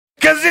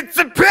'Cause it's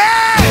a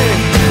pain,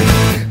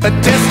 a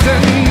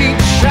destiny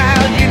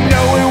child. You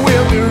know it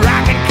will be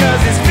rocking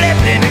 'cause it's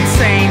flipping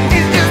insane.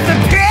 It's just a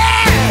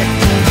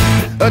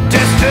pain, a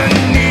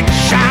destiny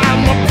child.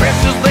 More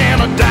precious than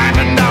a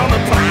diamond on a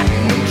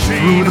platinum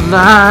chain. Through the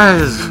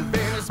lies,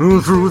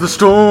 through the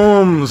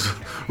storms,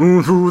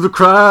 through the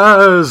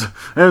cries,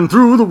 and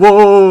through the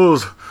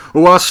wars,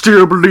 oh, I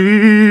still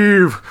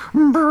believe.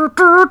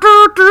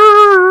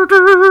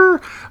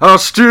 I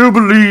still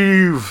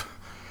believe.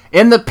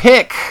 In the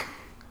Pick.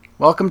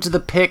 Welcome to The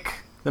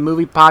Pick, the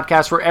movie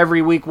podcast where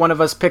every week one of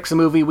us picks a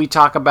movie, we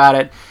talk about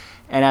it,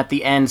 and at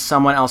the end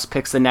someone else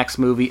picks the next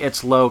movie.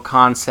 It's low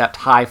concept,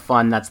 high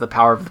fun. That's the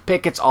power of The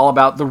Pick. It's all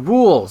about the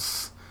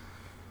rules.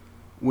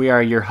 We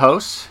are your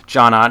hosts,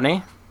 John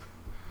Otney,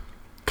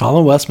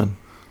 Colin Westman,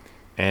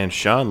 and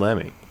Sean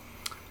Lemmy.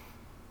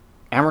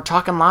 and we're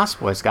talking Lost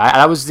Boys, guy.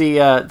 That was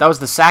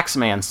the Sax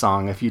Man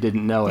song, if you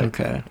didn't know it.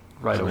 Okay.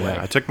 Right away.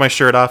 Yeah, I took my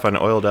shirt off and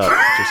oiled up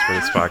just for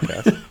this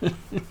podcast.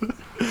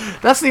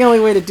 That's the only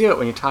way to do it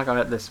when you talk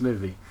about this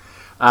movie.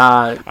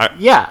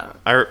 Yeah.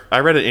 I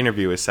read an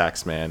interview with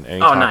Saxman, and he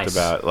talked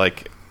about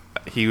like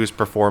he was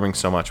performing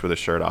so much with his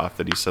shirt off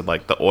that he said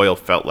like the oil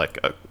felt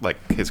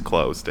like his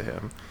clothes to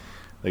him.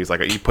 He's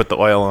like, you put the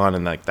oil on,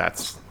 and like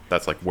that's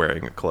like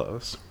wearing a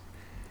clothes.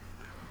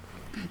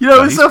 You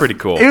know, he's pretty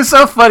cool. It was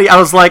so funny. I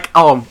was like,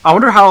 oh, I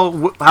wonder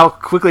how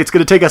quickly it's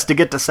going to take us to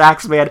get to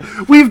Sax Man.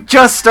 We've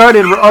just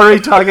started. We're already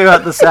talking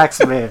about the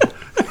Sax Man.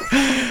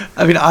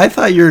 I mean, I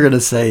thought you were going to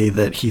say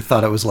that he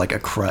thought it was like a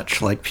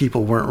crutch, like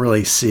people weren't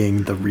really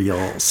seeing the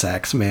real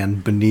Sax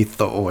Man beneath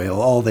the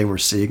oil. All they were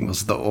seeing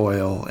was the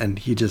oil, and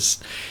he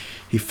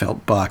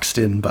felt boxed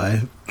in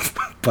by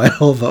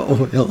all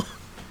the oil.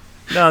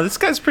 No, this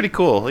guy's pretty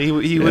cool. He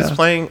was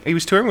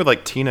touring with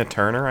like Tina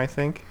Turner, I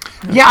think.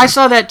 Yeah, I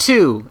saw that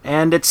too,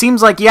 and it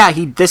seems like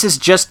this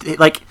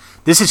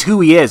is who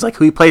he is. Like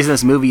who he plays in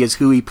this movie is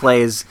who he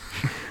plays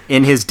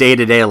in his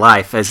day-to-day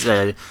life as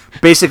a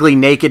basically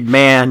naked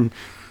man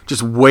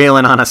just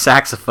wailing on a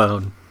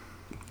saxophone,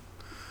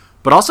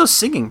 but also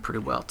singing pretty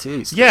well too.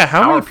 He's how many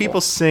powerful.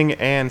 people sing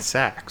and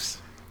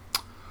sax?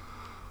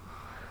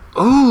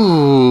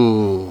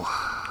 Ooh,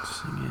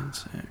 Singing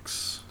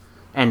sax.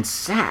 and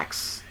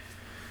sax.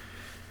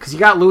 Because you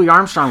got Louis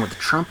Armstrong with the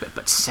trumpet,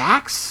 but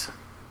sax?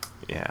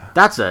 Yeah.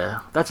 That's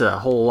a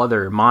whole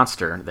other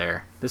monster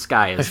there. This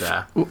guy is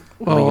a league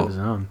of his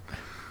own.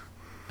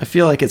 I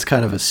feel like it's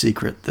kind of a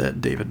secret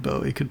that David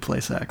Bowie could play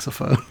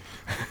saxophone.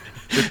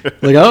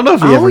 Like I don't know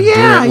if he ever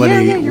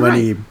did it when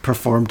he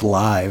performed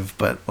live,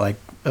 but like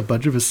a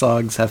bunch of his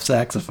songs have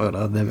saxophone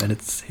on them, and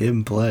it's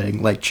him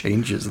playing. Like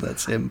Changes,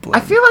 that's him playing.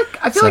 I feel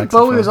like saxophone.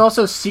 Bowie was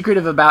also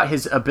secretive about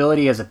his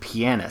ability as a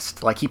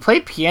pianist. Like he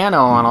played piano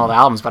on all the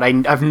albums, but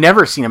I've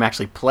never seen him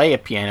actually play a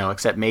piano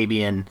except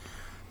maybe in.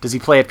 Does he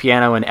play a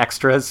piano in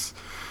Extras?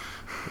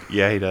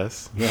 Yeah, he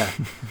does. Yeah.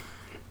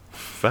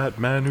 Fat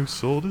man who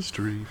sold his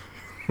dream.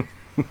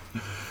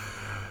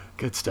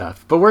 Good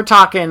stuff. But we're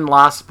talking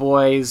Lost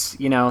Boys.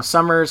 You know,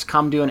 summer's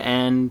come to an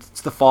end.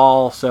 It's the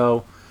fall,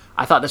 so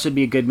I thought this would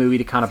be a good movie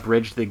to kind of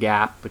bridge the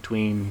gap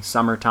between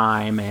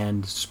summertime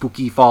and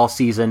spooky fall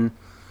season.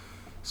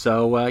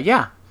 So, the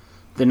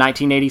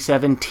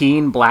 1987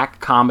 teen black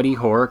comedy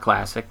horror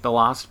classic, The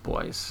Lost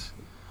Boys.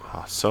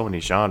 Oh, so many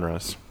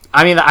genres.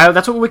 I mean,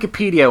 that's what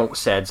Wikipedia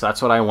said, so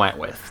that's what I went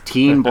with.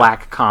 Teen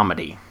black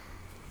comedy.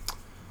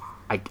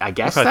 I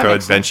guess I that throw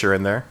makes adventure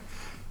in there.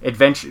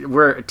 Adventure.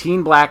 We're a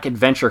teen black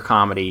adventure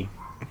comedy.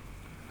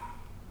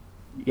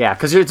 Yeah,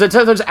 because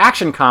there's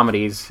action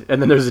comedies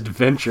and then there's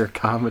adventure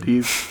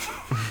comedies.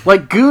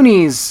 Like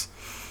Goonies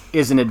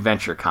is an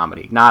adventure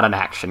comedy, not an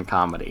action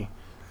comedy.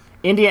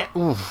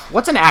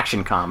 What's an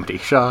action comedy,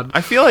 Sean?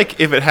 I feel like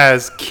if it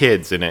has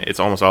kids in it, it's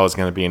almost always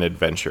going to be an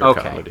adventure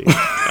comedy.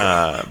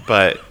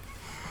 But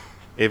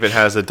if it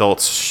has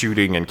adults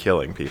shooting and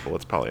killing people,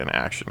 it's probably an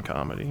action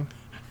comedy.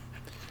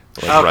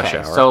 Like Rush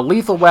Hour. So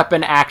Lethal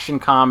Weapon action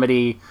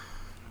comedy,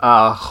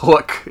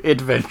 Hook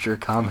adventure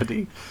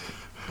comedy.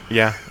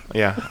 Yeah.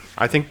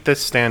 I think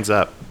this stands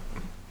up.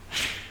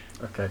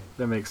 Okay,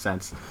 that makes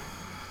sense.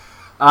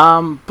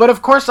 But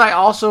of course I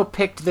also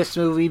picked this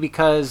movie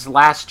because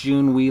last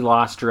June we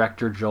lost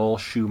director Joel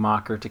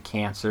Schumacher to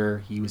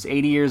cancer. He was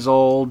 80 years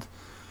old.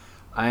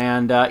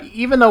 And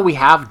even though we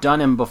have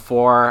done him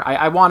before,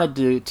 I wanted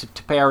to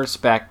pay our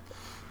respect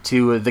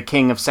to the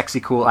king of sexy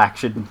cool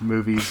action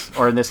movies,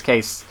 or in this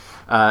case,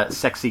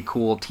 sexy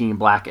cool teen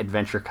black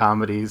adventure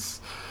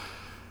comedies.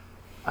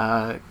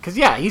 Because,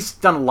 he's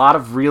done a lot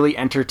of really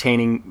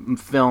entertaining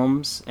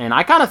films, and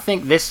I kind of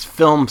think this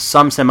film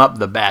sums him up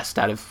the best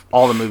out of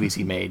all the movies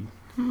he made.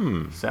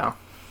 So,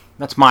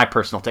 that's my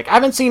personal take. I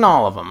haven't seen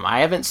all of them. I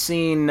haven't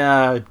seen,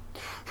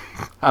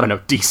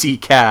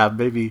 DC Cab,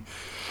 maybe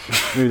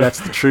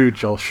that's the true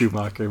Joel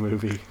Schumacher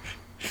movie.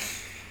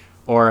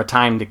 Or A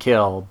Time to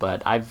Kill,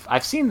 but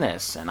I've seen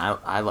this, and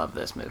I love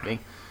this movie.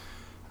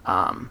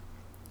 I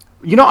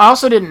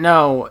also didn't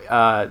know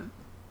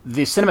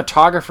the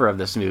cinematographer of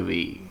this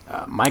movie,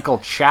 Michael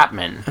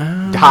Chapman,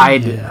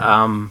 died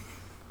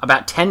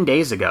about 10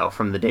 days ago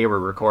from the day we're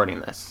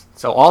recording this.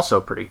 So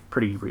also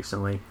pretty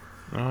recently.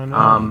 Oh,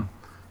 no.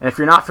 And if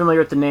you're not familiar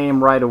with the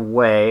name right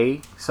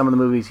away, some of the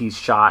movies he's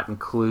shot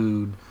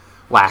include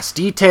Last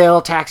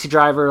Detail, Taxi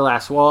Driver,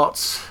 Last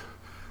Waltz,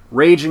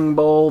 Raging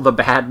Bull, the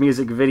Bad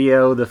Music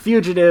Video, The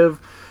Fugitive,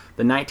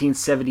 the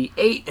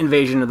 1978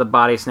 Invasion of the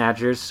Body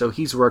Snatchers, so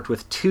he's worked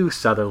with 2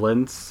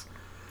 Sutherlands,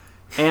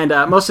 and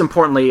most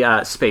importantly,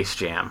 Space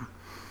Jam.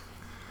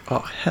 Oh,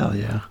 hell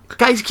yeah.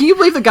 Guys, can you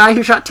believe the guy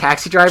who shot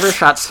Taxi Driver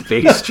shot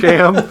Space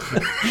Jam?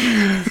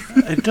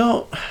 I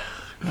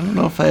don't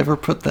know if I ever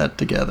put that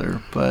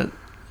together, but,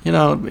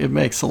 it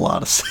makes a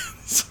lot of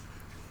sense.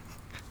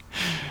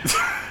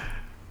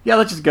 Yeah,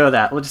 let's just go with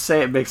that. Let's just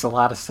say it makes a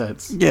lot of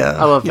sense. Yeah.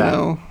 I love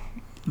that.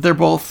 They're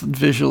both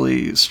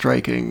visually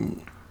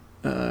striking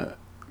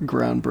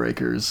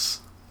groundbreakers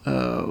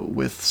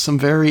with some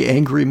very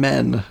angry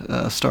men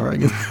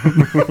starring in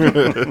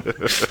them.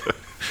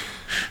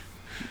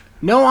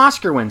 No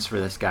Oscar wins for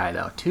this guy,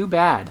 though. Too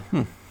bad.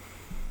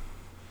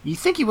 You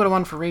think he would have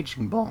won for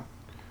Raging Bull.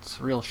 It's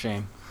a real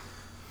shame.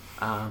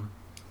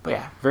 But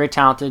yeah, very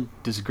talented.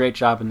 Does a great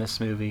job in this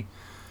movie.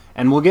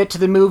 And we'll get to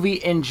the movie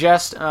in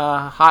just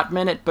a hot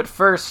minute. But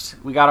first,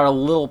 we got our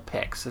little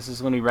picks. This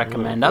is when we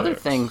recommend other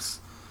things,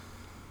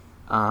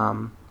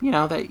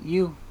 that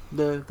you,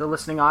 the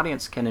listening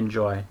audience, can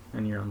enjoy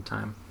in your own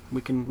time.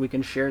 We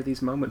can share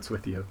these moments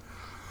with you.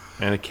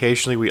 And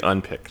occasionally we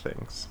unpick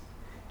things.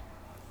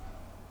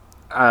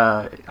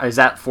 Is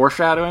that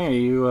foreshadowing? Are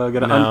you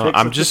going to unpick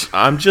something?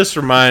 I'm just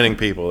reminding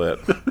people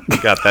that we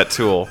got that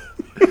tool.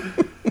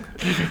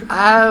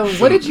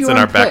 What did you It's in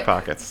our back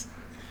pockets.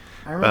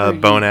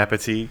 Bon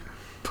Appetit.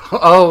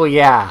 Oh,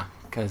 yeah.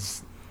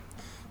 Because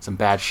some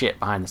bad shit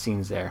behind the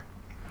scenes there.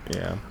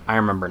 Yeah. I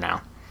remember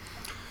now.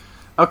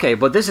 Okay,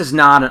 but this is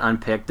not an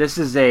unpick. This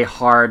is a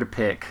hard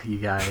pick, you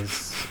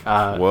guys.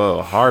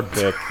 Whoa, hard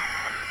pick.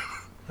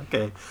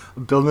 Okay,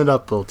 I'm building it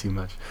up a little too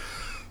much.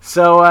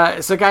 So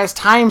guys,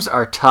 times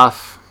are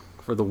tough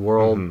for the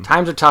world. Mm-hmm.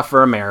 Times are tough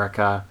for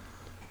America.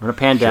 We're in a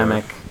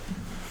pandemic.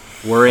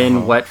 Sure. We're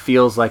in what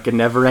feels like a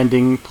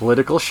never-ending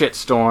political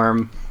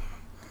shitstorm.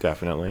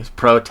 Definitely.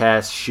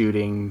 Protests,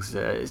 shootings.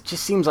 It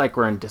just seems like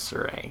we're in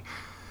disarray.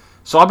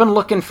 So I've been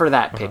looking for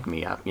that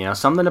pick-me-up.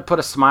 Something to put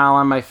a smile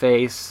on my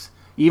face,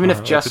 even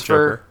if just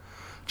for...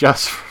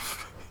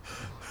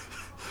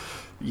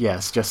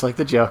 Yes, just like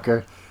the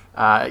Joker.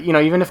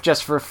 Even if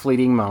just for a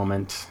fleeting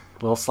moment,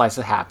 a little slice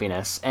of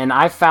happiness. And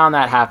I found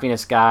that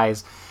happiness,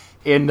 guys,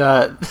 in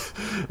the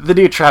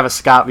new Travis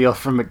Scott meal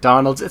from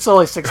McDonald's. It's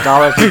only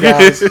 $6, you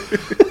guys.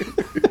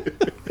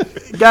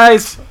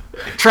 Guys,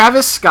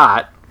 Travis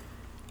Scott,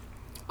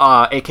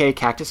 a.k.a.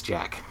 Cactus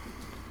Jack,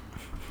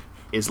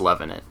 is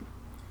loving it.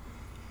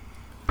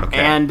 Okay.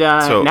 And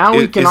so now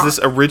we can... Is this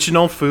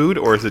original food,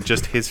 or is it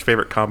just his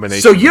favorite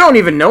combination? So you don't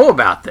even know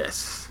about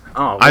this.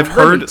 Oh, well, I've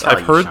heard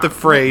Sean. the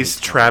phrase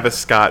Travis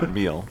Scott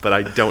meal, but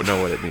I don't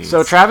know what it means.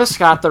 So Travis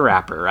Scott, the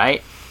rapper,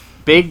 right?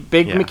 Big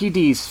Mickey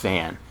D's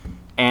fan,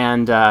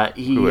 and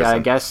he I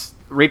guess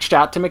reached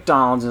out to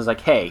McDonald's and was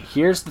like, "Hey,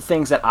 here's the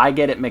things that I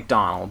get at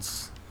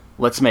McDonald's.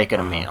 Let's make it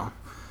a meal."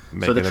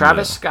 So the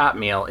Travis Scott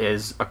meal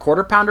is a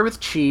quarter pounder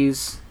with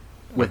cheese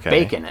with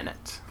bacon in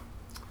it.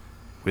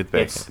 With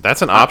bacon.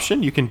 That's an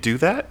option? You can do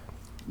that?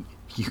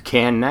 You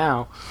can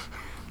now.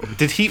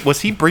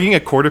 Was he bringing a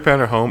quarter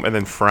pounder home and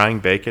then frying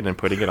bacon and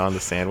putting it on the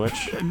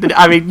sandwich?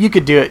 I mean, you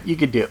could do it. You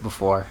could do it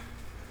before.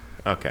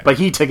 Okay. But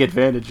he took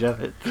advantage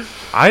of it.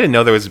 I didn't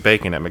know there was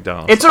bacon at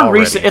McDonald's. It's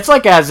recent. It's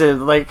like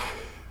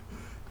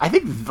I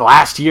think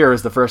last year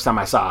was the first time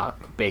I saw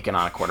bacon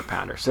on a quarter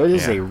pounder. So it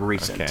is a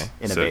recent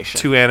innovation.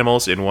 So 2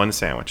 animals in 1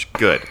 sandwich.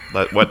 Good.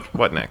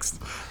 What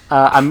next?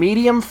 A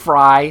medium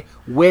fry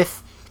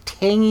with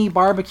tangy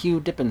barbecue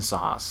dipping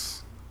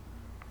sauce.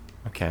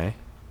 Okay.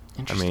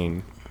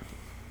 Interesting.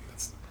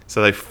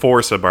 So they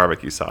force a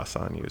barbecue sauce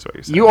on you, is what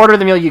you're saying. You order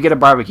the meal, you get a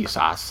barbecue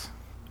sauce.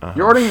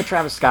 You're ordering the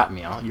Travis Scott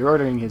meal. You're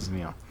ordering his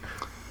meal.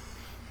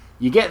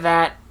 You get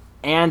that,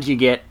 and you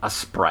get a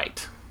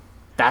Sprite.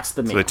 That's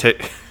the meal.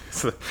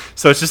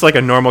 So it's just like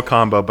a normal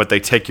combo, but they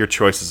take your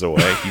choices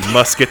away. You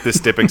must get this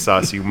dipping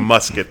sauce. You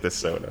must get this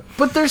soda.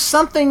 But there's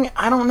something,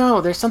 I don't know,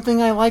 there's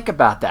something I like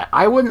about that.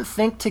 I wouldn't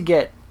think to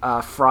get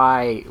a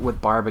fry with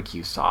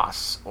barbecue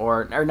sauce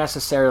or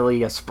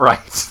necessarily a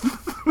Sprite,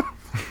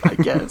 I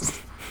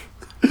guess.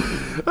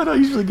 I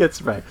don't usually get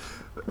Sprite.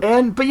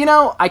 But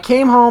I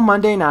came home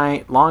Monday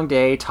night, long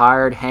day,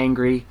 tired,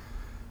 hangry,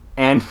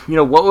 and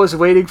what was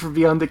waiting for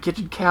me on the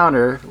kitchen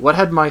counter? What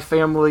had my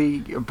family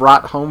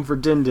brought home for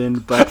Din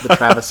but the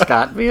Travis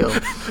Scott meal?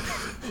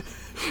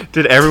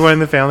 Did everyone in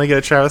the family get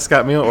a Travis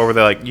Scott meal, or were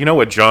they like,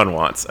 what John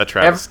wants, a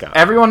Travis Scott?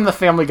 Everyone in the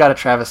family got a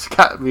Travis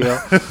Scott meal.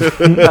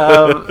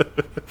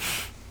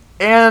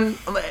 And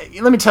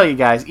let me tell you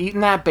guys,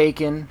 eating that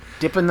bacon,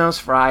 dipping those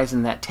fries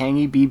in that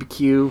tangy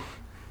BBQ,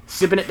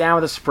 sipping it down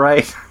with a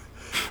Sprite,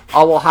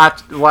 all while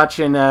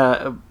watching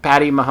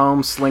Patty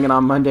Mahomes slinging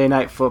on Monday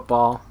Night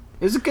Football.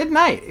 It was a good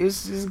night. It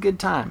was a good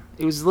time.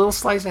 It was a little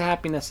slice of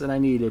happiness that I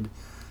needed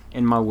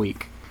in my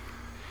week.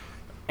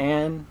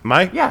 And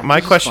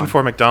my question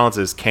for McDonald's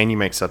is, can you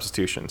make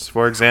substitutions?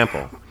 For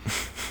example,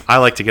 I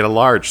like to get a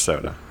large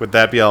soda. Would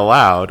that be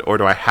allowed, or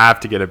do I have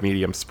to get a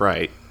medium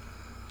Sprite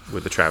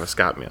with the Travis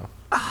Scott meal?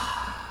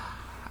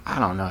 I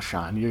don't know,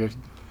 Sean.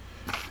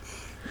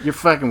 You're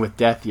fucking with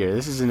death here.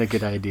 This isn't a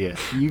good idea.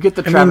 You get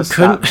the Travis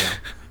Scott meal.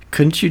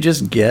 Couldn't you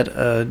just get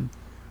a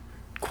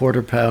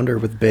quarter pounder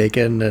with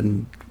bacon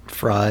and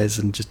fries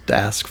and just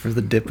ask for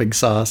the dipping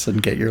sauce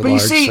and get your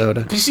large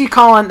soda? You see,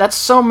 Colin, that's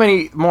so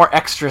many more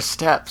extra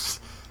steps.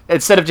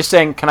 Instead of just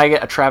saying, can I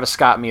get a Travis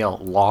Scott meal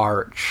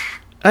large?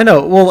 I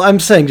know. Well, I'm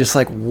saying just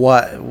like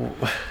what...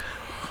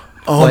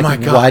 Oh like, my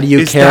God. Why do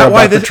you care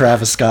about the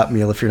Travis Scott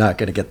meal if you're not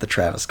going to get the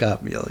Travis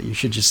Scott meal? You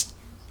should just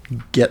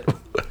get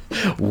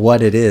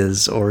what it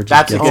is, or just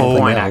that's get a good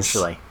point. else.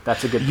 Actually,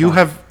 that's a good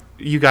point.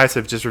 You guys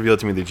have just revealed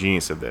to me the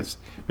genius of this,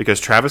 because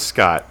Travis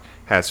Scott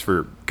has,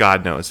 for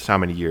God knows how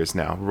many years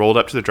now, rolled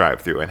up to the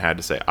drive-thru and had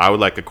to say, I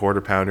would like a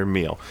quarter pounder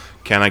meal.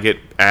 Can I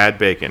add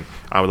bacon?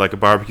 I would like a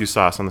barbecue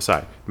sauce on the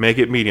side. Make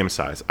it medium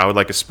size. I would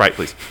like a Sprite,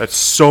 please. That's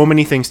so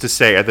many things to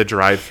say at the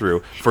drive-thru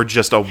for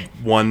just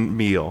one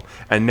meal.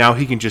 And now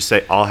he can just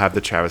say, I'll have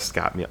the Travis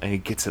Scott meal, and he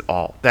gets it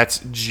all. That's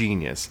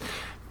genius.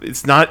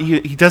 It's not.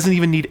 He doesn't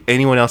even need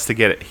anyone else to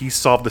get it. He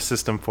solved the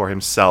system for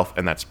himself,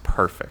 and that's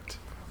perfect.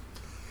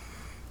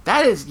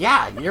 That is,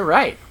 yeah, you're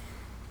right.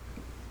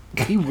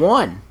 He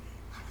won.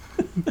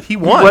 He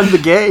won the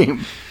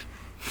game.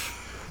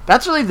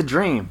 That's really the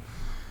dream.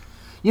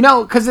 You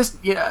know, because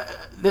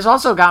this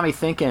also got me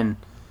thinking.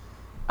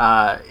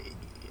 I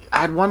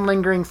had one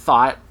lingering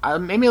thought.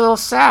 Made me a little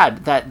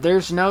sad that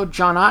there's no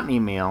John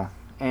Otney meal,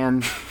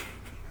 and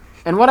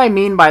what I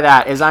mean by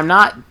that is I'm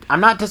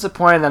not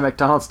disappointed that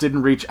McDonald's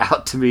didn't reach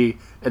out to me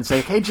and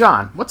say, "Hey,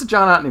 John, what's a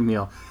John Otney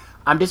meal?"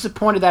 I'm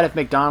disappointed that if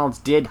McDonald's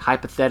did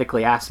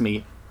hypothetically ask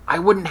me, I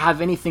wouldn't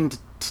have anything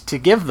to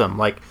give them.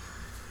 Like,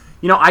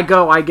 you know,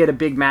 I get a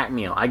Big Mac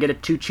meal. I get a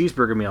 2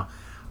 cheeseburger meal.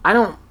 I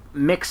don't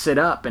mix it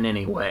up in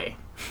any way.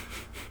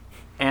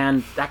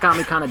 And that got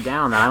me kind of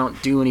down that I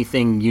don't do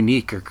anything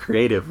unique or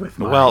creative with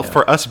my... Well,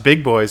 for us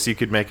big boys, you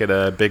could make it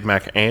a Big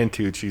Mac and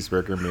 2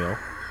 cheeseburger meal.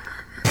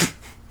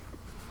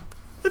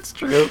 It's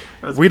true.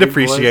 We'd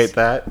appreciate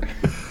that.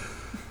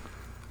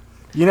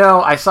 You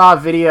know, I saw a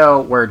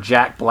video where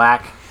Jack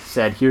Black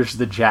said, here's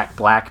the Jack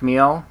Black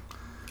meal.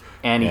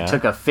 And he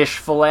took a fish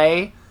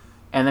fillet,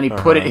 and then he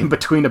put it in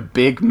between a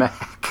Big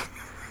Mac.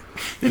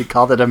 And he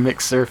called it a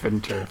mixed surf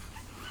and turf.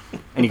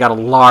 And he got a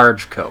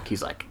large Coke.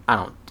 He's like, I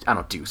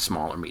don't do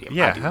small or medium.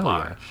 I do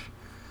large.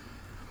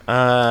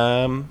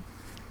 Yeah.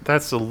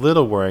 That's a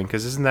little worrying,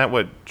 because isn't that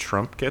what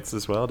Trump gets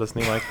as well?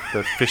 Doesn't he like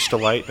the fish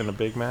delight and a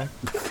Big Mac?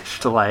 Fish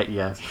delight,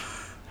 yes.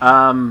 But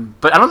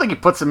I don't think he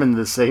puts them in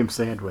the same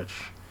sandwich.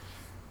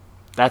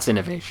 That's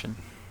innovation.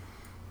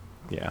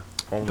 Yeah.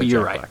 Only but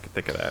you're Jack right. Black could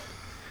think of that.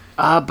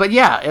 But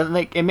yeah,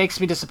 it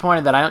makes me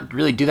disappointed that I don't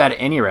really do that at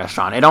any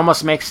restaurant. It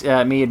almost makes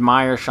me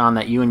admire, Sean,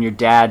 that you and your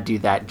dad do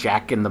that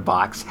Jack in the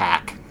Box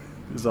hack,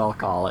 is all I'll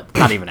call it.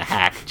 Not even a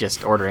hack,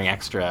 just ordering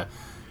extra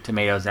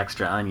tomatoes,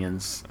 extra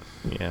onions.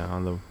 Yeah,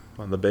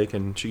 on the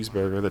bacon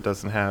cheeseburger that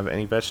doesn't have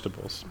any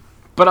vegetables.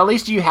 But at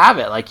least you have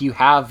it. Like, you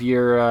have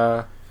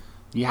your,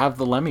 you have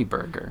the Lemmy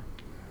burger.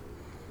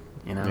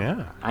 You know?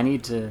 Yeah. I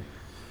need to...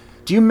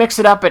 Do you mix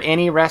it up at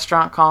any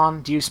restaurant,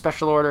 Colin? Do you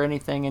special order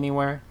anything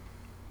anywhere?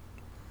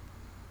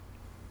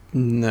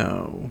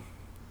 No.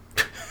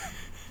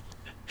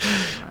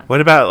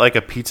 What about like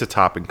a pizza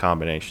topping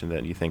combination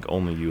that you think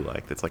only you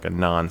like? That's like a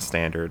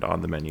non-standard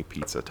on the menu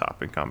pizza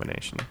topping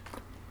combination.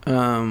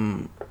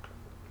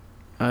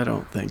 I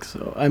don't think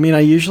so. I mean, I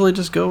usually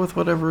just go with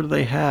whatever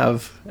they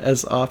have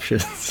as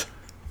options.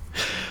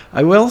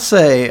 I will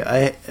say,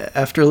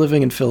 after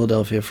living in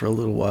Philadelphia for a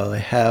little while, I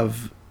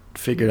have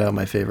figured out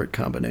my favorite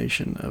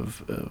combination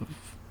of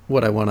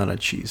what I want on a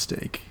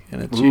cheesesteak,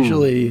 and it's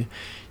usually.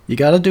 You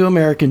got to do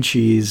American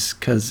cheese,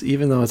 because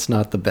even though it's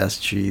not the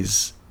best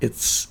cheese,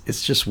 it's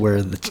just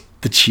where the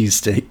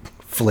cheesesteak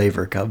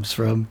flavor comes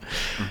from.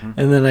 Mm-hmm.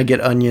 And then I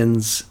get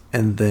onions,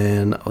 and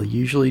then I'll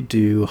usually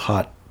do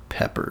hot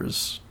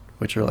peppers,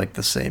 which are like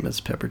the same as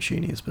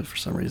pepperoncinis, but for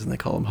some reason they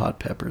call them hot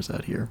peppers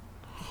out here.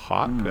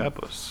 Hot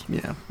peppers?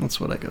 Yeah, that's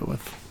what I go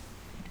with.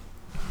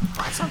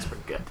 That sounds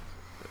pretty good.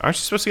 Aren't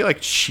you supposed to get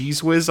like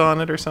Cheese Whiz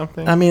on it or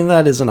something? I mean,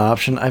 that is an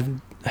option. I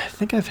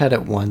think I've had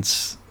it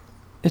once.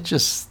 It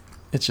just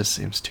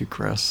seems too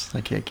gross.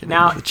 I can't get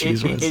into the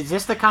Cheese Whiz. Is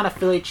this the kind of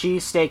Philly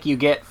cheesesteak you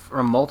get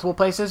from multiple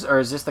places, or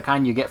is this the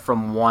kind you get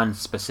from one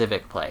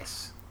specific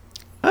place?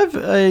 I've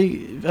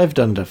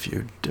done it a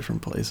few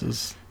different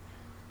places.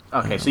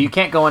 Okay, so you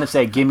can't go in and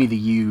say, "Give me the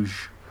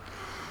huge,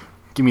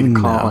 give me the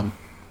Colin."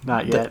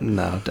 Not yet.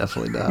 No,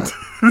 definitely not.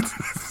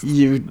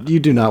 You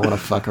do not want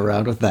to fuck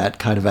around with that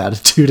kind of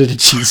attitude at a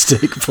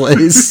cheesesteak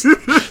place.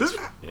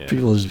 Yeah.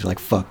 People will just be like,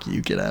 "Fuck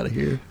you, get out of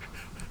here."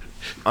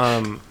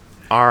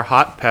 Are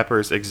hot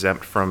peppers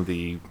exempt from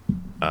the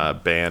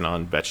ban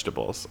on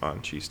vegetables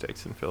on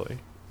cheesesteaks in Philly?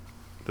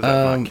 Does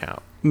that not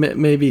count?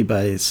 Maybe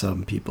by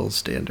some people's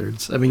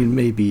standards. I mean,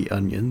 maybe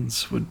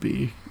onions would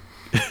be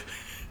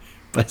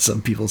by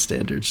some people's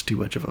standards, too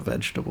much of a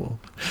vegetable.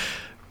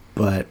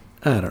 But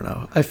I don't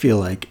know. I feel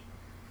like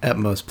at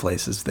most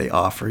places they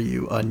offer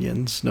you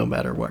onions no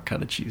matter what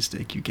kind of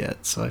cheesesteak you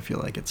get. So I feel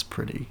like it's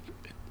pretty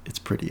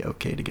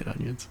okay to get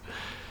onions.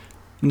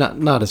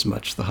 Not as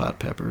much the hot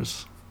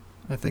peppers.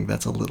 I think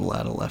that's a little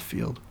out of left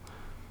field.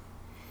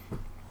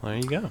 Well, there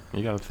you go.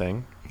 You got a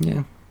thing.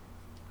 Yeah.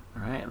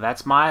 All right,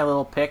 that's my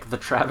little pick, the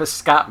Travis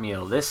Scott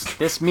meal.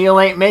 This meal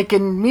ain't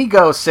making me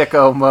go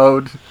sicko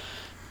mode.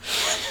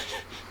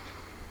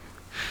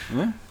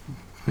 Yeah.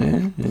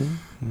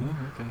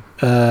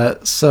 Okay.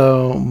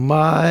 So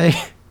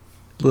my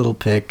little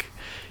pick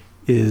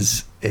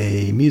is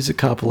a music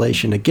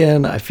compilation.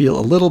 Again, I feel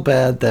a little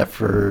bad that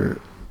for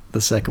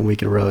the second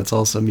week in a row, it's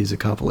also a music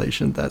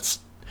compilation that's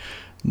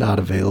not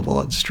available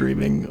on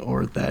streaming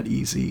or that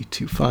easy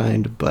to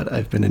find, but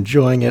I've been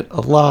enjoying it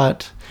a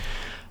lot.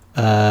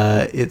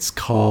 It's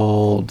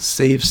called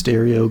Save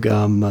Stereo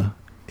Gum,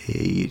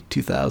 a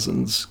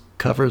 2000s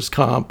covers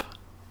comp.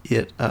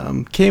 It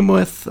came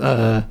with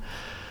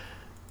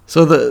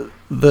so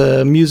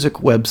the music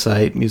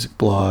website, music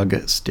blog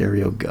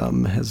Stereo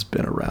Gum has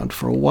been around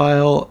for a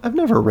while. I've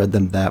never read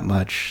them that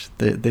much.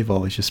 They've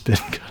always just been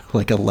kind of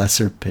like a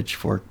lesser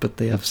Pitchfork, but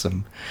they have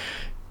some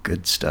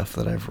good stuff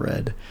that I've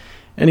read.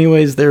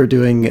 Anyways, they're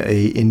doing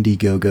a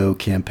Indiegogo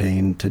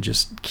campaign to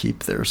just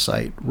keep their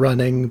site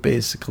running,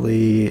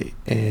 basically.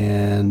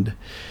 And,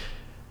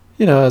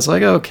 you know, I was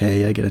like,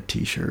 okay, I get a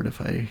t-shirt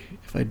if I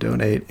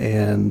donate.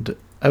 And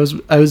I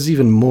was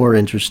even more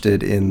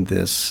interested in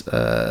this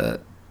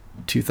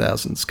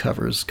 2000s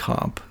covers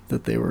comp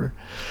that they were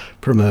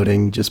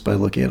promoting just by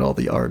looking at all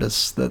the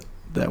artists that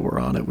were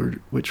on it,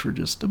 which were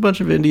just a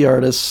bunch of indie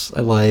artists I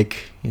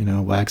like, you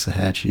know,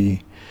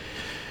 Waxahachie,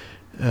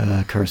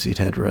 Car Seat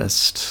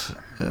Headrest,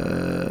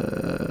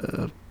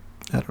 I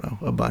don't know,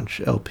 a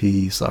bunch.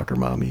 LP, Soccer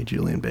Mommy,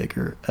 Julian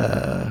Baker,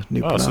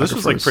 New Pornographers. So this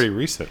was like pretty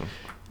recent.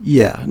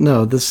 Yeah,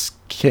 no, this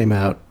came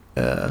out,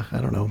 I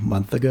don't know, a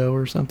month ago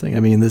or something. I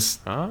mean,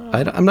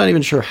 I'm not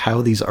even sure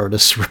how these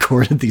artists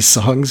recorded these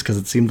songs because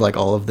it seemed like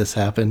all of this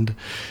happened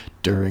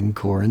during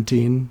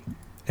quarantine.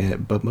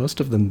 But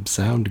most of them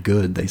sound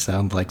good. They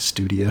sound like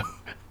studio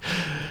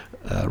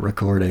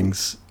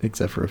recordings,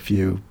 except for a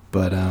few.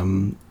 But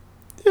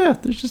yeah,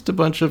 there's just a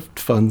bunch of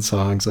fun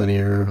songs on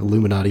here.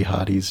 Illuminati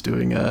Hotties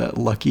doing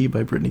Lucky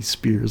by Britney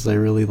Spears I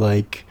really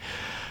like.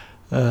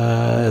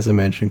 As I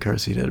mentioned, Car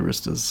Seat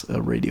Headrest is a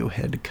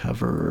Radiohead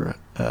cover.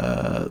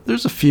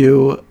 There's a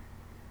few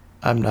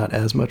I'm not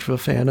as much of a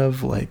fan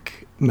of,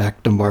 like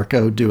Mac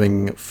DeMarco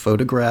doing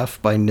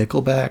Photograph by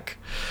Nickelback,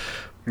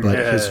 but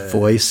his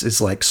voice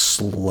is like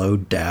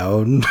slowed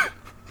down.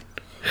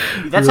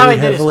 That's really how he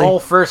did his whole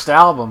first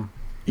album.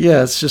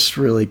 Yeah, it's just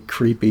really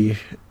creepy,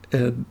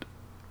 and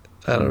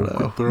I don't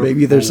know.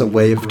 Maybe there's a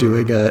way of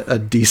doing a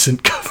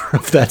decent cover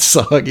of that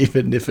song,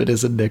 even if it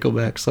is a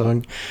Nickelback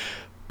song.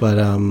 But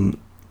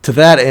to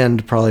that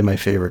end, probably my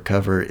favorite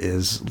cover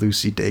is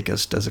Lucy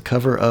Dacus does a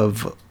cover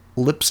of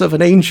Lips of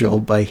an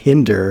Angel by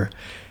Hinder,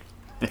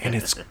 and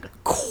it's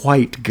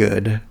quite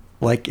good.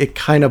 Like, it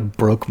kind of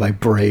broke my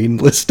brain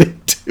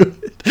listening to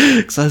it,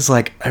 because I was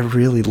like, I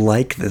really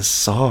like this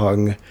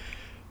song,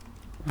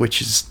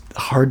 which is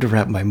hard to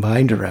wrap my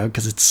mind around,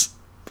 because it's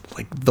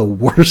like the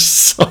worst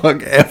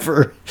song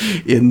ever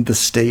in the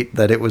state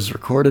that it was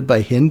recorded by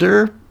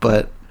Hinder,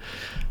 but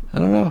I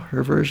don't know,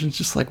 her version's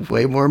just like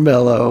way more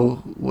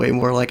mellow, way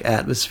more like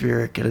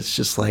atmospheric, and it's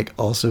just like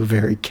also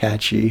very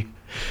catchy.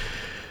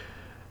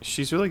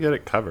 She's really good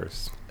at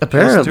covers.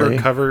 Apparently. Did you listen to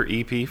her cover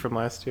EP from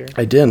last year?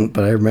 I didn't,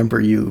 but I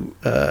remember you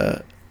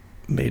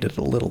made it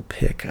a little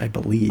pick, I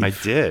believe. I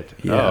did?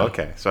 Yeah. Oh,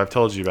 okay. So I've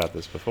told you about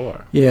this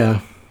before.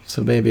 Yeah.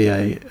 So maybe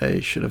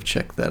I should have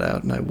checked that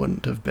out, and I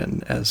wouldn't have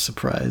been as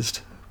surprised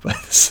by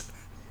this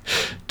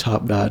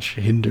top-notch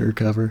Hinder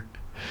cover.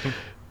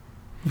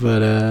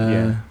 But,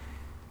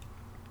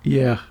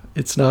 yeah,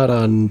 it's not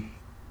on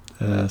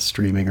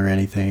streaming or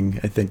anything.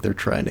 I think they're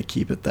trying to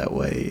keep it that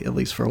way, at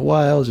least for a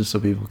while, just so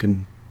people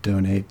can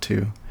donate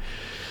to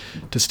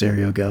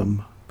Stereo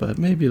Gum. But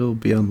maybe it'll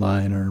be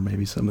online, or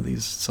maybe some of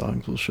these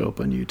songs will show up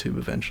on YouTube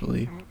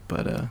eventually.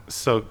 But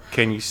so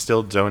can you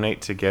still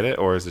donate to get it,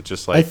 or is it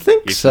just like... I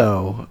think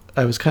so.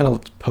 I was kind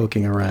of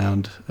poking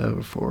around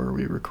before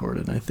we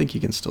recorded, and I think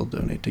you can still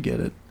donate to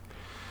get it.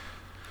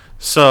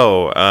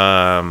 So,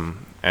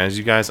 as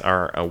you guys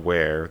are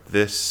aware,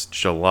 this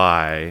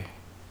July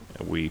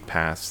we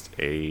passed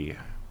a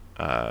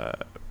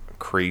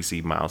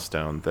crazy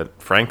milestone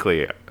that,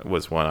 frankly,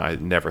 was one I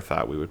never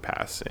thought we would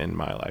pass in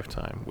my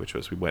lifetime, which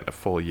was we went a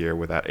full year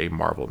without a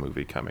Marvel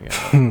movie coming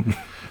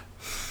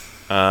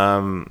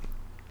out.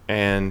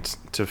 And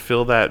to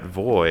fill that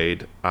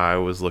void, I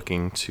was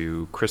looking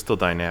to Crystal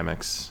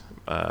Dynamics,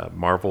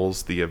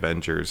 Marvel's The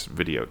Avengers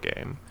video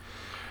game,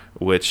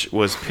 which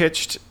was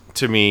pitched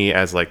to me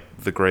as like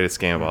the greatest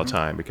game of all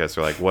time, because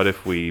they're like, what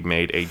if we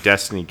made a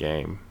Destiny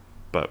game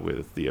but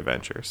with the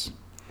Avengers?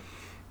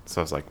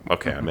 So I was like,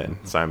 okay, I'm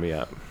in. Sign me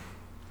up.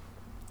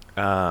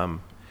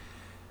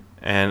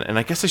 And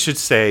I guess I should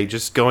say,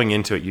 just going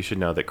into it, you should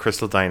know that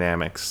Crystal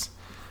Dynamics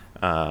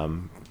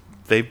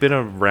They've been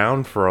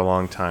around for a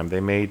long time.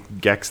 They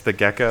made Gex the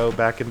Gecko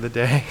back in the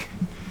day.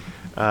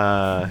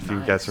 If you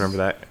guys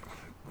remember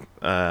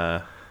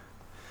that.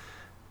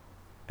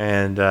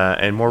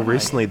 And more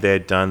recently, they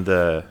had done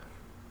the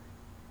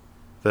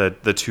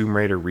Tomb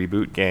Raider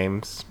reboot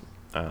games,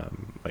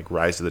 like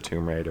Rise of the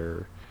Tomb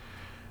Raider.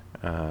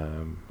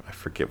 I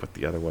forget what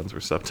the other ones were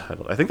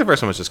subtitled. I think the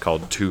first one was just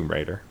called Tomb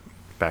Raider,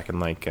 back in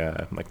like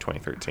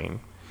 2013.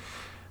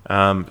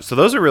 So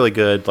those are really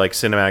good, like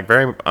cinematic,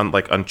 very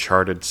like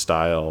Uncharted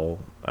style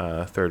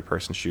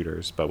third-person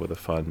shooters, but with a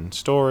fun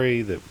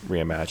story that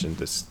reimagined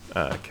this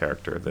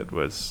character that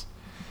was,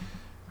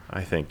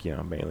 I think,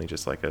 mainly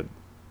just like a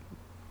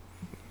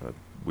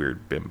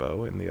weird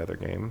bimbo in the other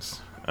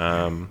games.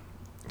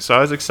 So I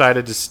was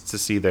excited to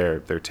see their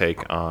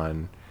take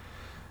on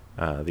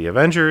the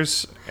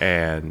Avengers,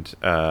 and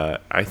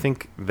I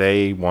think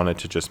they wanted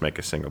to just make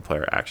a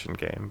single-player action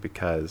game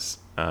because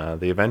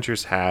the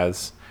Avengers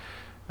has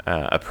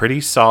a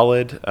pretty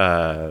solid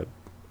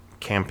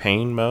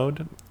campaign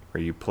mode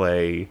where you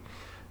play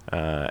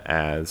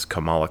as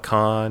Kamala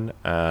Khan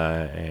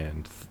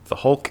and the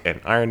Hulk and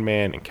Iron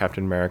Man and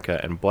Captain America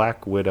and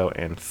Black Widow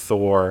and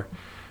Thor,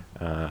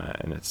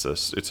 and it's a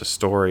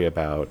story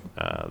about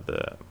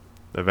the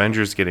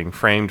Avengers getting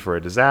framed for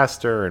a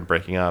disaster and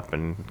breaking up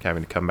and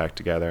having to come back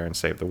together and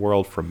save the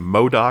world from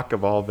MODOK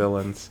of all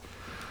villains.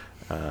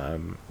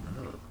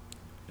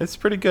 It's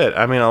pretty good.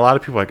 I mean, a lot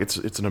of people are like, it's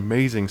an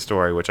amazing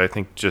story, which I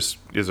think just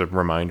is a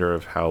reminder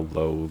of how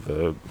low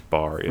the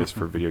bar is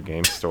for video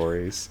game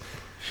stories.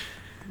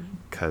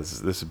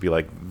 Because this would be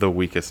like the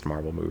weakest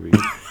Marvel movie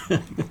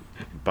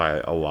by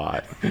a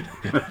lot.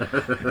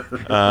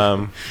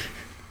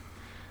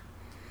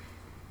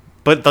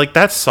 But like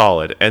that's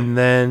solid, and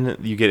then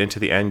you get into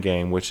the end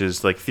game, which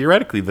is like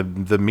theoretically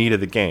the meat of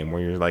the game,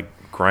 where you're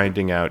like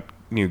grinding out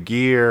new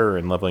gear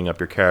and leveling up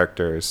your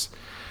characters,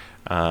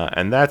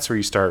 and that's where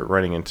you start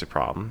running into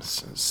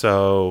problems.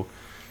 So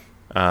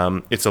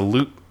it's a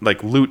loot.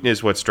 Like loot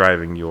is what's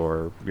driving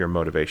your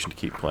motivation to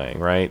keep playing,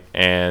 right?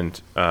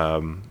 And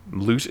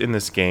loot in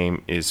this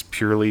game is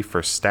purely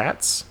for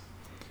stats.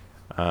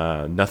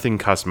 Nothing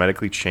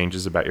cosmetically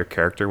changes about your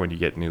character when you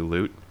get new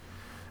loot.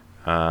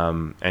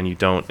 And it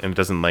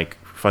doesn't like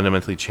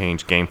fundamentally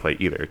change gameplay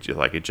either.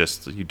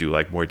 You do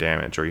like more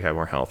damage or you have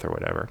more health or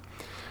whatever.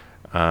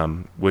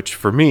 Which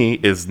for me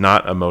is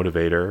not a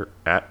motivator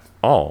at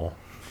all.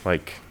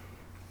 Like,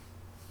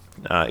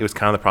 it was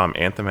kind of the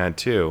problem Anthem had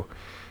too.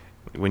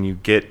 When you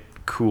get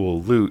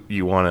cool loot,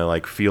 you want to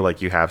like feel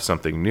like you have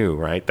something new,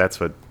 right? That's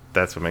what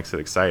makes it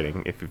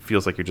exciting. If it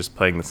feels like you're just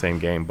playing the same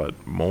game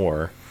but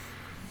more,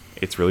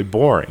 it's really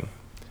boring.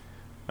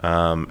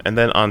 And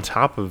then on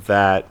top of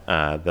that,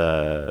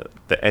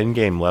 the end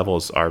game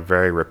levels are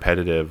very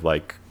repetitive,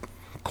 like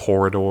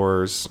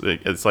corridors.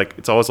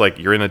 It's always like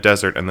you're in a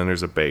desert and then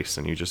there's a base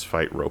and you just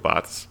fight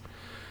robots.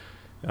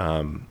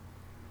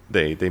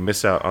 They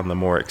miss out on the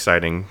more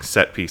exciting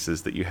set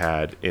pieces that you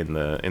had in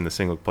the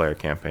single player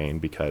campaign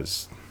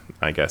because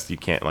I guess you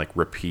can't like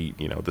repeat,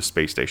 the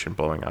space station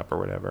blowing up or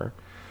whatever,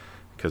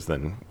 because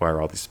then why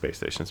are all these space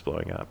stations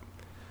blowing up?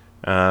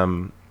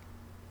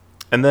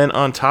 And then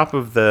on top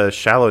of the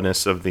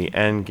shallowness of the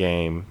end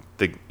game,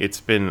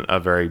 it's been a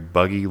very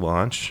buggy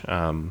launch.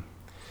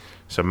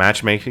 So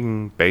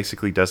matchmaking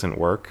basically doesn't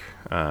work.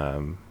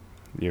 I've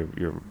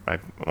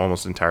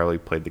almost entirely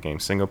played the game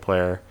single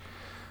player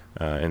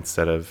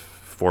instead of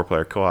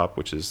 4-player co-op,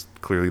 which is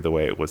clearly the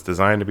way it was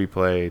designed to be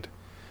played.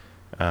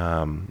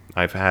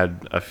 I've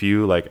had a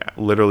few like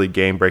literally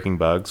game-breaking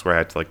bugs where I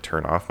had to like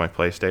turn off my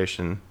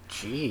PlayStation.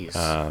 Jeez.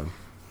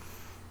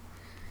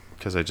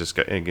 Because it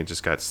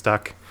just got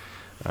stuck.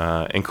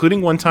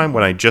 Including one time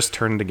when I just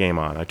turned the game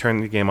on. I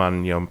turned the game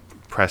on and,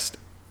 pressed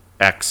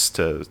X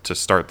to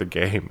start the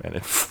game, and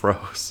it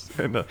froze.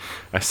 And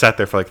I sat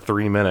there for like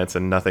 3 minutes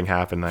and nothing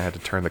happened. I had to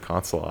turn the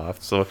console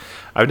off. So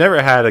I've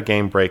never had a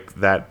game break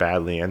that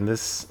badly. And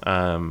this,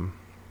 I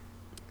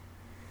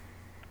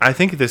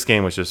think this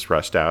game was just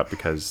rushed out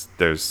because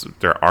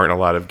there aren't a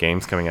lot of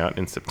games coming out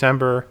in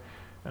September.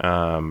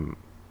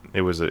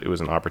 It was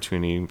an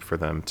opportunity for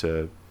them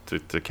to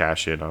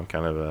cash in on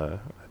kind of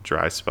a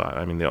dry spot.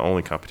 I mean, the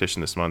only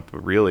competition this month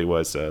really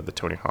was the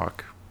Tony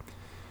Hawk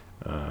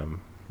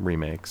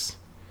remakes,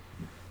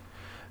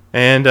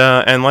 and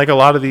like a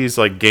lot of these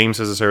like games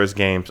as a service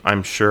games,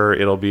 I'm sure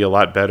it'll be a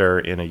lot better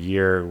in a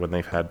year when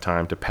they've had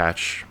time to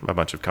patch a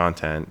bunch of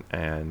content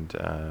and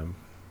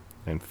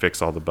fix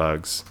all the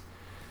bugs.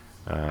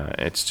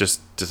 It's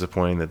just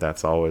disappointing that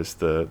that's always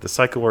the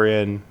cycle we're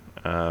in.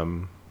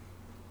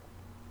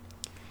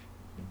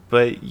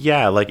 But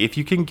yeah, like if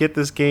you can get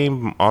this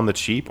game on the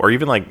cheap, or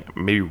even like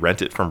maybe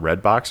rent it from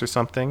Redbox or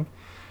something,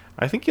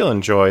 I think you'll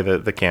enjoy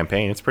the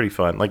campaign. It's pretty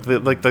fun. Like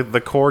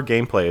the core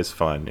gameplay is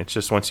fun. It's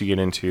just once you get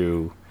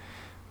into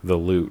the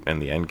loot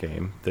and the end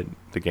game that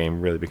the game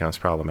really becomes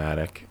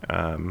problematic.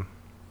 And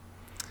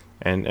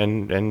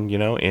in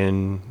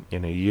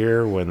a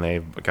year when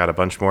they've got a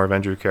bunch more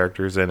Avenger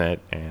characters in it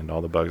and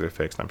all the bugs are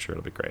fixed, I'm sure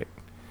it'll be great.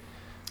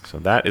 So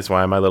that is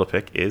why my little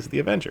pick is the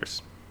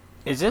Avengers.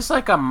 Is this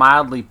like a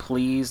mildly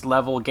pleased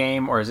level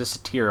game, or is this a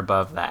tier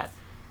above that?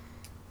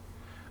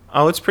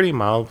 Oh, it's pretty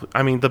mild.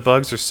 I mean, the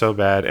bugs are so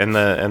bad, and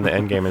the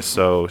end game is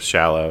so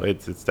shallow.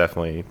 It's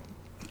definitely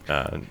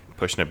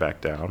pushing it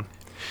back down.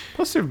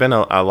 Plus, there have been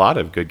a lot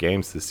of good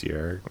games this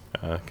year,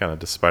 kind of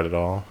despite it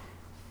all.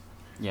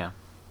 Yeah.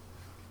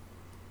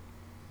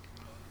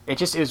 It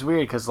was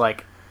weird because,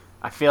 like,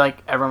 I feel like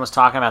everyone was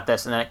talking about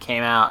this, and then it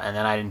came out, and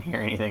then I didn't hear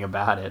anything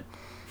about it.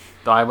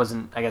 Though I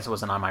guess it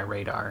wasn't on my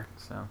radar,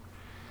 so.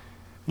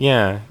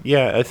 Yeah,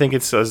 I think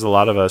it's as a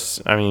lot of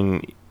us. I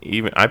mean,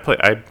 even I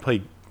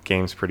play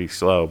games pretty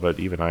slow, but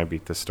even I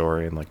beat the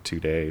story in like 2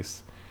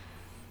 days.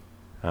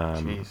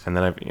 And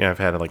then I've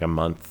had like a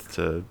month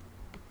to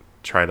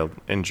try to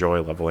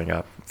enjoy leveling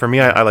up. For me,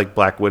 I like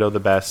Black Widow the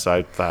best, so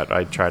I thought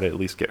I'd try to at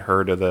least get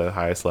her to the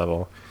highest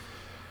level.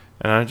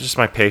 And just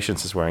my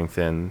patience is wearing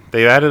thin.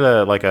 They added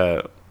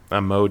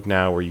a mode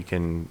now where you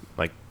can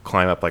like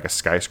climb up like a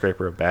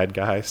skyscraper of bad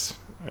guys,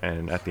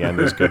 and at the end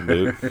there's good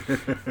loot.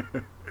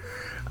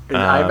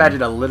 I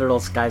imagine a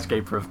literal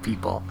skyscraper of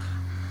people.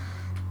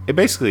 It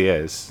basically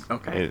is.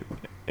 Okay.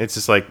 It's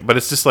just like, but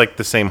it's just like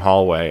the same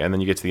hallway, and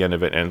then you get to the end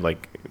of it, and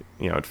like,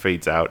 it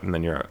fades out, and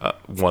then you're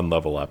one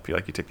level up. You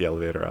take the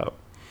elevator up.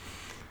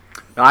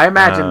 I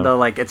imagine though,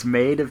 like it's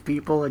made of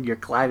people, and you're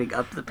climbing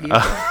up the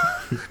people,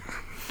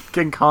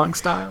 King Kong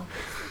style.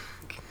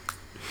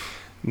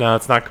 No,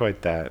 it's not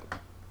quite that.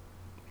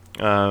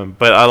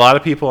 But a lot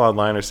of people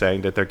online are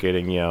saying that they're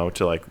getting,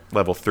 to like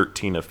level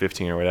 13 of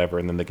 15 or whatever,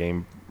 and then the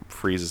game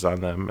freezes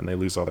on them, and they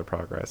lose all their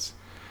progress.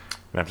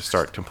 And have to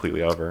start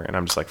completely over, and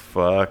I'm just like,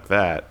 fuck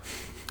that.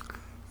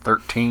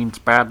 13's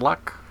bad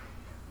luck.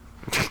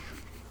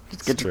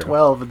 Just get to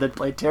 12 and then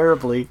play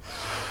terribly.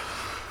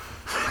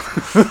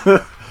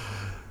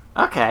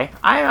 Okay,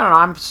 I don't know.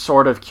 I'm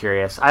sort of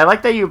curious. I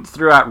like that you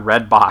threw out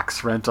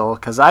Redbox rental,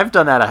 because I've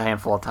done that a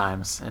handful of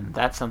times, and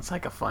that sounds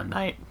like a fun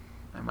night.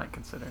 I might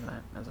consider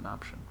that as an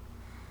option.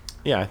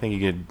 Yeah, I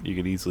think you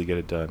could easily get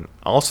it done.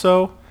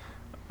 Also,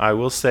 I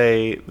will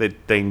say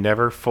that they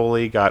never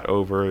fully got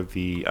over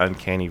the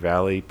Uncanny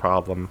Valley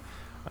problem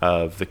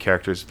of the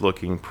characters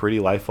looking pretty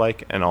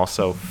lifelike and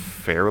also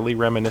fairly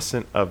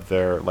reminiscent of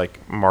their like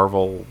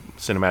Marvel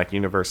Cinematic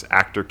Universe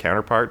actor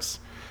counterparts,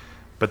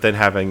 but then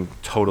having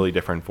totally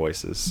different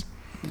voices.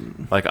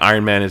 Like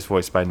Iron Man is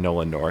voiced by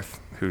Nolan North,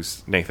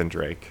 who's Nathan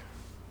Drake.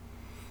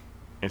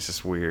 It's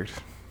just weird.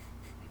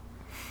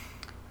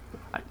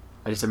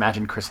 I just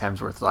imagine Chris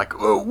Hemsworth like,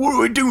 "Oh, what do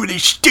we do with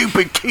these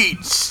stupid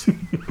kids?"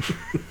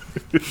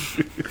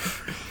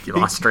 You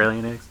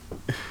Australian eggs?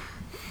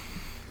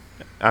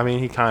 I mean,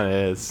 he kind of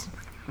is.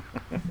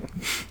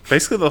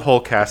 Basically, the whole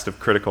cast of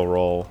Critical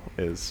Role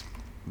is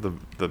the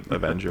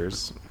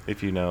Avengers,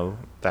 if you know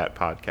that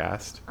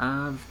podcast.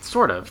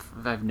 Sort of.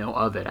 I know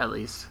of it, at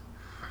least.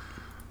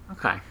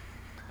 Okay.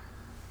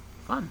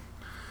 Fun.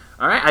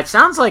 All right. It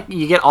sounds like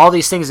you get all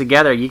these things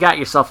together. You got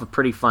yourself a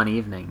pretty fun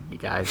evening, you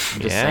guys.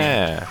 I'm just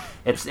saying.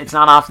 It's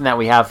not often that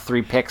we have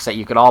 3 picks that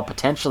you could all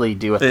potentially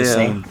do at the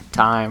same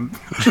time.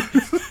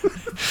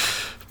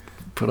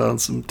 Put on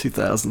some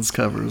 2000s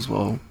covers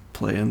while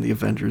playing the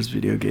Avengers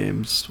video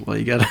games. While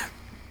you got a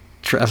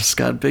Travis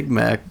Scott Big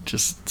Mac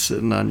just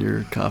sitting on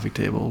your coffee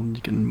table, and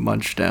you can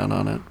munch down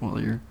on it while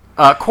you're...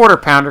 Quarter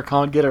pounder,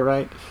 Colin, get it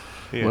right.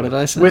 Yeah. What did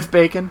I say? With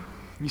bacon.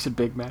 You said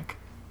Big Mac.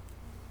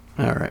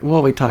 All right.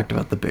 Well, we talked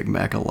about the Big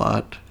Mac a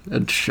lot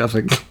and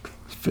shoving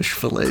fish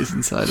fillets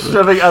inside of it.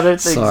 Shoving other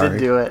things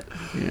into it.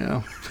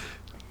 Yeah.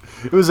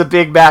 It was a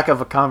Big Mac of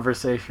a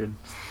conversation.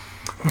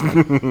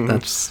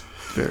 That's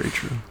very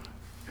true.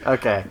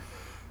 Okay,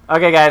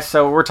 guys,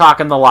 so we're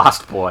talking The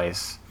Lost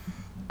Boys.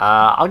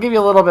 I'll give you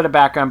a little bit of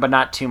background, but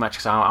not too much,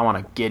 because I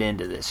want to get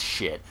into this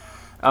shit.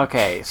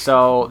 Okay,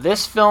 so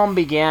this film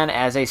began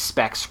as a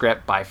spec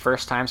script by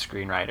first-time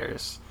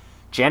screenwriters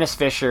Janice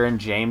Fisher and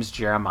James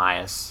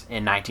Jeremias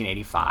in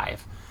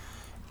 1985.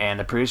 And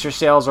the producer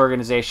sales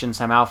organization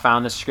somehow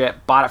found the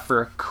script, bought it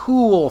for a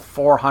cool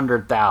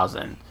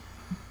 $400,000.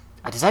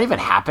 Does that even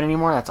happen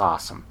anymore? That's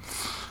awesome.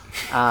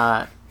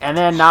 And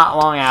then not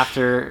long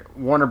after,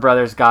 Warner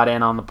Brothers got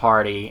in on the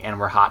party and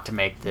were hot to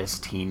make this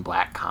teen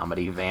black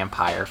comedy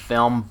vampire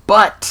film.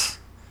 But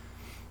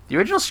the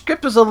original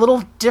script was a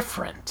little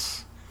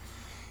different.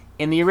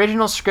 In the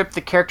original script,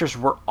 the characters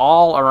were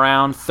all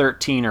around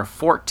 13 or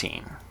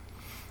 14.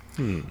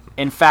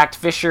 In fact,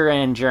 Fisher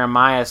and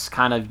Jeremias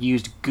kind of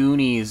used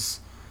Goonies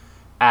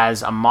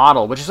as a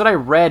model, which is what I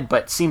read,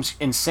 but seems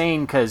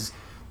insane because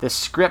the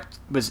script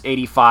was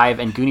 85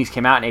 and Goonies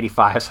came out in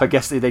 85, so I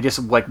guess they just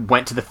like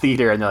went to the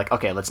theater and they're like,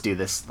 okay, let's do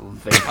this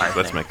vampire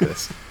Let's thing. make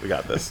this. We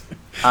got this.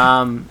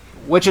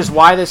 Which is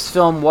why this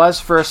film was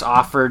first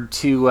offered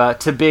to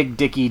Big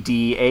Dickie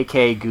D,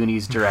 a.k.a.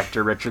 Goonies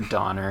director Richard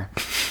Donner,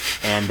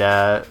 and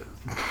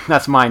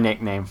that's my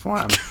nickname for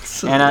him.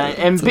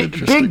 And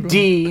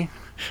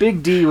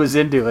Big D was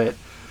into it.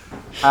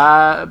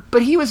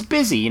 But he was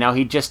busy,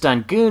 he'd just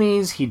done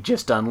Goonies, he'd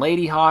just done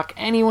Ladyhawke,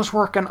 and he was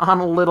working on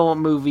a little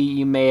movie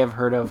you may have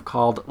heard of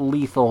called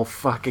Lethal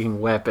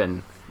Fucking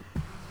Weapon,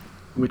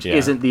 which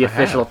isn't the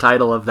official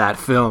title of that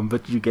film,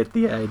 but you get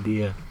the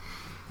idea.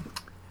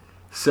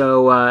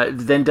 So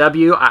then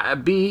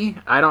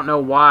WB, I don't know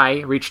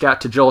why, reached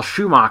out to Joel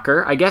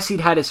Schumacher. I guess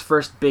he'd had his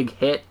first big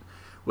hit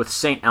with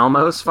St.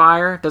 Elmo's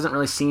Fire. Doesn't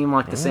really seem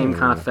like the same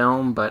kind of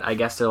film, but I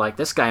guess they're like,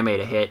 this guy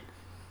made a hit.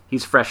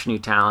 He's fresh new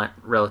talent,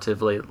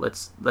 relatively.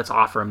 Let's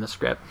offer him the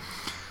script.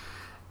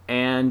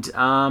 And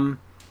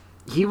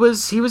he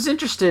was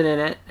interested in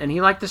it, and he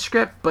liked the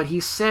script, but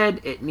he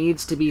said it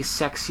needs to be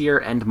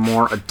sexier and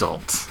more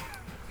adult,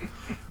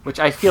 which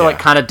I feel like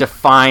kind of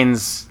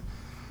defines.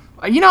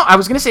 I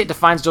was going to say it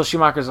defines Joel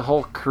Schumacher's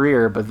whole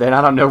career, but then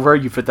I don't know where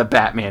you put the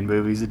Batman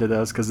movies into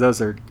those, because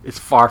it's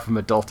far from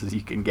adult as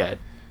you can get.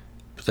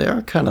 They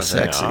are kind of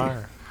sexy.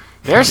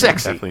 They're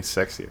sexy. Definitely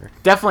sexier.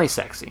 Definitely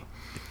sexy.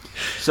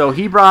 So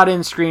he brought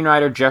in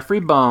screenwriter Jeffrey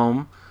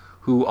Boehm,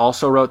 who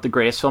also wrote the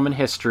greatest film in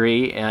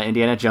history,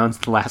 Indiana Jones: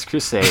 The Last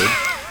Crusade.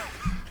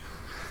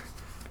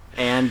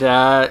 And,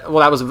 that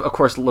was, of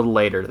course, a little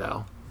later,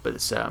 though. But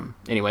it's,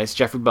 anyways,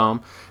 Jeffrey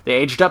Boehm. They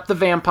aged up the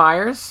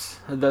vampires,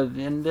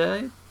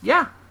 they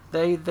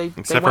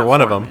Except for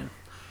one of them.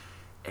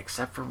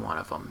 Except for one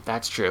of them.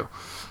 That's true.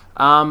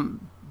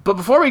 But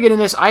before we get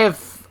into this,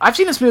 I've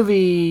seen this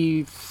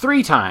movie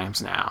 3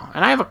 times now,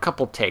 and I have a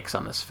couple takes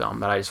on this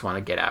film that I just want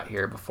to get out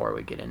here before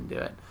we get into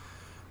it.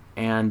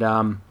 And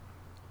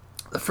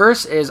the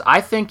first is,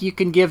 I think you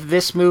can give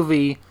this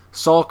movie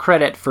sole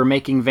credit for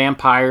making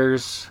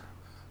vampires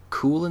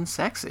cool and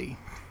sexy.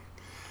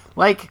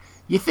 Like,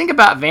 you think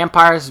about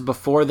vampires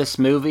before this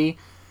movie,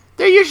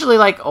 they're usually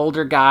like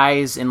older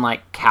guys in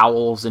like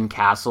cowls and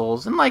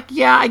castles, and like,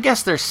 yeah, I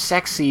guess they're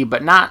sexy,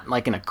 but not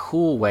like in a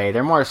cool way.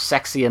 They're more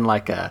sexy in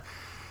like a,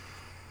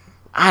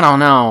 I don't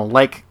know,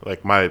 like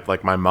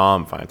my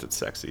mom finds it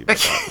sexy.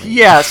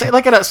 Yeah,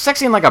 like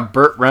sexy in like a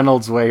Burt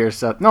Reynolds way or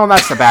something. No,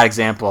 that's a bad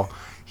example.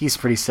 He's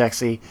pretty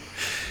sexy,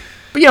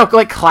 but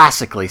like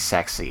classically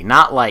sexy,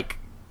 not like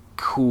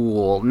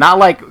cool, not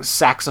like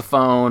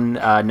saxophone,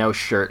 no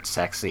shirt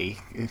sexy.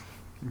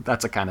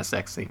 That's a kind of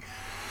sexy.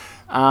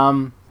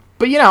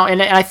 But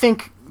and I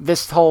think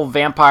this whole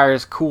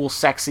vampires cool,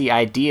 sexy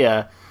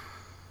idea,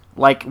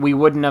 like, we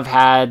wouldn't have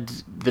had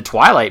the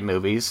Twilight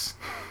movies.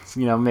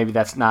 Maybe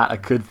that's not a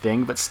good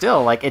thing, but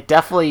still, like, it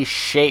definitely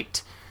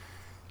shaped,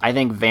 I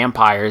think,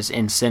 vampires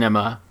in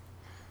cinema.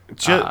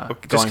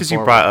 Just because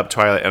you brought up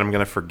Twilight, and I'm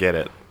going to forget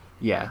it.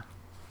 Yeah.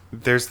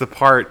 There's the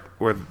part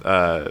where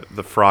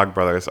the Frog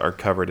Brothers are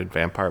covered in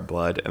vampire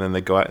blood, and then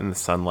they go out in the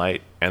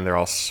sunlight, and they're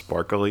all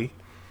sparkly.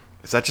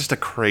 Is that just a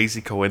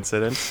crazy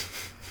coincidence?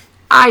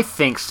 I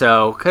think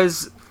so,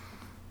 because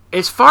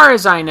as far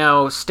as I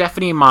know,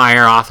 Stephenie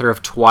Meyer, author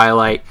of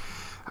Twilight,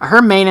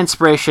 her main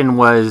inspiration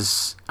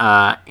was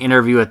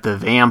Interview with the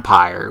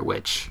Vampire,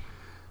 which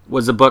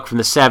was a book from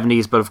the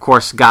 70s, but of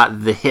course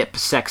got the hip,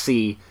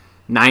 sexy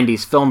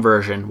 90s film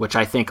version, which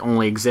I think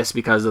only exists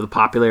because of the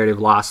popularity of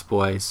Lost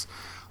Boys.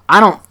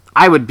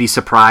 I would be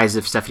surprised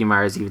if Stephenie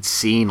Meyer has even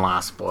seen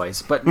Lost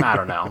Boys, but I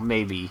don't know,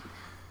 maybe.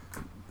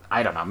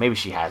 I don't know. Maybe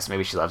she has.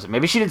 Maybe she loves it.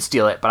 Maybe she did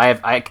steal it, but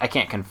I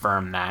can't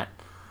confirm that.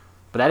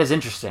 But that is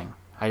interesting.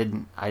 I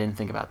didn't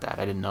think about that.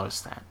 I didn't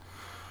notice that.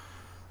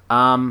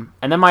 And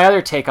then my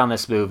other take on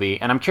this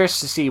movie, and I'm curious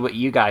to see what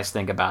you guys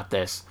think about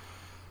this.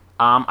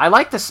 I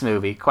like this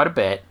movie quite a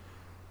bit,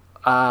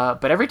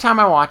 but every time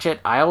I watch it,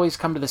 I always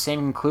come to the same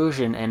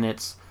conclusion, and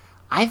it's,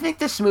 I think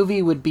this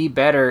movie would be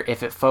better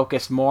if it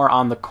focused more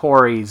on the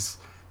Coreys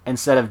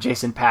instead of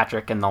Jason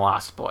Patric and the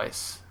Lost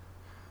Boys.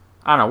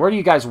 I don't know. Where do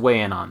you guys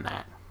weigh in on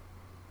that?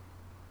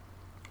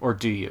 Or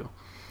do you?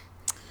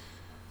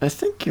 I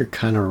think you're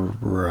kind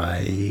of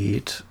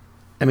right.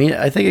 I mean,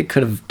 I think it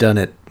could have done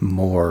it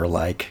more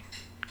like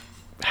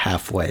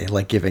halfway,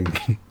 like giving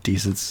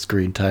decent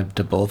screen time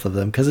to both of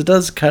them, because it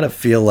does kind of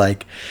feel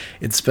like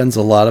it spends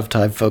a lot of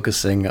time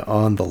focusing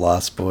on the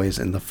Lost Boys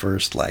in the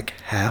first like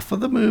half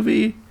of the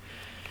movie,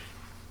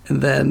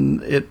 and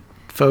then it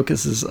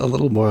focuses a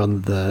little more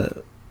on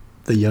the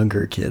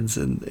younger kids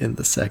in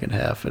the second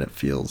half, and it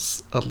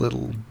feels a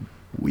little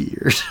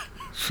weird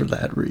for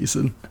that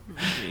reason.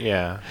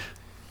 Yeah.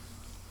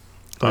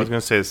 I was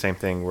going to say the same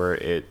thing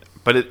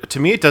to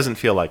me it doesn't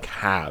feel like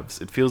halves.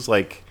 It feels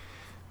like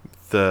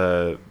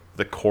the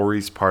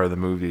Coreys part of the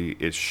movie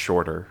is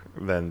shorter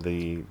than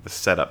the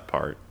setup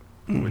part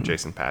with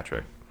Jason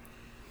Patric.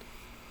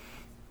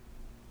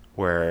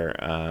 Where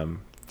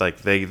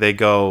like they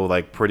go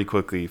like pretty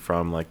quickly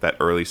from like that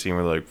early scene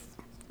where they're like,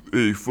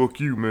 "Hey,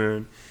 fuck you,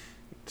 man,"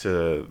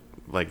 to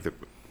like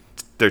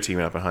they're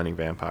teaming up and hunting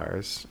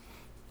vampires.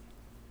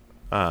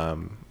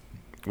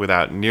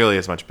 Without nearly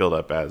as much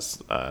build-up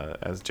as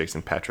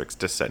Jason Patric's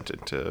descent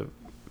into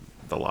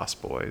the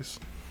Lost Boys.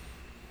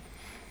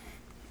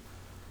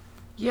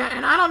 Yeah,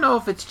 and I don't know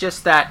if it's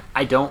just that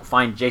I don't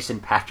find Jason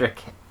Patric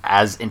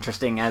as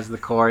interesting as the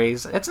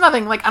Coreys. It's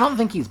nothing, like, I don't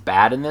think he's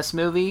bad in this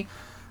movie.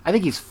 I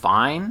think he's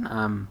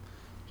fine.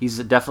 He's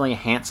definitely a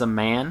handsome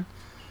man.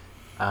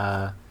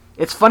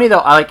 It's funny,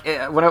 though,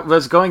 when I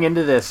was going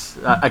into this,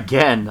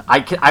 again,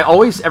 I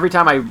always, every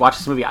time I watch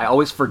this movie, I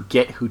always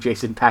forget who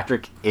Jason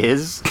Patric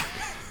is.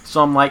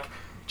 So I'm like,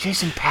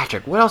 Jason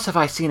Patric, what else have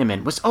I seen him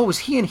in? Was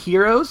he in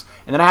Heroes?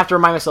 And then I have to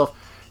remind myself,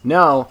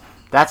 no,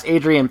 That's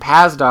Adrian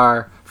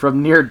Pasdar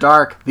from Near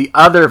Dark, the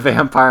other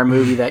vampire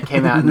movie that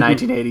came out in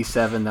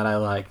 1987 that I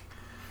like.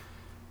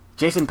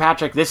 Jason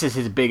Patric, this is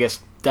his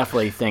biggest,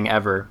 definitely, thing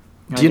ever.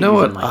 Do you know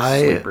what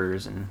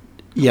Sleepers and...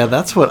 Yeah,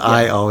 that's what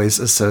I always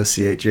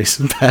associate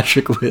Jason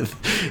Patric with,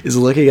 is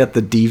looking at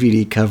the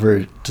DVD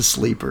cover to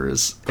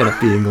Sleepers and it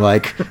being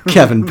like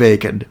Kevin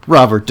Bacon,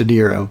 Robert De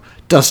Niro,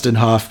 Dustin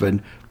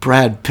Hoffman,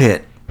 Brad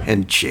Pitt,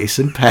 and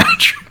Jason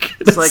Patric.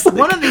 It's like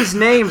one of these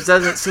names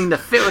doesn't seem to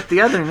fit with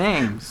the other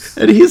names.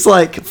 And he's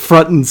like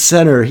front and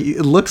center.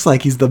 It looks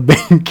like he's the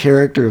main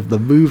character of the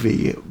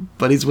movie,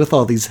 but he's with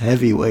all these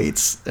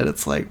heavyweights. And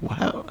it's like,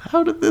 wow,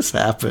 how did this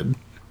happen?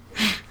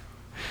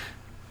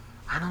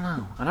 I don't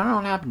know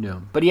what happened to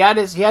him. But he had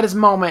his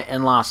moment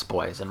in Lost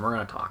Boys, and we're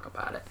going to talk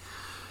about it.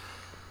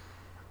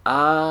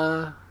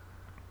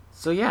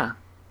 So yeah.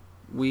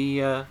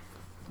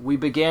 We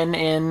begin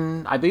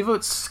in, I believe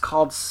it's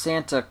called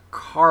Santa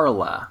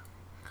Carla.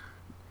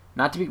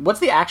 What's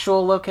the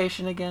actual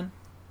location again?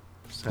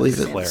 I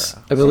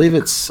believe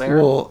it's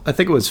well, I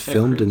think it was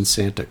filmed in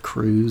Santa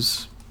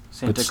Cruz.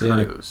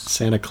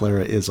 Santa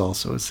Clara is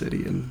also a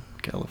city in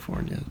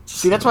California.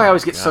 See, that's why I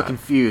always get so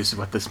confused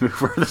where this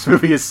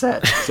movie is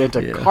set.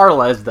 Santa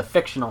Carla is the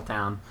fictional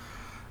town.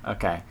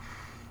 Okay.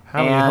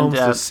 How many homes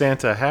does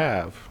Santa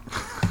have?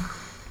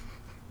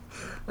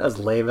 That was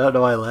lame. I don't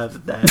know why I laughed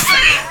at that.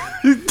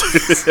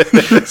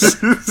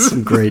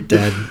 Some great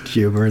dad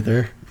humor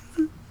there.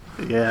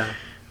 Yeah,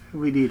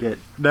 we need it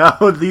now.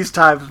 These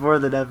times more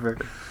than ever.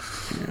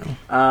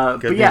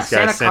 But yeah,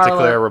 Santa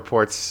Clara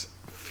reports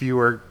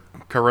fewer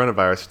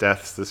coronavirus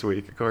deaths this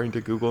week, according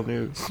to Google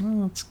News.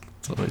 Well, it's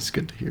always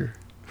good to hear.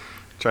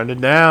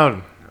 Trending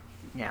down.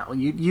 Yeah, well,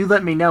 you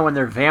let me know when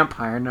their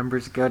vampire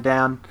numbers go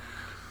down.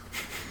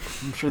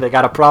 I'm sure they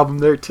got a problem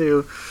there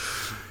too.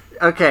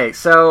 Okay,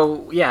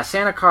 so yeah,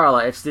 Santa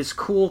Carla. It's this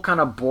cool kind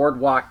of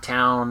boardwalk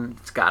town.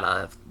 It's got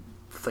a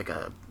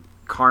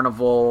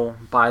carnival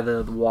by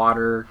the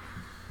water,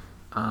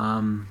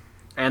 and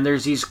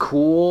there's these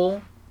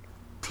cool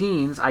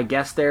teens. I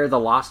guess they're the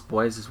Lost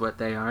Boys, is what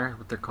they are.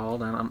 What they're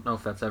called. I don't know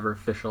if that's ever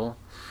official.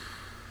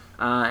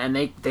 And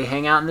they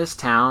hang out in this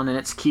town, and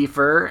it's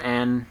Kiefer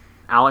and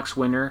Alex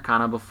Winter,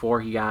 kind of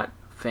before he got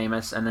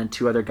famous, and then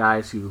two other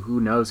guys who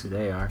knows who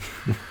they are,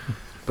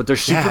 but they're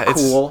super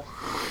cool.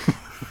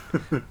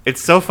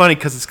 It's so funny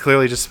because it's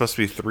clearly just supposed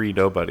to be three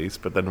nobodies,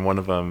 but then one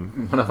of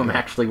them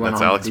actually went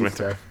on Alex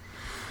Winter.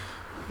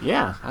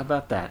 Yeah, how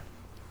about that?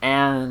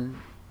 And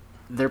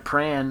they're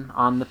preying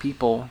on the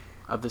people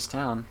of this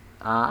town.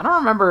 I don't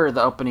remember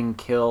the opening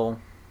kill.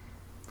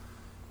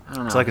 I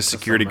don't know. It's like a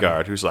security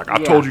guard who's like,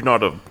 I told you not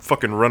to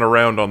fucking run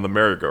around on the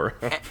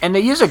merry-go-round. And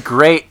they use a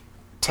great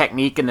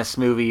technique in this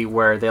movie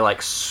where they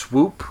like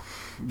swoop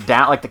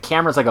down, like the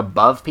camera's like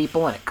above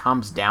people and it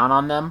comes down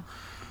on them.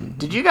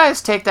 Did you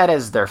guys take that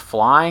as they're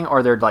flying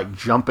or they're like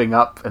jumping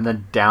up and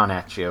then down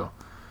at you?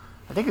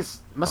 I think it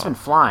must have been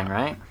flying,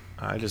 right?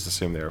 I just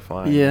assumed they were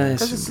flying. Yeah,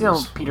 because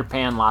it's Peter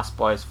Pan, Lost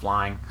Boys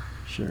flying.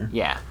 Sure.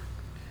 Yeah,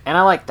 and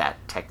I like that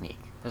technique.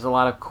 There's a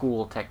lot of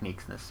cool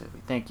techniques in this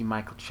movie. Thank you,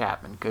 Michael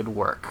Chapman. Good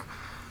work.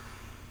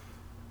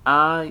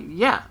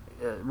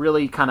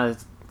 Really kind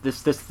of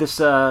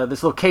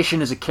this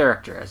location is a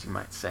character, as you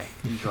might say.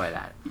 Enjoy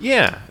that.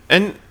 Yeah,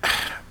 and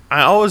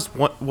I always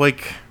want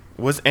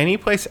was any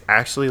place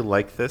actually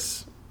like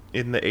this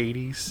in the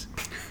 80s?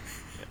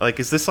 Like,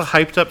 is this a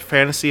hyped up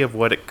fantasy of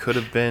what it could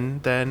have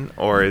been then?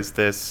 Or is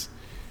this,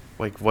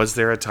 like, was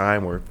there a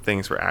time where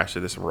things were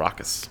actually this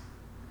raucous?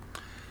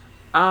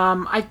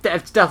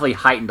 It's definitely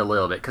heightened a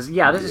little bit. Because,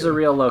 this is a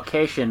real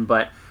location,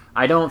 but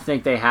I don't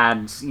think they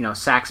had,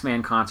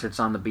 Saxman concerts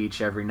on the beach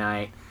every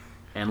night.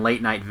 And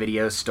late night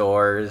video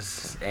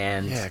stores.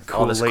 And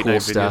all this cool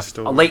stuff.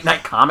 Late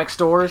night comic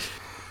stores.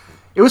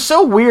 It was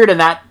so weird in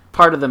that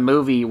part of the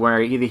movie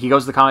where he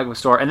goes to the comic book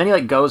store and then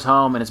he goes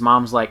home and his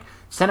mom's like,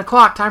 it's 10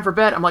 o'clock, time for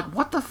bed. I'm like,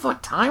 what the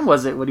fuck time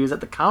was it when he was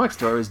at the comic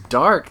store? It was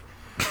dark.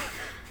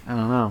 I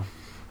don't know.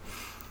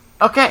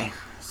 Okay,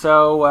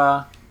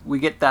 so we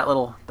get that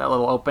little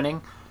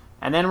opening,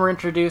 and then we're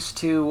introduced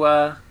to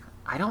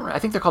I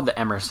think they're called the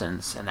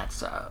Emersons, and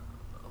that's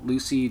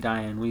Lucy,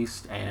 Diane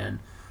Wiest, and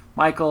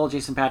Michael,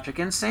 Jason Patric,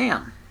 and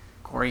Sam,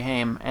 Corey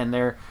Haim, and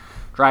they're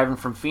driving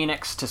from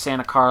Phoenix to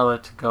Santa Carla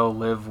to go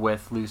live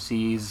with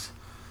Lucy's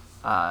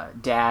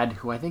dad,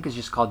 who I think is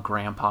just called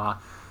Grandpa.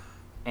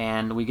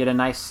 And we get a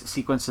nice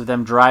sequence of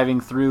them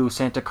driving through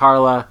Santa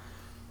Carla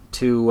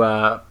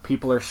to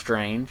People Are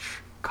Strange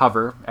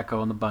cover,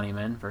 Echo and the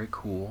Bunnymen. Very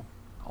cool.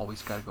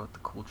 Always got to go with the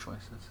cool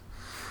choices.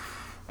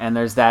 And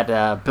there's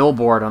that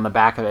billboard on the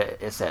back of it.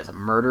 It says,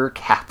 Murder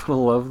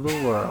Capital of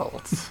the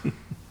World.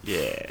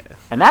 Yeah.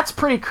 And that's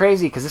pretty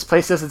crazy because this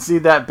place doesn't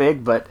seem that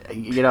big, but,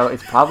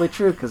 it's probably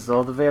true because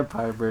all the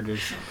vampire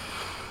murders.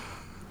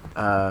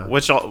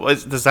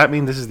 Does that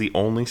mean this is the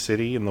only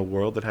city in the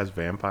world that has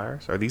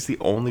vampires? Are these the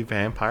only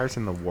vampires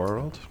in the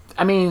world?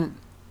 I mean,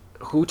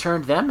 who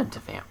turned them into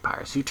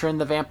vampires? Who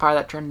turned the vampire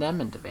that turned them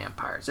into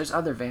vampires? There's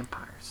other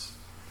vampires.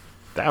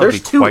 That would be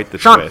quite the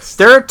twist.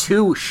 There are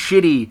two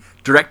shitty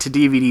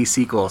direct-to-DVD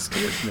sequels to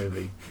this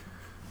movie.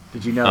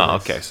 Did you know? Oh,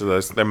 this? okay. So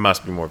there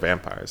must be more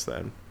vampires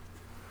then.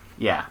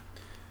 Yeah.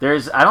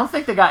 I don't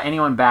think they got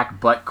anyone back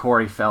but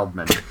Corey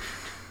Feldman.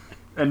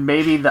 And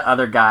maybe the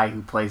other guy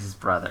who plays his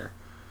brother.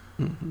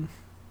 Mm-hmm.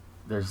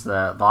 There's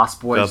the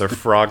Lost Boys. The other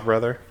frog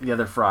brother? The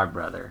other frog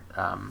brother.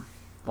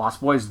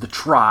 Lost Boys, The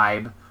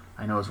Tribe,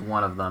 I know is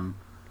one of them.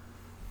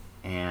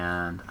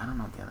 And I don't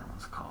know what the other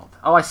one's called.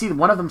 Oh, I see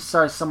one of them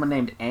stars someone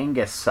named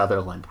Angus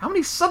Sutherland. How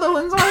many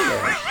Sutherlands are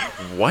there?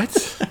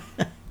 What?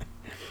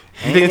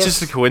 You think it's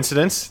just a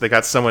coincidence? They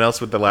got someone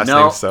else with the last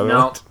name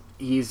Sutherland?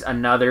 No, he's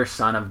another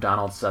son of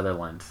Donald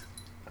Sutherland.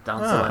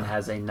 Donald Sutherland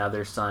has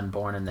another son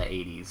born in the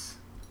 80s.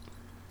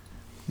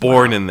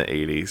 Born in the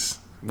 80s.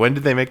 When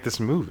did they make this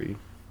movie?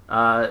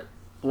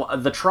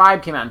 The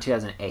Tribe came out in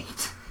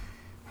 2008.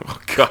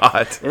 Oh,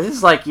 God. This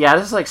is like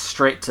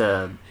straight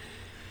to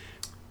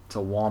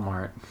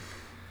Walmart.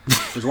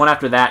 There's one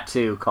after that,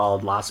 too,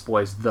 called Lost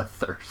Boys The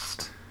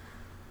Thirst.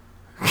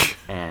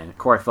 And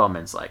Corey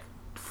Feldman's, like,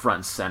 front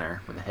and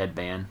center with a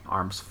headband,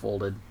 arms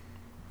folded.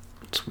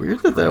 It's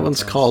weird that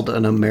one's called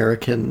an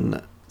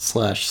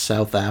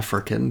American/South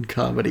African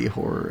comedy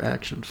horror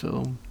action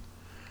film.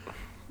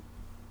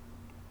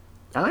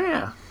 Oh,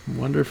 yeah. I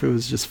wonder if it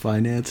was just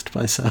financed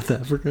by South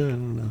Africa. I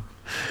don't know.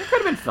 It could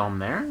have been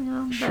filmed there.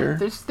 Sure.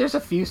 There's a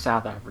few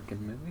South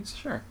African movies.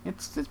 Sure,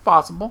 it's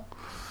possible.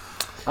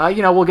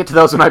 We'll get to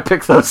those when I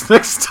pick those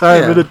next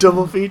time in a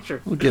double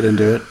feature. We'll get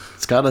into it.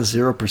 It's got a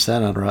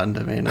 0% on Rotten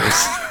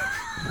Tomatoes.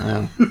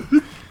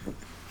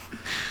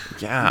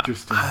 Yeah,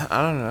 I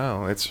don't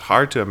know. It's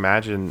hard to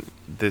imagine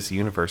this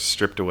universe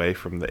stripped away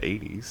from the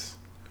 80s.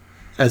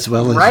 As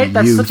well as right? youth.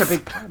 That's such a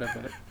big part of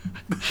it.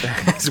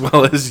 As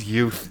well as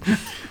youth.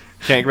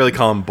 Can't really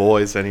call them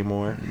boys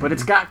anymore. But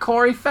it's got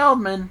Corey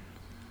Feldman.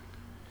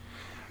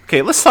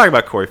 Okay, let's talk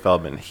about Corey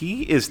Feldman.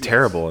 He is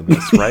terrible in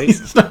this, right?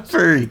 He's not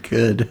very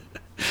good.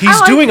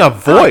 He's doing a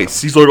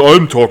voice. He's like,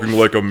 I'm talking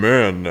like a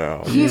man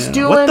now. He's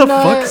doing... What the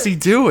fuck is he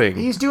doing?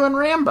 He's doing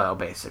Rambo,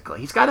 basically.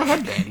 He's got a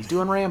headband. He's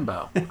doing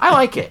Rambo. I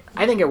like it.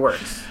 I think it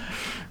works.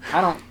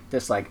 I don't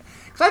dislike...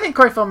 Because I think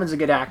Corey Feldman's a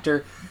good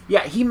actor.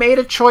 Yeah, he made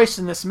a choice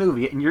in this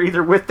movie, and you're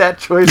either with that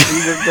choice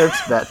or you're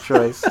against that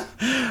choice.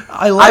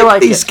 I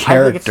like these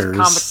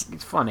characters.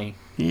 It's funny.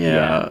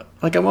 Yeah.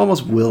 Like, I'm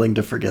almost willing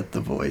to forget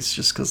the voice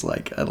just because,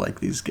 like, I like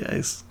these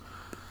guys.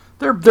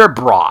 They're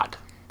broad.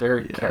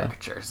 They're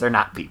caricatures. They're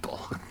not people.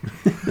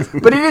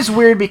 But it is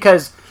weird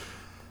because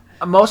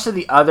most of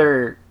the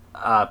other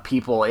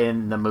people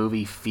in the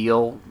movie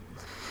feel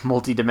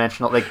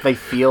multidimensional. Like, they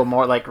feel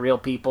more like real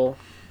people.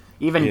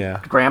 Even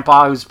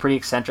Grandpa, who's pretty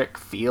eccentric,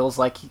 feels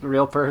like a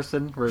real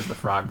person, whereas the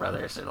Frog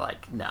Brothers are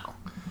like, no.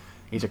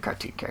 These are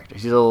cartoon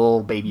characters. These are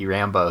little baby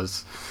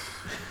Rambos.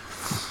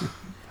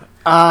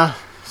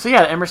 So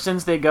yeah, the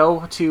Emersons, they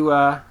go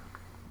to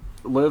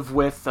live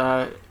with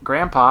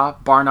Grandpa,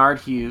 Barnard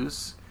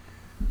Hughes,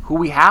 who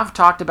we have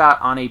talked about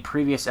on a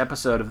previous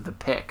episode of The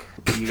Pick.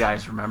 Do you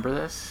guys remember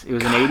this? It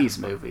was an 80s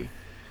movie.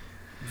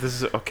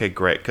 This is okay,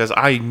 great, because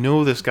I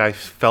know this guy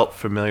felt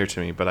familiar to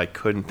me, but I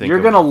couldn't think.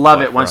 You're gonna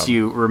love it once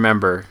you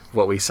remember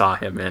what we saw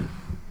him in.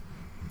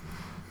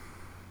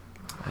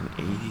 An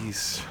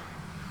 80s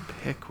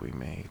pick we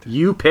made.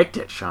 You picked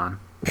it, Sean.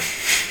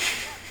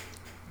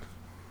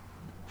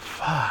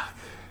 Fuck.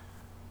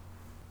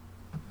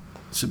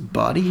 Is it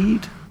Body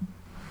Heat?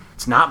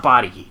 It's not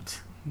Body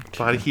Heat.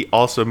 Body Heat,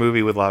 also a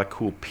movie with a lot of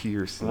cool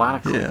piercing. A lot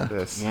of cool. Yeah.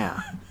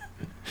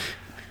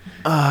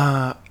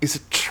 Is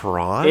it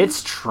Tron?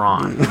 It's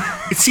Tron.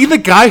 Is he the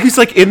guy who's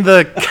like in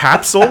the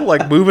capsule,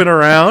 like moving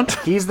around?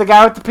 He's the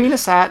guy with the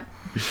penis hat.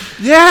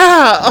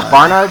 Yeah,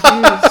 Barnard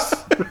Hughes.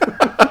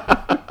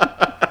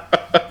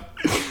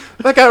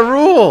 That guy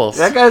rules.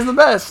 That guy's the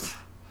best.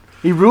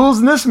 He rules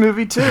in this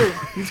movie too.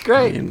 He's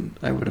great.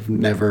 I would have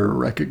never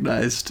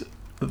recognized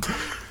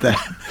that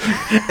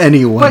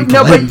anyone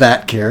playing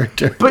that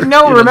character. But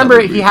no,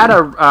 remember he had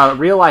a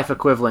real life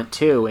equivalent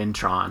too in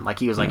Tron. Like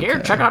he was like, "Here,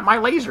 check out my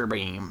laser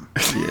beam,"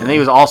 and he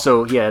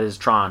had his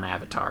Tron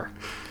avatar.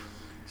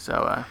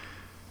 So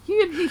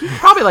he's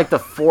probably like the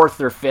 4th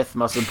or 5th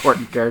most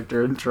important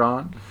character in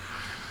Tron,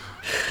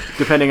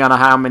 depending on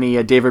how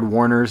many David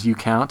Warners you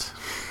count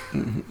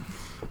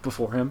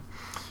before him.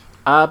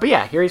 But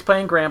yeah, here he's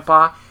playing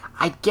Grandpa.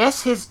 I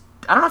guess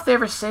I don't know if they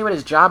ever say what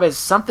his job is.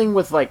 Something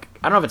with, like,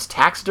 I don't know if it's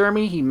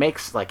taxidermy. He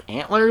makes, like,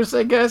 antlers,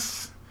 I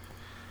guess.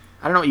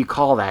 I don't know what you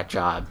call that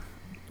job.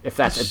 If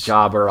that's a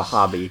job or a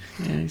hobby.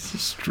 Yeah, he's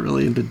just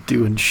really into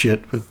doing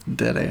shit with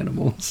dead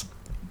animals.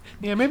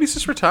 Yeah, maybe he's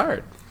just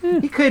retired.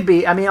 He could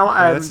be. I mean,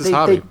 that's his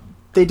hobby.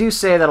 They do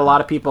say that a lot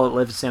of people that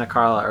live in Santa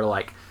Carla are,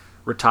 like,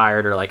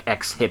 retired or, like,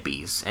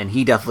 ex-hippies. And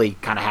he definitely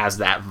kind of has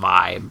that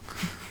vibe.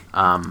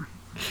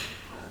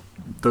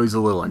 Though he's a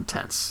little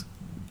intense.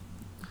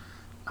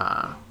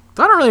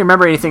 I don't really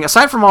remember anything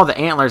aside from all the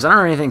antlers. I don't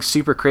remember anything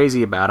super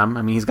crazy about him.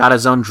 I mean, he's got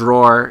his own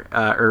drawer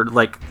or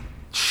like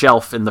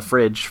shelf in the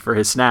fridge for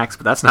his snacks,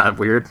 but that's not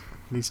weird.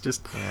 He's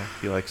just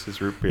he likes his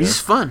root beer. He's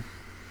fun.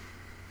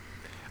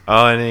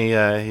 Oh, and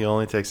he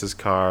only takes his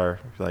car,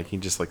 like he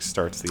just like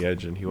starts the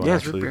engine. He won't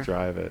actually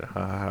drive it.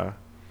 Ha ha ha.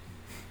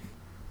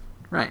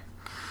 Right.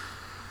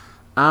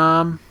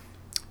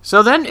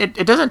 So then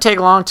it doesn't take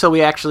long till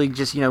we actually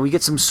just, we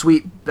get some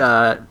sweet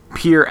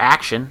peer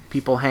action,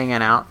 people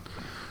hanging out.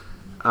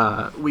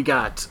 We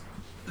got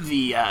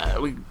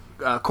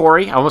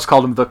Corey. I almost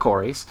called him the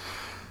Coreys.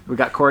 We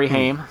got Corey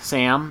Haim,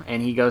 Sam,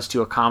 and he goes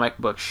to a comic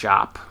book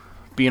shop,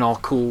 being all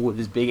cool with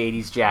his big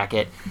 80s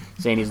jacket,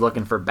 saying he's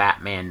looking for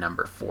Batman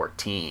number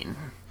 14.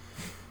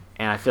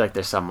 And I feel like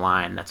there's some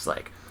line that's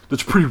like,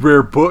 "That's a pretty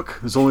rare book.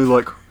 There's only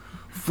like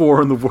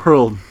 4 in the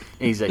world."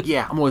 And he's like,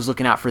 "Yeah, I'm always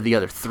looking out for the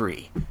other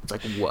 3. It's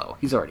like, whoa,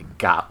 he's already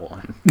got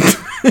one.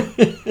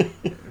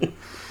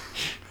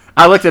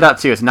 I looked it up,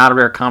 too. It's not a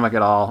rare comic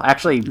at all.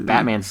 Actually,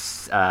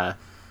 Batman's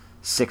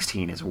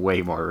 16 is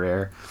way more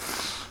rare.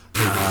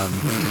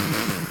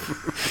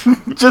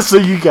 Just so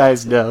you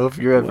guys know, if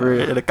you're ever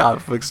in a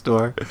comic book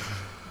store.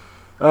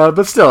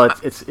 But still,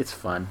 it's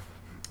fun.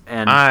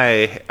 And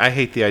I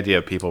hate the idea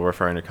of people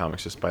referring to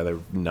comics just by their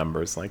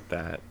numbers like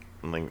that.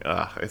 Like,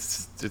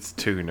 it's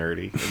too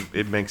nerdy.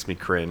 It makes me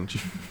cringe.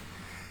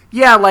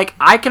 Yeah, like,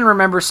 I can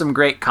remember some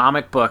great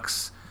comic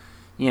books,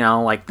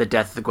 like The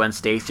Death of Gwen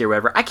Stacy or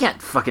whatever. I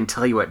can't fucking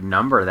tell you what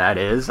number that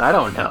is. I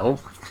don't know.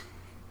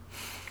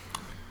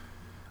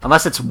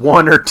 Unless it's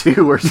 1 or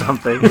 2 or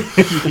something.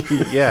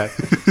 Yeah.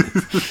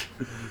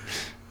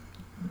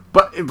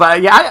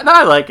 But yeah,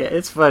 I like it.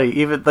 It's funny.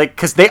 Even, like,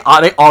 because they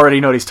already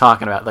know what he's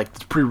talking about. Like,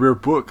 it's a pretty rare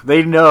book.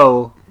 They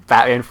know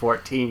Batman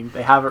 14.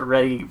 They have it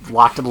ready,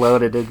 locked and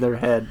loaded in their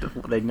head.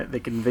 They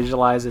can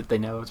visualize it. They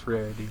know it's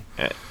rarity.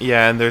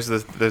 Yeah, and there's the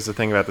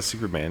thing about the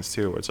Supermans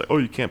too, where it's like, oh,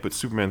 you can't put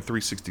Superman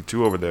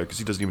 362 over there because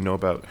he doesn't even know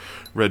about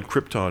Red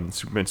Krypton. And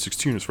Superman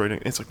 16 is right.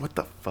 It's like, what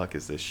the fuck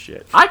is this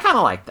shit? I kind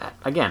of like that.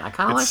 Again, I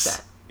kind of like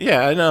that.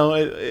 Yeah, I know.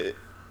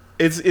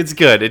 It's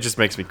good. It just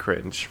makes me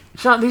cringe.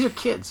 Sean, these are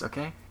kids,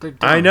 okay? They're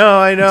dumb. I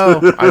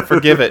know. I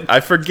forgive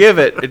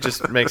it. It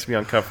just makes me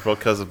uncomfortable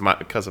because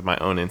of my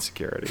own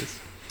insecurities.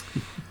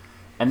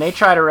 And they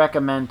try to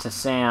recommend to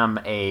Sam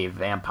a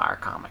vampire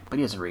comic, but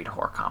he doesn't read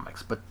horror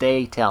comics. But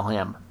they tell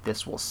him,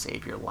 this will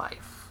save your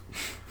life.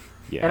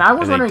 Yeah, and I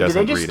was wondering, did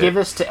they just give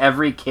this to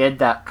every kid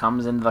that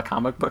comes into the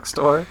comic book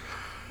store?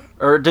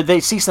 Or did they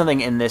see something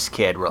in this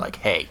kid where, like,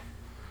 hey,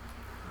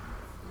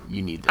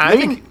 you need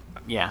this?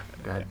 Yeah,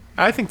 go ahead.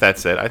 I think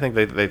that's it. I think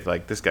they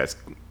like, this guy's,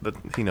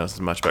 he knows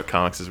as much about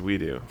comics as we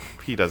do.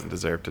 He doesn't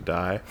deserve to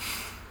die.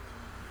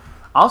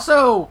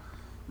 Also,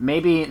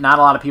 maybe not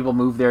a lot of people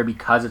move there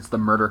because it's the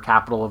murder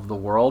capital of the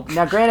world.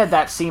 Now, granted,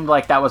 that seemed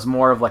like that was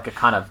more of like a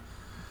kind of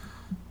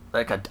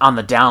like a on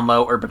the down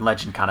low urban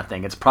legend kind of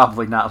thing. It's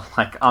probably not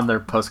like on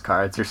their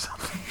postcards or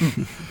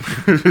something.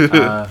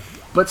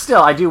 But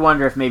still, I do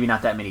wonder if maybe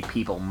not that many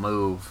people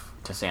move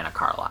to Santa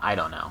Carla. I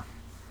don't know.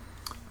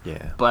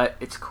 Yeah. But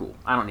it's cool.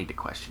 I don't need to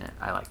question it.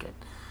 I like it.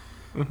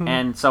 Mm-hmm.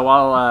 And so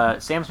while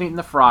Sam's meeting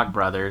the Frog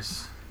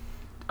Brothers...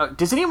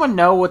 does anyone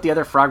know what the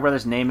other Frog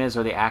Brothers' name is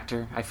or the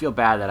actor? I feel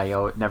bad that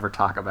I never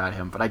talk about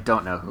him, but I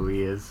don't know who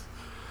he is.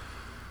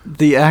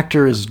 The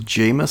actor is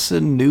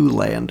Jameson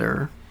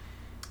Newlander.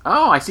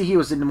 Oh, I see he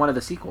was in one of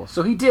the sequels.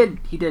 So he did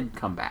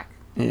come back.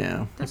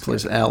 Yeah, he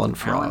plays Alan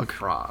Frog. Alan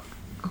Frog.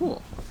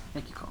 Cool.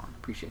 Thank you, Colin.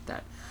 Appreciate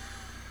that.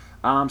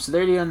 So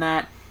they're doing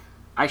that.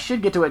 I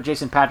should get to what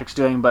Jason Patric's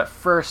doing, but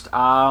first,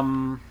 I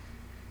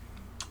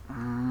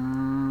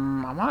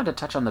wanted to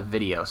touch on the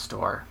video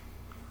store.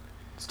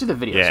 Let's do the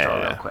video store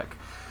real quick.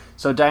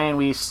 So Diane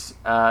Weiss,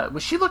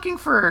 was she looking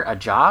for a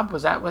job?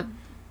 Was that what...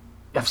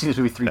 I've seen this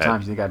movie 3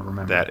 times. You think I'd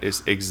remember? That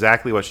is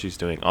exactly what she's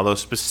doing. Although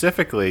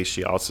specifically,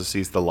 she also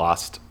sees the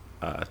lost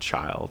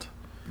child.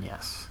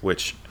 Yes.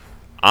 Which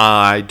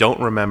I don't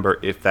remember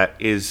if that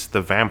is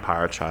the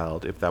vampire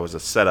child, if that was a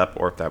setup,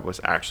 or if that was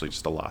actually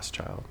just a lost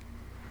child.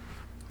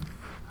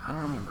 I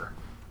don't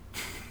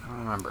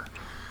remember.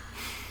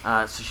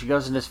 So she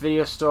goes in this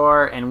video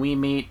store, and we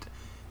meet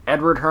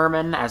Edward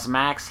Herrmann as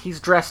Max. He's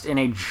dressed in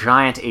a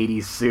giant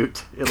 80s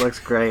suit. It looks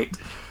great.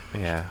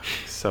 Yeah,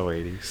 so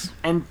 80s.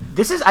 And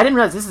I didn't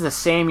realize this is the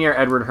same year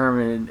Edward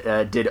Herrmann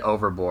did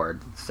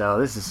Overboard. So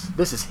this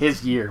is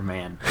his year,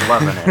 man.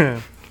 Loving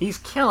it. He's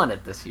killing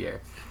it this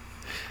year.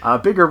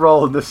 Bigger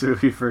role in this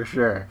movie for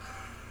sure.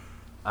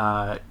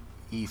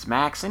 He's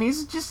Max, and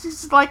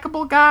he's a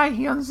likable guy.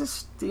 He owns a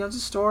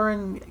store,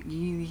 and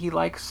he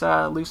likes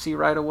Lucy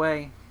right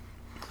away.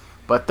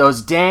 But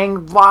those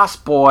dang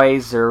Lost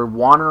Boys are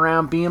wandering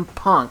around being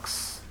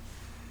punks.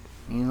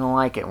 He doesn't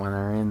like it when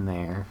they're in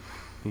there.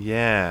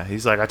 Yeah,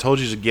 he's like, I told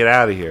you to get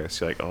out of here.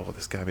 So you're like, oh,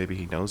 this guy, maybe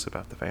he knows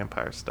about the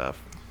vampire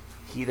stuff.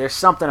 There's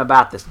something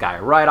about this guy.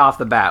 Right off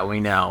the bat, we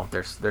know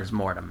there's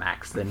more to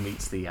Max than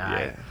meets the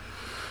eye. Yeah.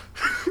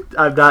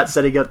 I'm not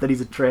setting up that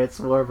he's a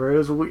Transformer.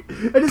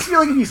 I just feel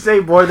like if you say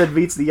more than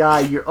meets the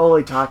eye, you're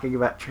only talking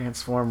about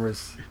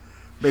Transformers.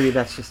 Maybe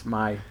that's just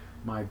my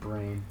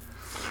brain.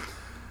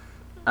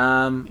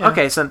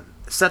 Okay, so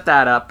set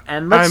that up,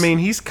 and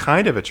he's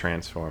kind of a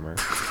Transformer.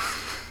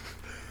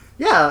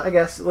 Yeah, I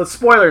guess. Well,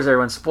 spoilers,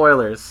 everyone.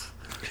 Spoilers.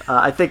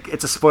 I think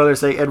it's a spoiler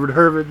saying Edward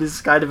Herrmann is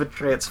kind of a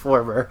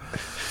Transformer.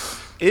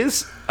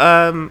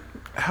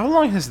 How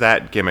long has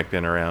that gimmick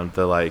been around?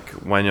 The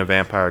when a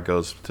vampire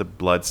goes to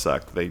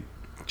bloodsuck, they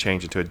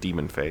change it to a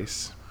demon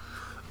face.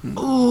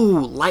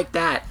 Ooh, like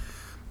that.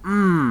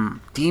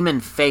 Demon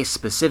face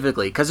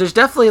specifically, because there's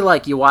definitely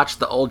like you watch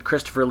the old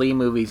Christopher Lee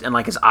movies and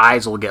like his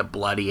eyes will get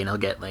bloody and he'll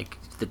get like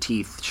the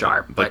teeth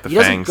sharp, like but the he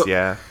doesn't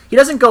fangs. he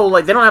doesn't go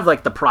like they don't have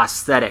like the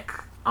prosthetic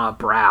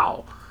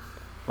brow.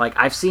 Like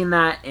I've seen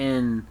that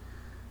in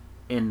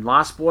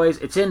Lost Boys.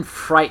 It's in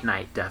Fright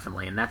Night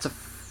definitely, and that's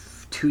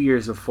 2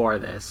 years before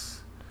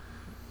this.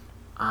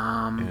 But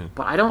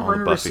I don't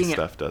remember Buffy seeing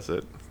stuff does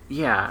it.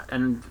 Yeah,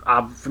 and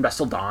From Dusk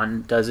Till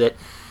Dawn does it.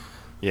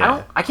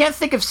 Yeah. I can't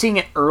think of seeing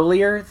it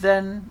earlier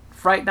than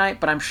Fright Night,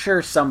 but I'm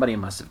sure somebody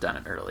must have done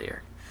it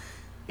earlier.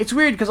 It's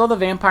weird because all the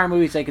vampire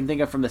movies I can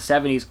think of from the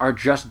 70s are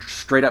just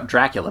straight up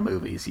Dracula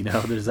movies. You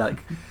know, there's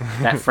like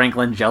that Frank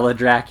Langella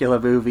Dracula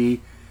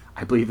movie.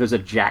 I believe there's a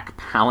Jack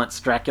Palance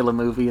Dracula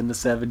movie in the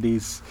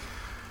 70s.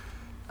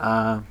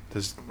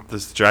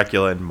 Does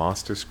Dracula and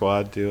Monster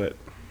Squad do it?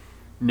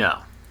 No.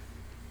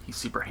 He's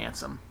super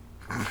handsome.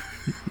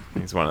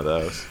 He's one of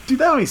those. Dude,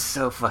 that movie's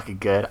so fucking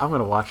good. I'm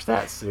going to watch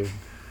that soon.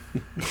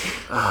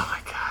 Oh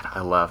my god,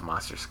 I love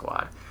Monster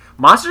Squad.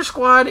 Monster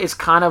Squad is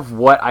kind of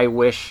what I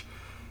wish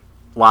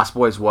Lost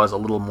Boys was a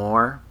little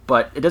more,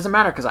 but it doesn't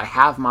matter because I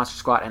have Monster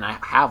Squad and I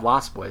have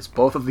Lost Boys.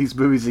 Both of these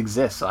movies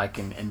exist, so I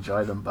can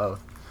enjoy them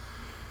both.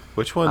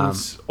 Which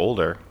one's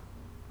older?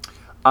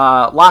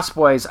 Lost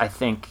Boys, I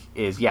think,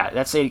 is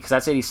that's 80 because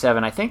that's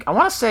 87. I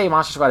want to say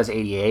Monster Squad is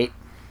 88.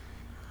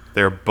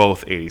 They're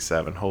both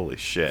 87. Holy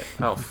shit!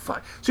 Oh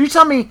fuck! So you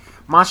tell me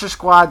Monster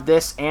Squad,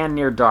 this and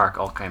Near Dark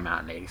all came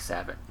out in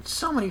 87.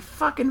 So many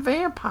fucking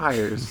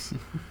vampires.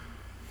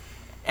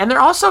 And they're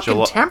also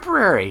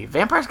contemporary.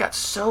 Vampires got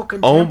so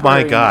contemporary. Oh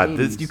my god.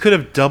 You could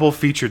have double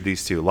featured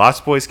these two.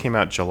 Lost Boys came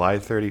out July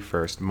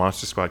 31st.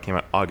 Monster Squad came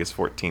out August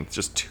 14th,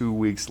 just 2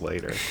 weeks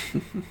later.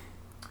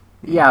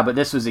 Yeah, but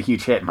this was a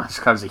huge hit.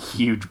 Monster Squad was a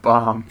huge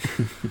bomb.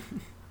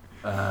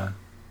 But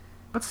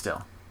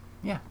still.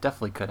 Yeah,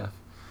 definitely could have.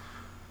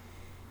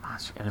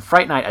 And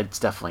Fright Night, it's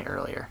definitely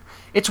earlier.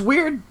 It's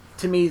weird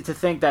to me to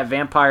think that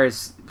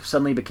vampires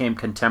suddenly became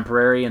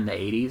contemporary in the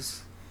 80s.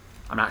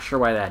 I'm not sure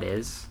why that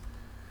is.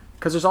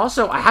 Because there's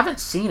also... I haven't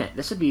seen it.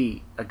 This would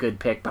be a good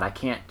pick, but I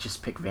can't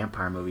just pick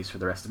vampire movies for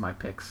the rest of my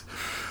picks.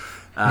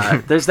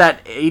 There's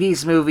that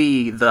 80s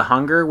movie, The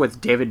Hunger, with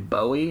David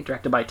Bowie,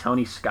 directed by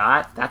Tony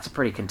Scott. That's a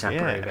pretty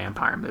contemporary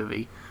vampire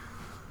movie.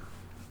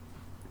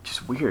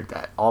 Just weird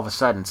that all of a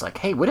sudden it's like,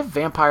 hey, what if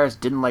vampires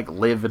didn't like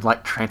live in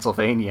like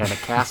Transylvania in a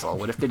castle?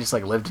 What if they just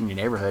like lived in your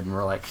neighborhood and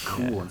were like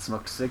cool and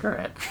smoked a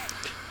cigarette?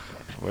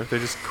 What if they're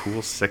just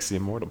cool, sexy,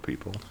 immortal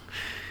people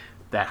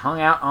that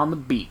hung out on the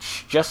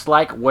beach, just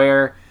like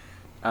where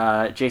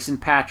Jason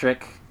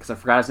Patric, because I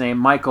forgot his name,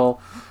 Michael,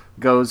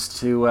 goes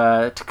to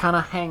kind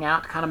of hang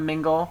out, kind of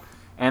mingle,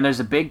 and there's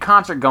a big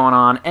concert going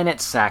on, and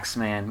it's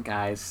Saxman,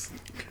 guys.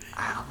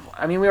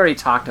 I mean, we already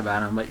talked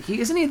about him, but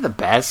isn't he the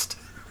best?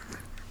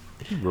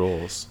 He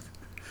rules.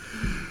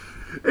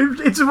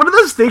 It's one of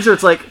those things where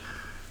it's like,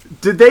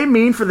 did they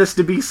mean for this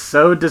to be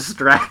so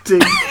distracting?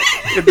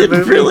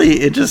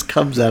 It just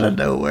comes out of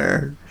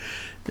nowhere.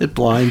 It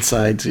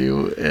blindsides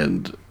you,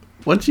 and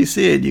once you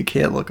see it, you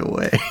can't look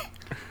away.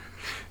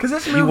 Because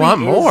this movie you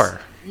want more.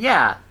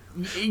 Yeah.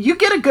 You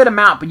get a good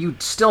amount, but you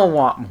still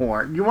want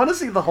more. You want to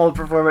see the whole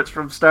performance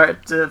from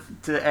start to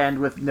end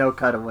with no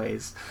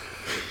cutaways.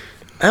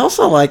 I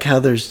also like how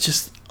there's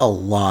just a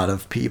lot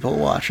of people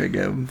watching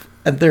him,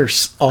 and they're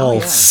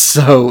all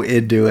so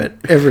into it.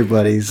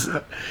 Everybody's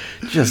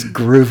just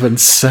grooving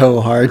so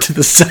hard to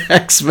the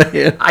sax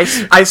man.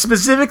 I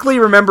specifically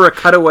remember a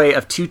cutaway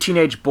of two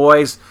teenage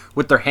boys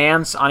with their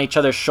hands on each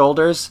other's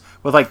shoulders,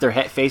 with like their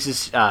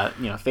faces,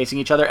 facing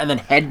each other, and then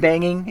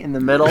headbanging in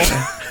the middle.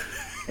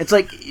 It's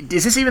like,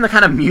 is this even the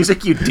kind of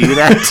music you do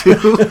that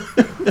to?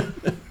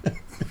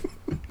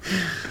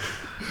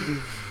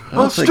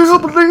 I still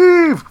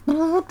believe.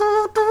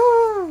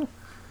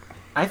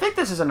 I think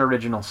this is an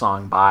original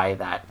song by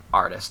that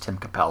artist, Tim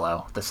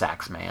Capello, the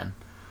sax man.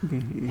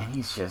 And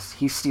he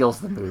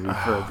steals the movie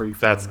for a brief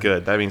That's moment.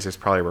 good. That means there's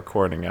probably a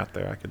recording out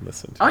there I can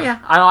listen to. Oh yeah,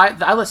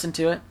 I listened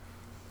to it.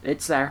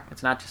 It's there.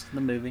 It's not just in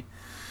the movie.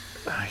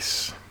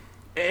 Nice.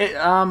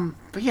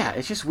 But yeah,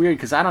 it's just weird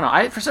because I don't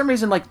know. For some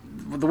reason, like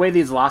the way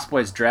these Lost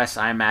Boys dress,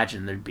 I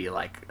imagine there'd be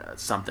like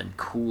something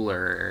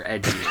cooler or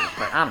edgier.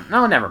 But I don't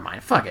know. Never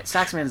mind. Fuck it.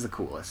 Saxman's the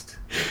coolest.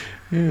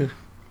 Yeah.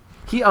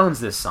 He owns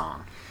this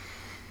song.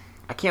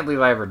 I can't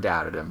believe I ever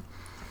doubted him.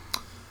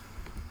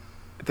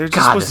 There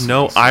just was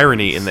no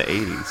irony in the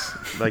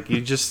 80s. Like,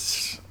 you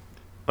just...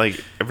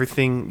 Like,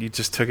 everything, you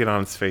just took it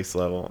on its face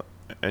level.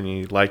 And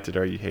you liked it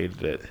or you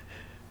hated it.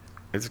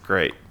 It's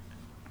great.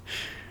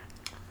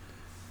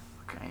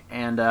 Okay.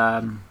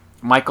 And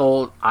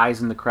Michael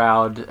eyes in the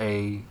crowd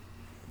a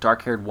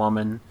dark-haired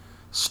woman,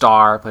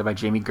 Star, played by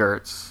Jamie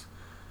Gertz.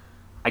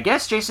 I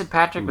guess Jason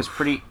Patric was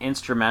pretty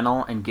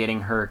instrumental in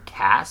getting her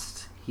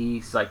cast.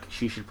 He's like,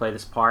 she should play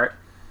this part.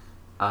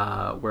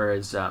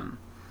 Whereas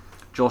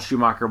Joel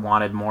Schumacher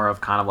wanted more of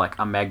kind of like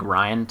a Meg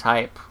Ryan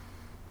type.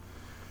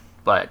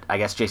 But I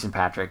guess Jason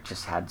Patric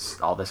just had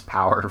all this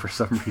power for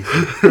some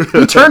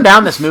reason. He turned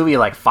down this movie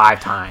like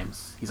 5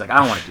 times. He's like, I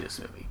don't want to do this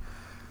movie.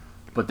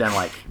 But then,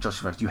 like, Joel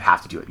Schumacher, you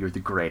have to do it. You're the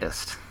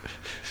greatest.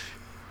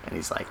 And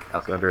he's like,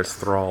 okay. Under his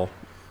thrall.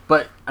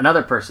 But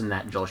another person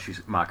that Joel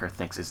Schumacher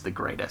thinks is the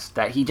greatest,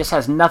 that he just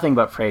has nothing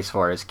but praise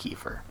for, is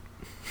Kiefer.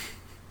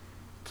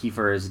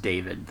 Kiefer is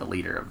David, the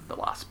leader of the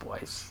Lost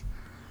Boys.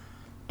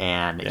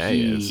 And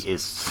he's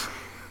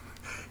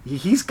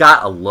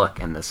got a look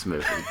in this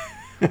movie.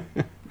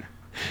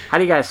 How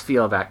do you guys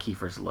feel about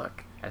Kiefer's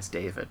look as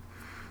David?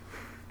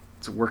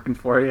 It's working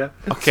for you?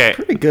 Okay. It's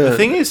pretty good. The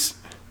thing is,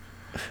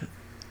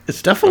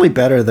 it's definitely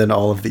better than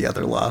all of the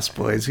other Lost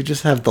Boys, who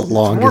just have the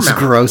longest,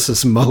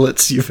 grossest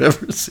mullets you've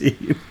ever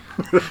seen.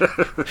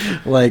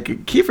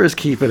 Like, Kiefer's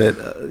keeping it,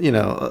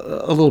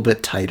 a little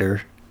bit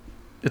tighter.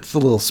 It's a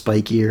little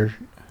spikier.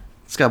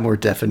 It's got more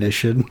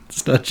definition.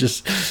 It's not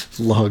just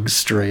long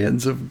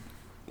strands of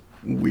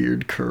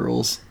weird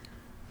curls.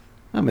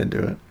 I'm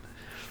into it.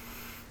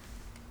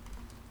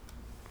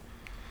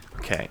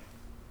 okay.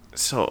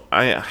 So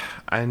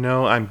I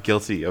know I'm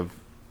guilty of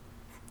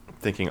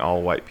thinking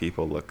all white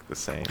people look the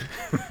same,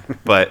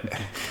 but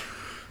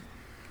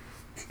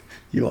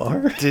you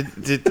are. Did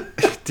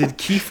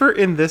Kiefer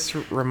in this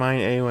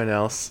remind anyone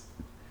else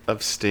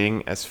of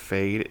Sting as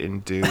Fade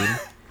in Dune?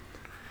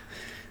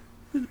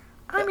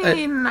 I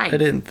mean, I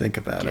didn't think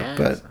about it,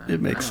 but it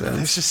makes sense.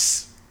 There's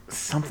just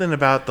something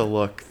about the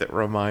look that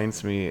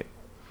reminds me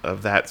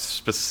of that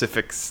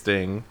specific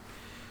Sting.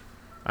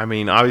 I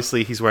mean,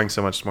 obviously he's wearing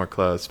so much more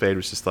clothes. Fade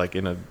was just like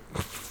in a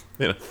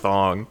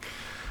thong,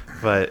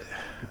 but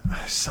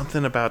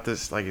something about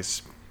this, like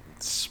his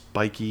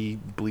spiky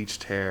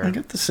bleached hair. I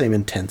got the same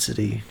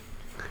intensity.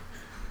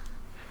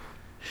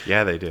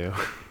 Yeah, they do.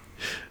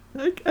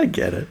 I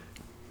get it.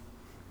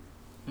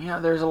 Yeah,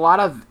 there's a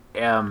lot of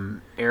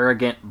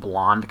arrogant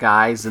blonde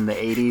guys in the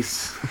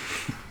 80s.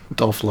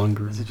 Dolph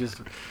Lundgren. Is it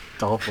just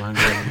Dolph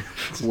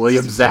Lundgren?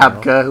 William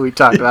Zabka, who we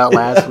talked about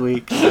last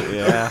week.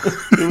 Yeah.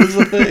 It was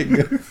a thing.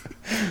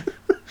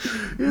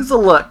 It was a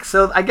look.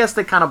 So I guess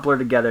they kind of blur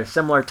together.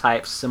 Similar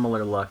types,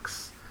 similar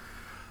looks.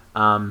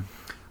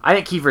 I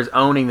think Kiefer's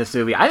owning this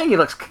movie. I think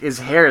his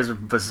hair is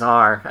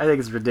bizarre. I think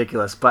it's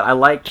ridiculous, but I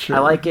like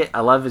it. I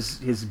love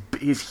his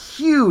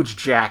huge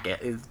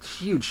jacket, his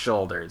huge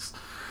shoulders.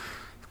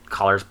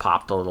 Collar's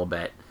popped a little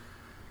bit.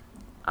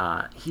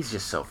 He's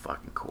just so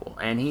fucking cool.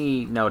 And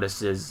he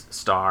notices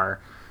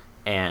Star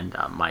and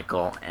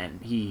Michael,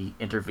 and he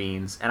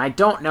intervenes. And I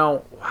don't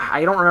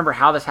remember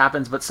how this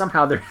happens, but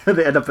somehow they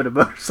end up in a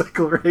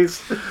motorcycle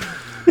race.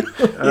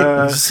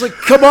 It's like,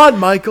 come on,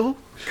 Michael.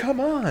 Come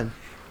on.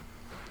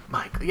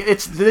 Michael,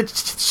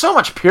 it's so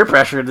much peer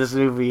pressure in this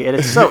movie, and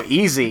it's so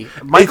easy.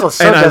 Michael's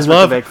so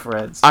desperate to make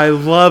friends. I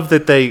love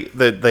that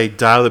they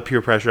dial the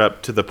peer pressure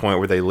up to the point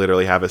where they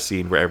literally have a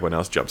scene where everyone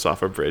else jumps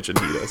off a bridge and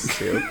he does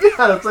too.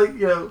 Yeah, it's like,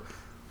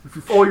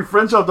 if all your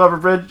friends jumped off a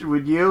bridge,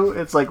 would you?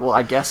 It's like, well,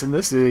 I guess in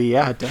this movie,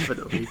 yeah,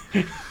 definitely.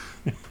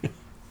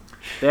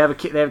 They have a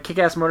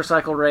kick-ass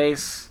motorcycle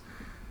race.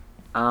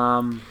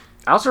 I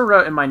also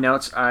wrote in my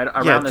notes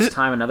around this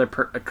time another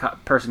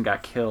person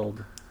got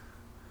killed.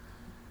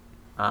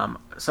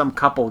 Some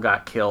couple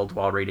got killed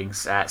while reading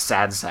Sad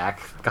Sack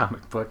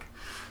comic book.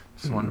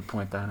 Just wanted to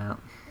point that out.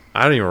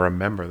 I don't even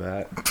remember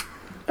that.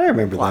 I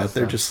remember that.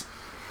 They're just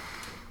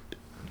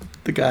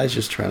the guy's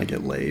just trying to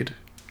get laid,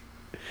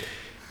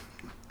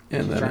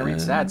 and then trying to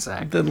read Sad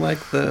Sack. Then like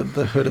the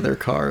hood of their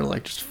car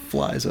like just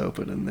flies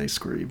open and they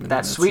scream. And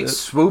that sweet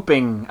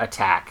swooping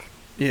attack.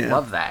 Yeah,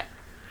 love that.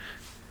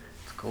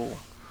 It's cool.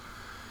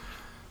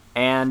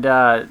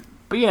 And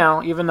but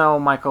even though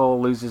Michael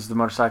loses the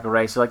motorcycle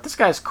race, they're like, this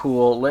guy's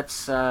cool.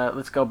 Let's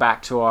go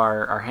back to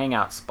our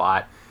hangout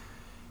spot.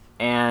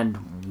 And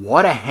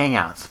what a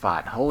hangout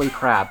spot! Holy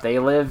crap! They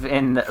live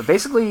in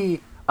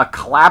basically a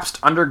collapsed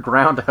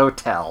underground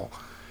hotel.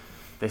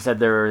 They said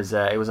it was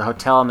a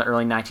hotel in the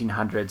early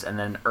 1900s, and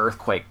then an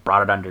earthquake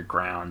brought it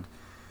underground.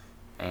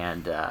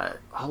 And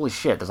holy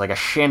shit! There's like a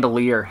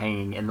chandelier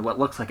hanging in what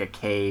looks like a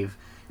cave.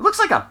 It looks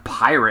like a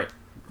pirate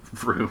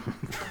room.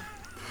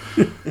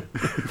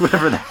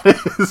 Whatever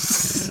that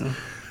is.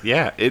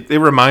 Yeah, it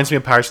reminds me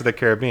of Pirates of the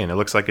Caribbean. It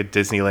looks like a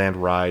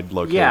Disneyland ride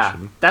location. Yeah,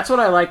 that's what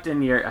I liked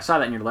I saw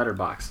that in your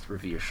Letterboxd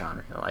review,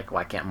 Sean. You're like,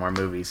 why can't more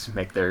movies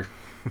make their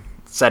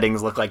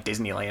settings look like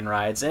Disneyland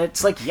rides? And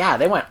it's like, yeah,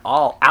 they went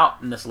all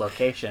out in this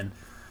location.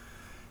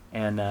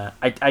 And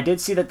I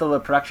did see that the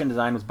production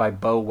design was by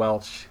Bo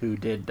Welch, who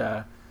did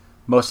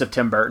most of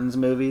Tim Burton's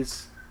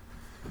movies.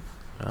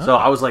 Oh. So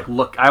I was like,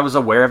 I was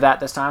aware of that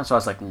this time, so I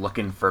was like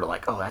looking for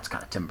oh, that's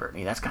kind of Tim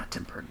Burton-y. That's kind of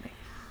Tim Burton-y.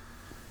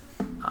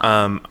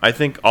 I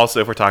think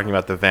also if we're talking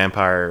about the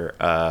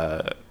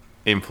vampire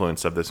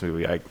influence of this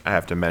movie, I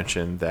have to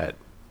mention that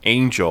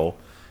Angel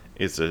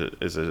is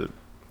a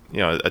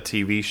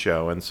TV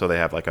show, and so they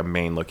have like a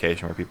main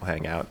location where people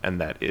hang out, and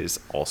that is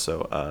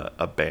also a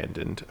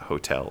abandoned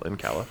hotel in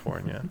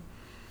California.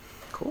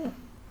 Cool.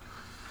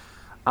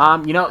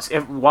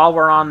 While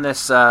we're on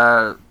this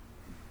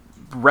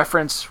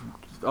reference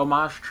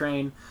homage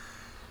train,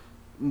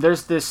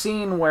 there's this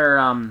scene where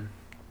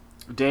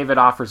David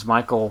offers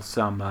Michael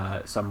some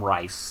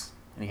rice,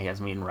 and he has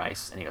him eating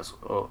rice, and he goes,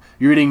 "Oh,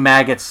 you're eating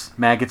maggots,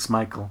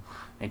 Michael."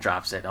 And he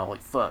drops it. Holy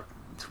fuck!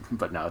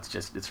 But no,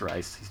 it's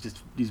rice.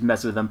 He's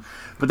messing with them.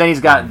 But then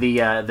he's got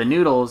the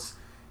noodles.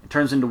 It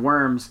turns into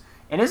worms.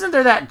 And isn't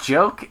there that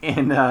joke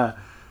in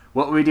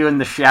What We Do in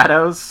the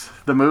Shadows,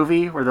 the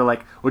movie, where they're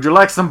like, "Would you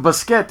like some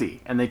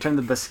biscotti?" And they turn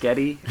the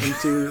biscotti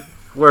into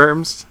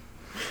worms.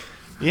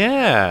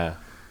 Yeah.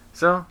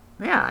 So.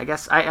 Yeah, I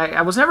guess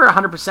I was never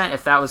 100%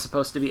 if that was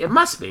supposed to be. It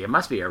must be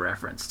a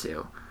reference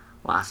to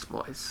Lost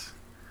Boys.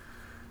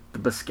 The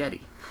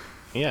biscotti.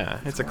 Yeah,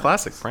 it's a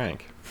classic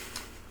prank.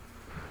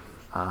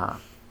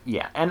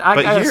 Yeah, and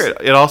here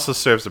it also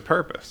serves a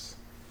purpose.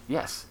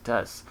 Yes, it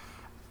does.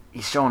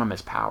 He's showing him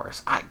his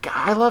powers.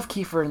 I love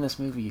Kiefer in this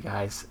movie, you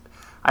guys.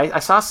 I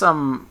saw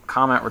some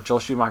comment where Joel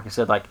Schumacher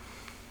said like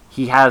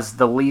he has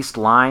the least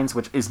lines,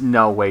 which is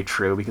no way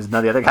true because none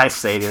of the other guys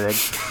say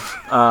anything.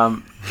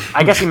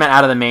 I guess he meant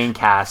out of the main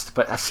cast,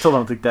 but I still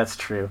don't think that's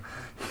true.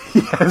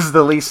 He has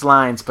the least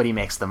lines, but he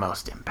makes the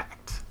most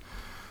impact.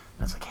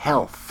 And I was like,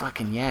 hell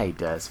fucking yeah, he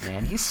does,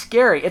 man. He's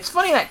scary. It's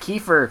funny that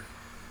Kiefer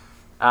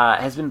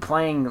has been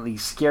playing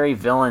these scary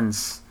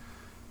villains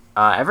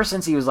ever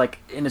since he was like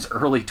in his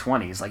early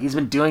 20s. Like he's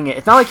been doing it.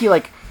 It's not like he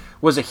like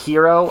was a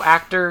hero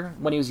actor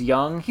when he was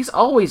young. He's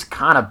always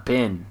kind of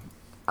been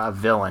a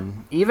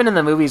villain, even in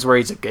the movies where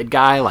he's a good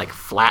guy, like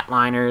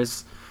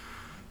Flatliners.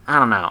 I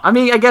don't know. I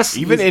mean, I guess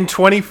even in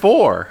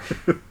 24.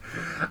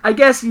 I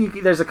guess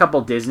there's a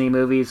couple Disney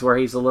movies where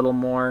he's a little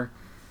more,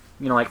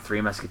 like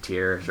Three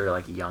Musketeers or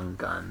like Young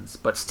Guns.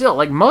 But still,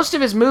 like most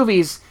of his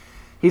movies,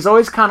 he's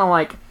always kind of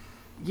like,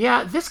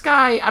 yeah, this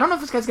guy. I don't know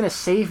if this guy's gonna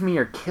save me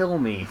or kill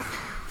me.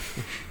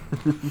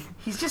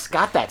 He's just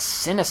got that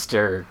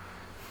sinister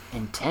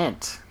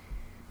intent,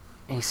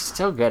 and he's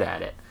so good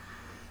at it.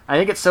 I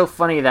think it's so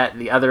funny that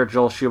the other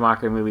Joel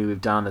Schumacher movie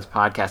we've done on this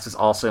podcast is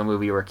also a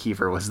movie where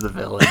Kiefer was the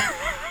villain.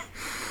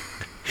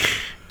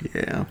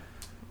 Yeah.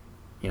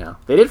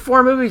 They did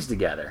 4 movies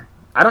together.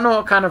 I don't know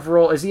what kind of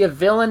role. Is he a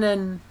villain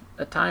in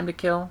A Time to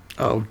Kill?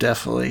 Oh,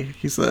 definitely.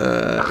 He's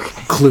a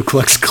Ku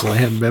Klux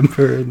Klan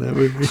member in that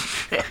movie.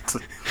 Shit.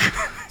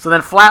 So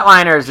then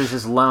Flatliners is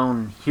his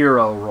lone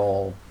hero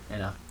role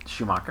in a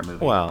Schumacher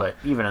movie. Well, but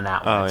even in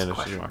that one, it's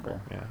questionable.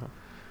 Yeah.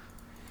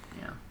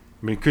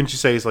 I mean, couldn't you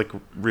say he's like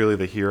really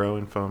the hero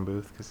in Phone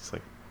Booth because he's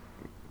like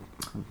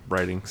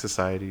writing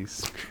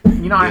societies?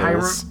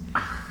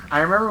 I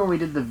remember when we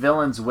did the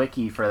Villains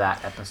Wiki for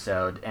that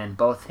episode, and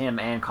both him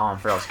and Colin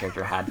Farrell's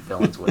character had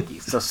Villains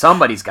Wikis. So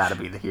somebody's got to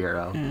be the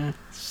hero. Yeah,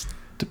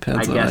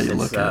 depends on how you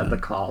look at it. The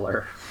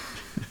caller.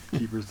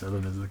 Kiefer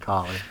Sutherland is the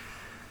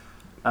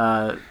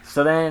caller.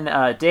 So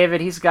then David,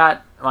 he's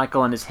got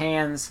Michael in his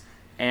hands,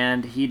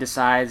 and he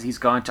decides he's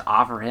going to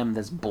offer him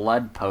this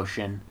blood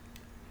potion.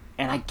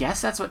 And I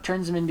guess that's what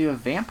turns him into a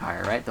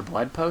vampire, right? The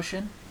blood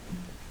potion?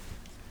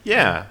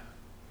 Yeah.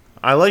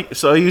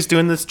 So he was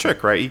doing this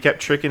trick, right? He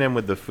kept tricking him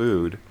with the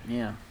food.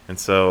 Yeah. And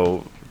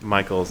so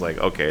Michael's like,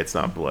 okay, it's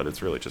not blood,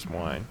 it's really just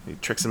wine. He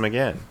tricks him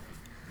again.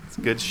 It's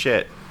good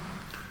shit.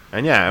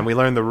 And we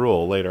learned the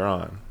rule later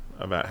on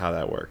about how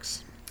that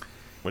works,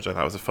 which I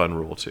thought was a fun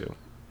rule too.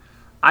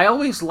 I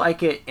always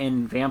like it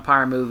in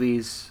vampire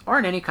movies or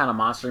in any kind of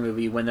monster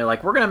movie when they're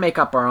like, we're going to make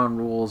up our own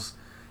rules.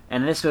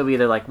 And in this movie,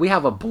 they're like, we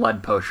have a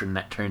blood potion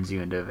that turns you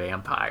into a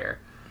vampire.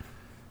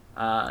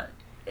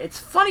 It's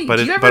funny.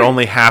 But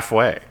only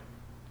halfway.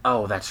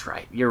 Oh, that's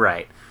right. You're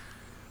right.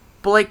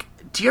 But, like,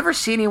 do you ever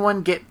see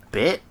anyone get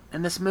bit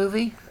in this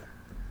movie?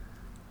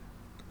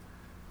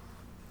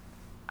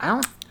 I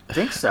don't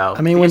think so.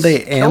 I mean, when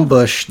they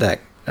ambush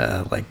that,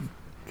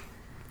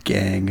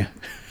 gang.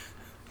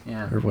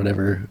 Yeah. Or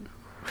whatever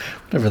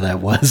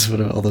that was,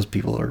 when all those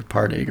people are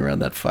partying around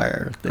that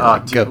fire.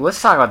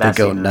 Let's talk about that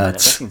scene in a minute.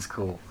 That seems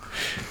cool.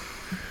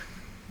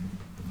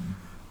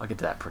 I'll get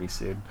to that pretty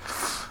soon.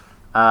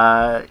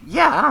 I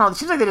don't know. It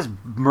seems like they just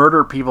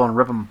murder people and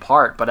rip them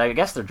apart, but I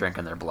guess they're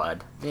drinking their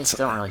blood. They just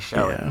don't really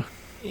show it.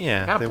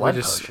 Yeah, got a blood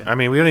potion. I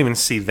mean, we don't even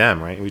see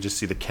them, right? We just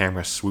see the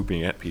camera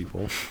swooping at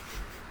people.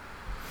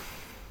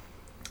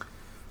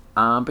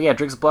 But yeah,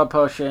 drinks a blood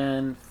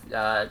potion,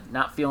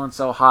 not feeling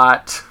so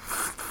hot,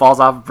 falls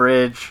off a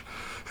bridge.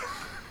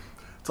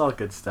 It's all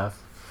good stuff.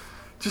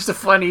 Just a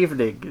fun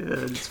evening.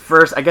 His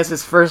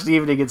first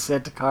evening in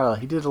Santa Carla.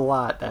 He did a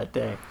lot that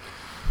day.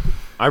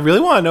 I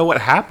really want to know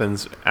what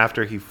happens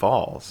after he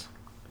falls.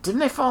 Didn't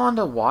they fall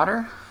into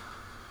water?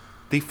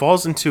 He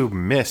falls into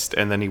mist,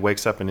 and then he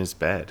wakes up in his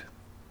bed.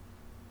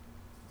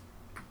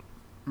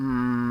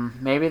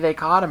 Maybe they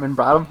caught him and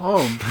brought him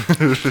home.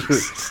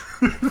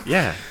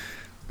 Yeah.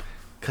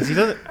 Because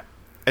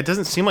it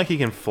doesn't seem like he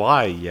can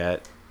fly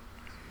yet.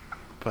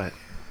 But...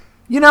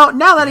 now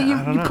that you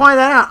point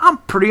that out, I'm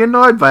pretty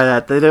annoyed by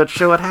that. They don't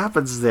show what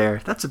happens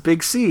there. That's a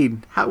big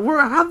scene.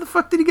 How the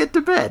fuck did he get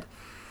to bed?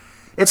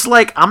 It's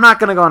like, I'm not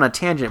going to go on a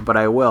tangent, but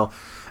I will.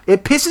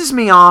 It pisses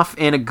me off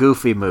in a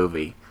Goofy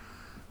movie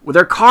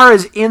Their car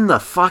is in the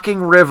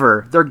fucking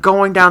river. They're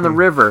going down the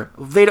river.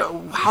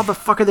 How the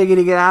fuck are they going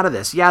to get out of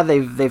this? Yeah,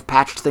 they've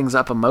patched things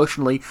up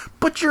emotionally,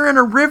 but you're in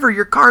a river.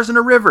 Your car's in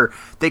a river.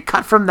 They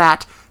cut from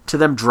that to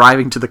them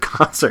driving to the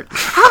concert.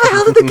 How the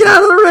hell did they get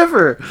out of the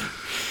river?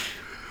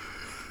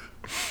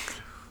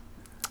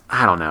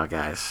 I don't know,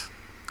 guys.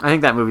 I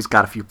think that movie's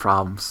got a few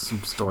problems,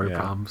 some story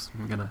problems.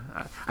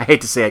 I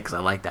hate to say it because I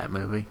like that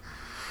movie.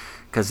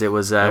 Because it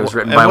was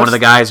written by one of the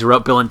guys who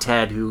wrote Bill and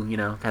Ted, who,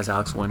 has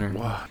Alex Winter.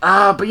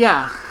 But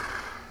yeah.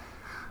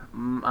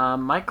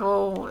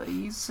 Michael,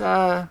 he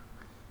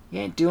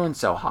ain't doing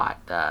so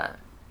hot.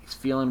 He's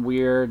feeling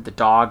weird. The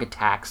dog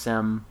attacks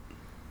him.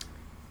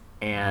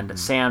 And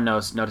Sam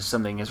noticed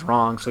something is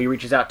wrong, so he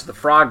reaches out to the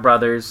Frog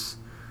Brothers.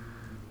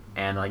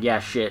 And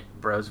shit,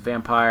 bro's a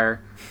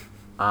vampire.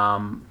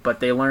 But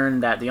they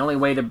learn that the only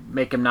way to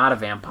make him not a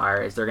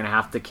vampire is they're going to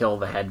have to kill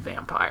the head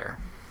vampire.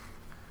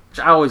 Which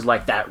I always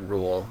like that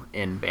rule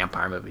in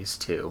vampire movies,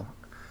 too.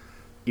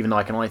 Even though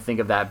I can only think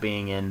of that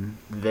being in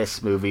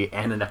this movie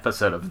and an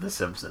episode of The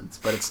Simpsons.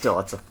 But it's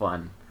a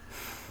fun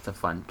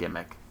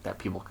gimmick that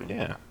people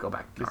can go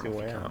back to kill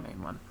the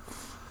main one.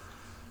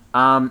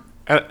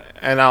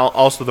 And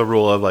also the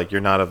rule of,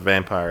 you're not a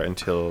vampire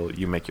until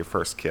you make your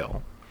first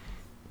kill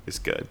is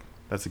good.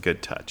 That's a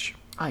good touch.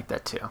 I like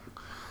that, too.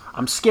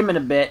 I'm skimming a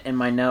bit in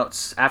my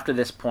notes. After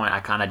this point, I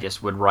kind of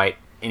just would write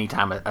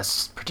anytime a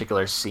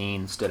particular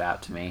scene stood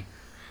out to me.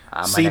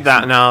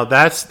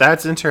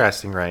 That's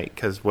interesting, right?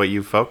 Because what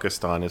you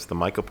focused on is the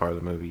Michael part of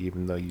the movie,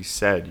 even though you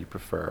said you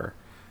prefer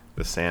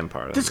the Sam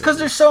part of the movie. Just because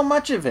there's so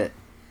much of it.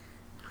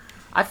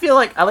 I feel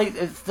like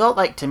it felt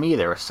like to me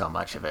there was so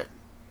much of it.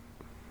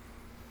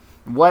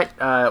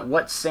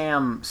 What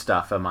Sam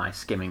stuff am I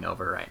skimming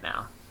over right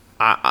now?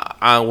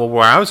 Well,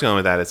 where I was going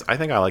with that is I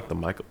think I like the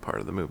Michael part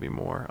of the movie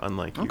more,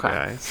 unlike you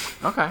guys.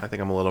 Okay. I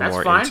think I'm a little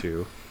more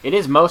into... It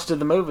is most of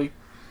the movie.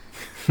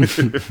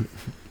 If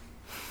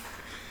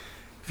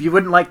you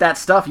wouldn't like that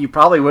stuff, you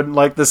probably wouldn't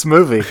like this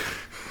movie.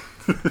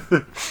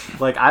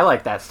 I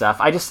like that stuff.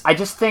 I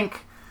just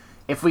think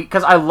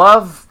because I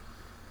love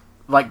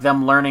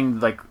them learning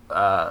the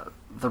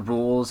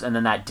rules, and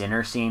then that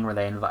dinner scene where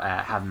they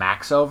have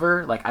Max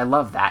over. I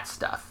love that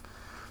stuff.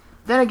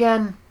 Then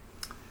again,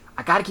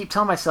 I got to keep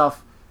telling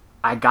myself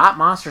I got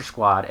Monster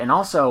Squad, and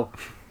also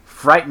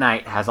Fright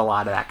Night has a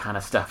lot of that kind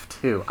of stuff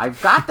too.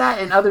 I've got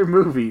that in other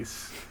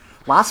movies.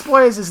 Lost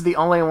Boys is the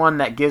only one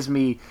that gives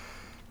me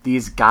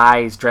these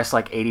guys dressed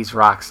like 80s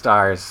rock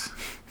stars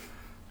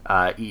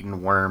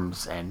eating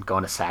worms and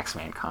going to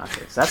Saxman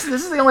concerts. This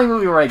is the only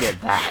movie where I get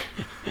that.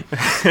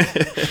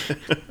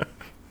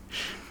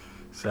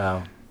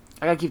 So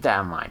I gotta keep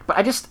that in mind. But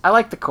I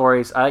like the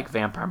Coreys. I like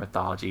vampire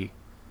mythology.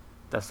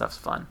 That stuff's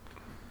fun.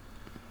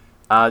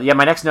 My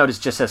next note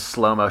just says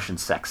slow motion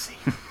sex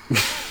scene.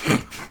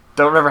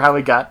 Don't remember how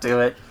we got to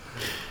it,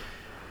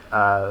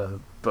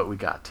 but we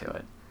got to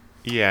it.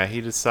 Yeah, he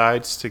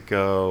decides to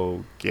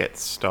go get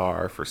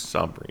Star for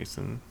some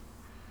reason.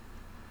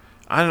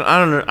 I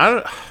don't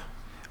know.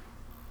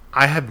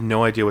 I have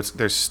no idea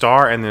there's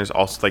Star, and there's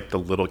also the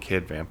little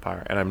kid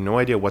vampire, and I have no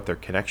idea what their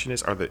connection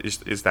is.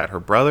 Is that her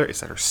brother? Is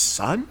that her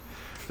son?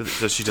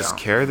 Does she just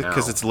care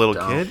because it's a little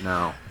kid?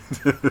 No.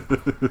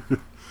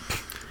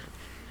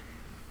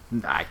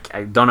 I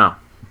don't know.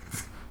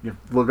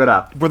 Look it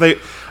up. Were they?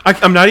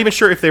 I'm not even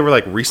sure if they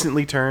were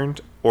recently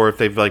turned, or if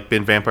they've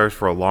been vampires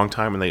for a long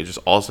time and they just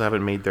also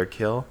haven't made their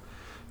kill.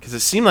 Because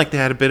it seemed like they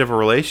had a bit of a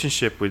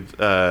relationship with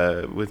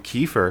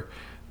Kiefer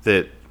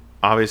that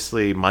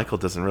obviously Michael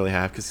doesn't really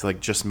have, because he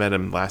just met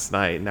him last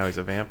night and now he's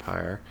a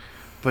vampire.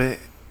 But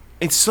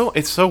it's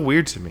so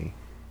weird to me.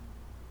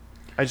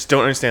 I just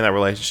don't understand that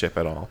relationship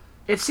at all.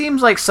 It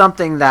seems like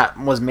something that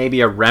was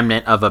maybe a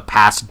remnant of a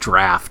past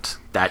draft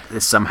that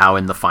is somehow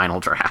in the final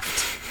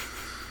draft.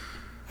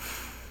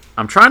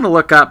 I'm trying to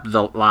look up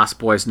the Lost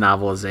Boys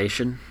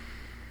novelization.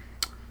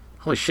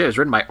 Holy shit, it was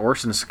written by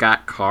Orson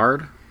Scott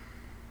Card.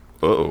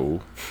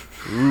 Uh-oh.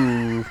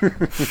 Ooh.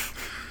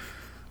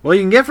 Well,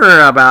 you can get for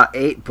about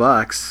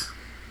 $8.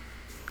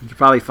 You could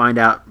probably find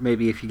out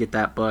maybe if you get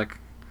that book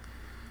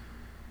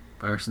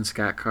by Orson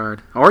Scott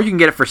Card. Or you can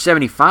get it for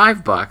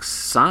 $75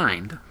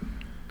 signed.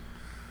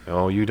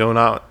 Oh, you do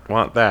not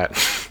want that.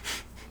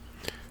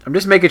 I'm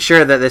just making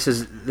sure that this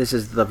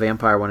is the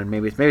vampire one, and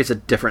maybe it's a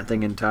different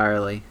thing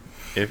entirely.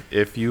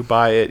 If you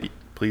buy it,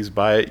 please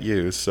buy it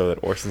used so that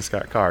Orson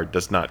Scott Card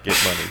does not get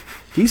money.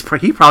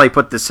 He probably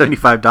put the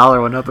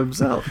 $75 one up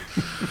himself.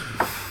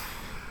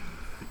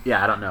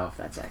 Yeah, I don't know if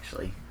that's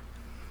actually...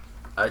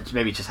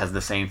 maybe it just has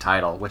the same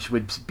title, which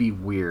would be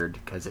weird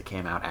because it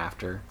came out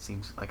after. It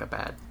seems like a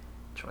bad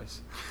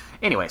choice.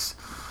 Anyways.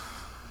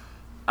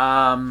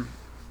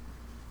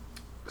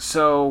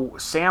 So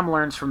Sam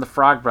learns from the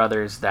Frog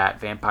Brothers that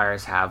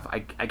vampires have,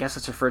 I guess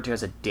it's referred to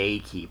as a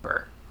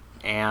daykeeper.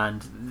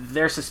 And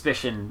their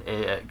suspicion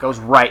goes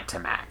right to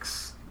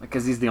Max,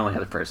 because he's the only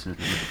other person in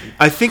the movie.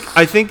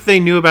 I think they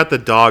knew about the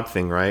dog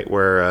thing, right?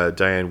 Where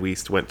Diane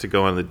Wiest went to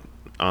go on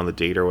the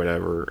date or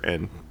whatever,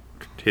 and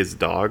his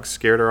dog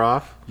scared her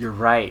off. You're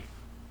right.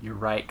 You're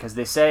right, because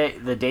they say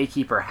the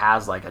Daykeeper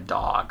has like a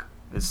dog,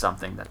 is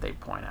something that they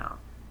point out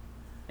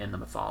in the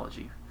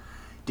mythology.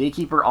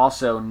 Daykeeper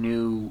also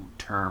new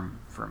term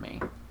for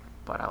me,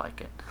 but I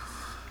like it.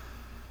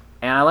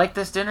 And I like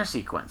this dinner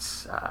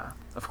sequence.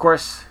 Of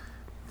course,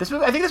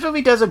 I think this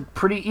movie does a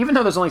pretty, even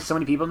though there's only so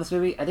many people in this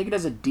movie, I think it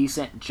does a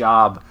decent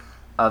job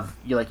of,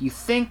 you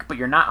think, but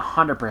you're not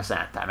 100%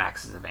 that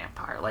Max is a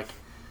vampire. Like,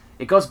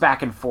 it goes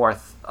back and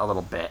forth a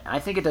little bit. And I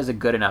think it does a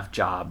good enough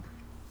job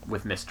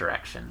with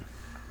misdirection.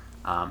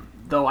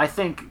 Though I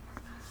think,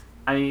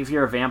 if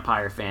you're a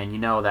vampire fan, you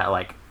know that,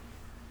 like,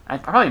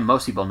 probably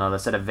most people know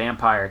this, that a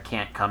vampire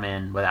can't come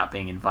in without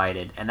being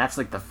invited. And that's,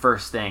 like, the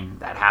first thing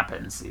that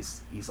happens.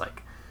 He's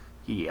like,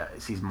 he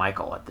sees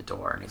Michael at the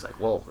door, and he's like,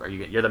 well,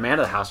 you're the man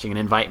of the house, you can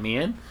invite me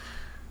in?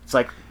 It's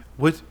like...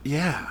 What?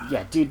 Yeah.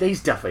 Yeah, dude,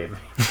 he's definitely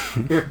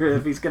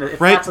if he's gonna...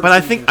 If right, that's but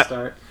I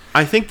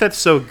think that's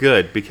so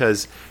good,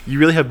 because you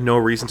really have no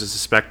reason to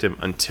suspect him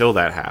until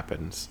that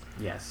happens.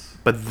 Yes.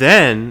 But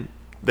then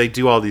they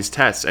do all these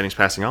tests, and he's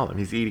passing all of them.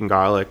 He's eating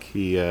garlic.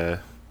 He has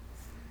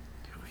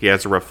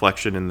a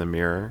reflection in the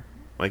mirror.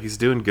 Like, he's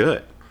doing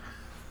good.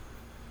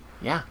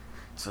 Yeah.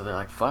 So they're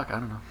like, fuck, I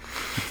don't know.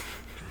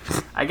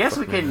 I guess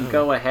we can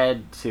go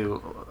ahead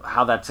to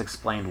how that's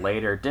explained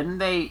later. Didn't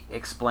they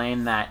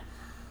explain that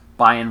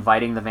by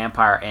inviting the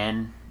vampire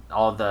in,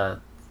 all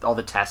the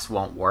tests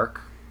won't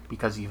work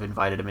because you've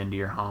invited him into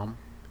your home?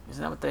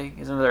 Isn't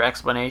their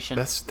explanation?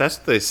 That's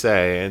what they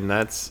say, and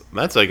that's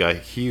like a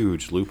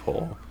huge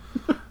loophole.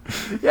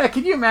 Yeah,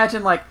 can you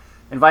imagine, like,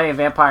 inviting a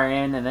vampire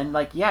in, and then,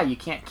 like, yeah, you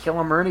can't kill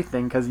him or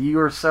anything because you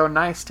were so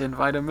nice to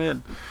invite him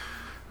in.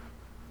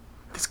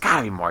 There's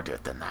gotta be more to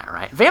it than that,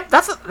 right?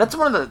 That's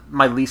one of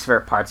my least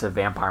favorite parts of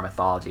vampire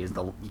mythology is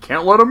you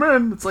can't let them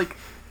in. It's like,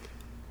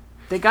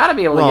 they gotta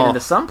be able to get into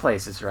some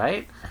places,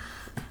 right?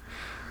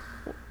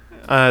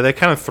 They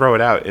kind of throw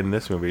it out in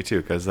this movie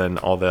too, because then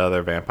all the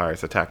other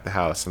vampires attack the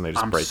house and they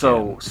just break in.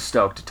 I'm so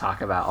stoked to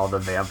talk about all the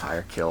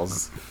vampire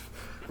kills.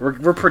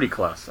 We're pretty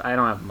close. I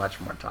don't have much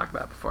more to talk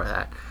about before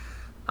that.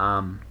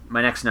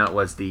 My next note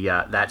was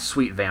that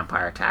sweet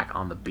vampire attack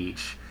on the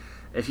beach.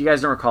 If you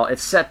guys don't recall,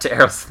 it's set to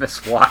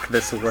Aerosmith's Walk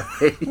This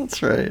Way.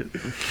 That's right.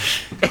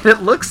 And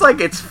it looks like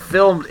it's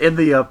filmed in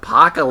the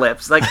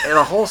apocalypse. Like,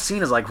 the whole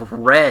scene is, like,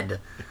 red.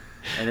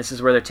 And this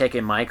is where they're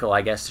taking Michael,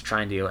 I guess, to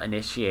try and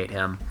initiate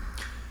him.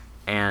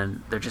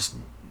 And they're just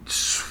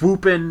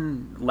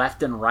swooping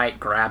left and right,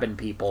 grabbing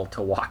people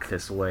to walk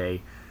this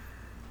way.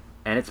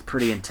 And it's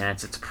pretty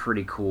intense. It's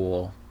pretty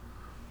cool.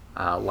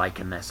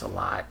 Liking this a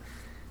lot.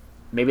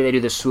 Maybe they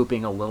do the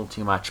swooping a little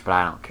too much, but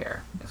I don't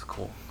care. It's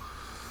cool.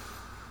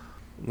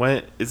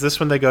 Is this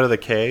when they go to the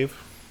cave?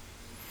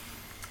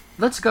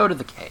 Let's go to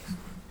the cave.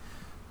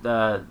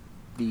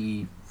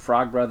 The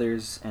Frog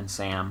Brothers and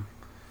Sam,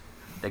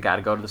 they got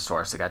to go to the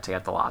source. They got to take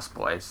out the Lost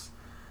Boys.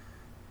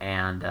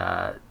 And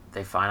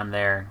they find them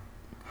there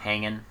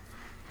hanging.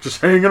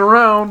 Just hanging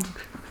around.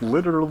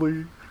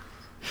 Literally.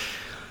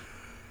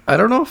 I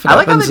don't know if it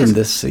happens in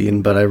this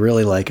scene, but I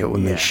really like it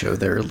when they show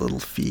their little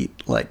feet,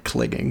 like,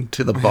 clinging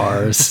to the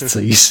bars. So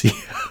you see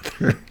how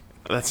they're...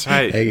 That's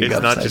right.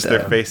 It's not just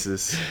their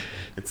faces.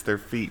 It's their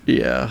feet.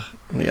 Yeah.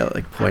 Yeah,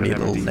 like pointy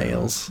little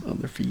nails on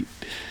their feet.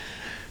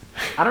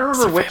 I don't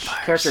remember which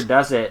character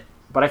does it,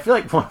 but I feel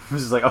like one of them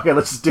is like, okay,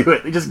 let's just do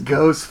it. He just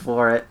goes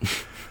for it.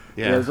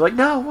 Yeah. He's like,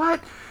 no,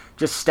 what?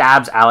 Just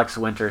stabs Alex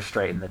Winter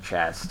straight in the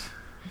chest.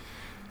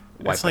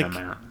 Wiping him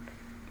out.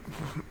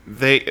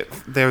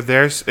 They're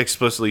there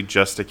explicitly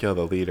just to kill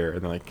the leader,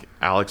 and like,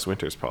 Alex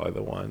Winter's probably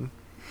the one.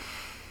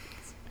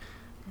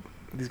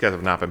 These guys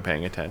have not been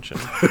paying attention.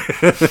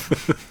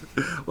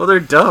 Well, they're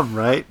dumb,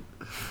 right?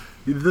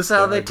 This is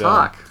how they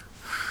talk.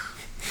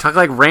 Talk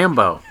like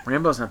Rambo.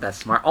 Rambo's not that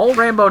smart. All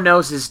Rambo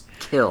knows is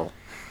kill.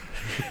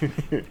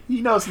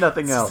 He knows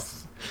nothing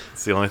else.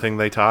 It's the only thing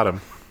they taught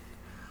him.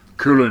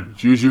 Killing.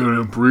 It's easier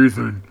than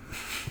breathing.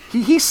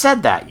 He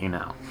said that,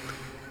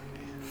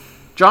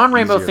 John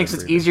Rambo thinks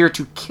it's easier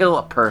to kill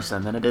a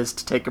person than it is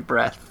to take a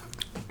breath.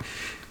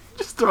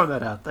 Just throwing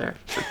that out there.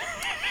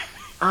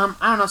 I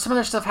don't know. Some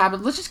other stuff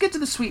happened. Let's just get to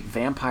the sweet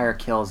vampire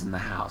kills in the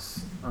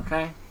house.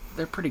 Okay?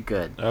 They're pretty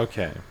good.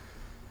 Okay.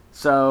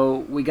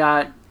 So, we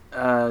got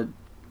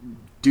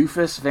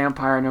Doofus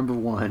Vampire number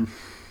 1,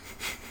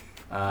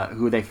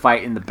 who they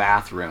fight in the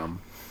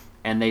bathroom.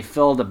 And they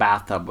fill the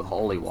bathtub with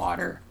holy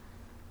water.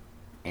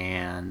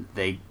 And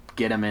they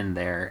get him in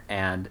there,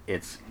 and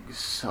it's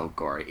so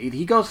gory.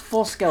 He goes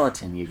full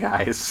skeleton, you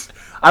guys.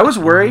 I was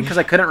worried because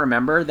I couldn't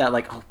remember that,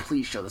 like, oh,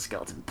 please show the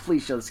skeleton.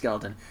 Please show the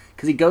skeleton.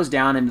 Because he goes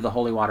down into the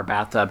holy water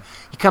bathtub.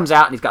 He comes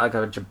out, and he's got, like,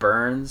 a bunch of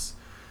burns.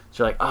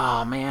 So you're like,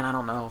 oh, man, I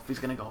don't know if he's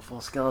going to go full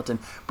skeleton.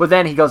 But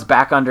then he goes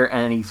back under,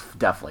 and he's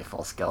definitely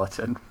full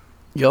skeleton.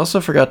 You also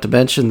forgot to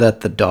mention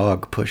that the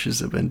dog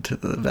pushes him into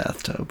the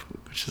bathtub,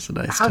 which is a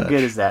nice touch. How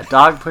good is that?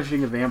 Dog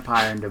pushing a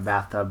vampire into a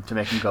bathtub to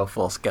make him go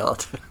full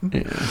skeleton.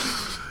 Yeah.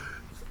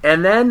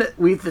 And then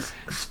we have this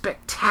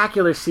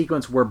spectacular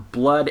sequence where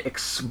blood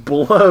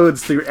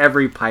explodes through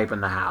every pipe in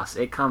the house.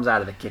 It comes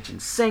out of the kitchen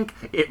sink.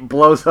 It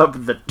blows up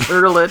the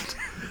toilet.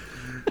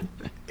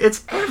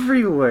 It's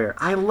everywhere.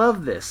 I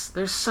love this.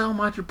 There's so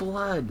much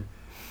blood.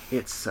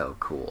 It's so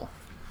cool.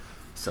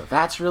 So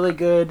that's really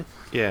good.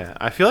 Yeah,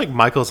 I feel like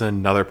Michael's in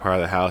another part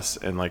of the house,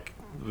 and like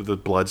the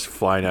blood's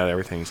flying out of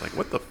everything. He's like,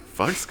 "What the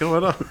fuck's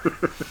going on?"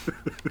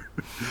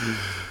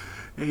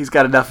 He's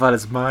got enough on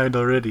his mind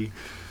already.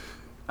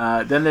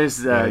 Then there's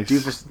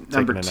Doofus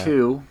number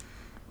 2,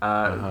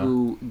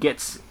 who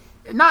gets,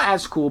 not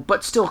as cool,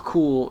 but still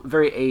cool,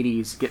 very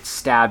 80s, gets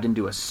stabbed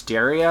into a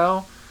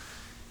stereo.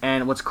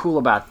 And what's cool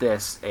about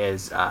this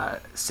is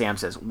Sam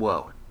says,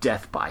 "Whoa,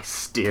 death by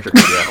stereo."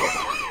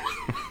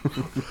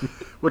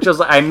 Which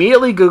I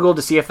immediately Googled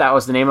to see if that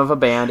was the name of a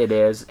band. It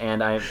is.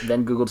 And I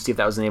then Googled to see if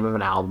that was the name of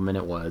an album, and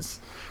it was.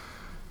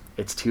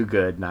 It's too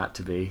good not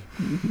to be.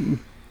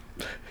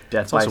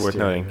 Death it's by also worth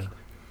stereo. noting,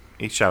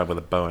 he shot him with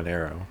a bow and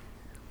arrow.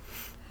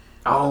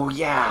 Oh,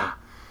 yeah.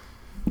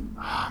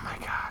 Oh, my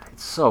God.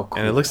 It's so cool.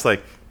 And it looks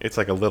like it's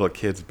like a little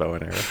kid's bow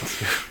and arrow.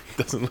 It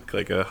doesn't look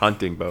like a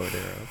hunting bow and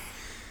arrow.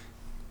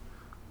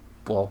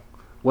 Well,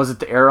 was it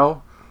the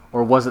arrow,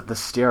 or was it the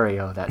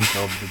stereo that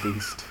killed the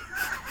beast?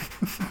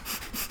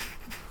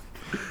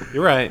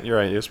 You're right.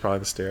 It was probably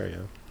the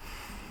stereo.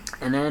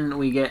 And then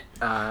we get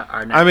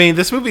our next... I mean,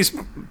 this movie's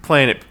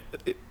playing it...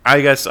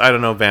 I guess I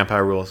don't know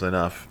vampire rules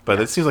enough, but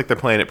it seems like they're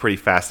playing it pretty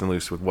fast and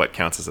loose with what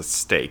counts as a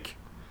stake.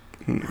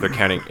 They're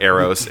counting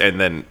arrows, and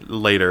then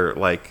later,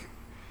 like,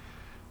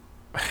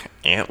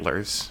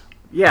 antlers.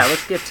 Yeah,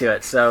 let's get to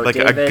it. So like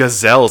a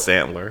gazelle's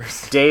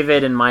antlers.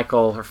 David and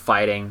Michael are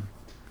fighting.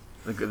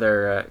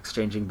 They're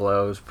exchanging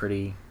blows,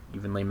 pretty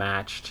evenly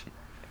matched.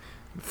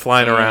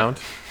 Flying around.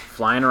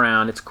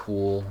 It's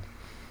cool.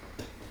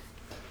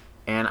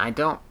 And I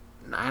don't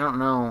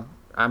know.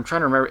 I'm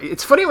trying to remember.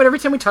 It's funny when every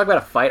time we talk about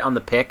a fight on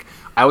the pick,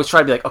 I always try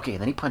to be like, okay,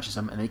 and then he punches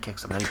him, and then he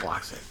kicks him, and then he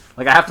blocks it.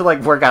 Like, I have to,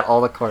 like, work out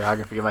all the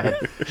choreography in my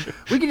head.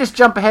 We can just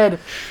jump ahead.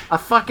 A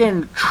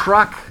fucking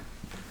truck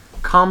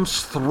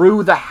comes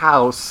through the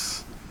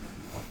house.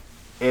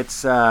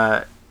 It's,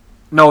 no,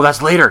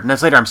 that's later.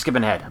 I'm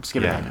skipping ahead. You're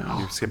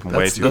skipping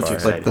way too far.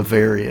 That's like the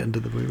very end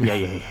of the movie.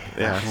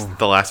 Yeah,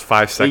 the last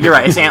 5 seconds. You're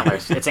right. It's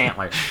antlers.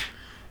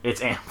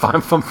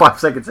 I'm 5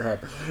 seconds ahead.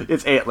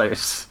 It's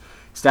antlers.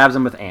 Stabs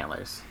him with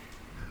antlers.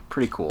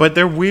 Pretty cool. But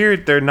they're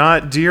weird. They're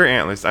not deer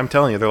antlers. I'm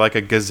telling you, they're like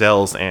a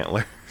gazelle's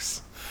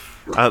antlers.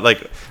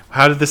 Like,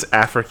 how did this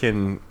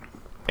African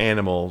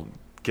animal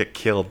get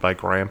killed by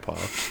Grandpa?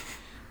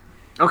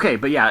 Okay,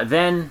 but yeah,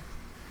 then...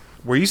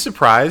 Were you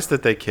surprised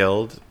that they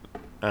killed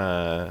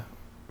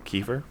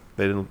Kiefer?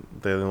 They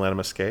didn't let him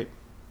escape?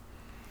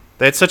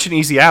 They had such an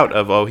easy out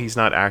of, he's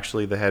not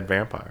actually the head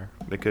vampire.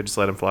 They could just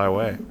let him fly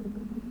away.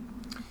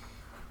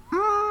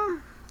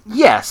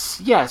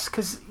 Yes,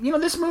 because,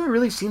 this movie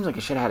really seems like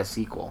it should have had a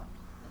sequel.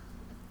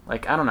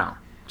 Like, I don't know.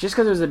 Just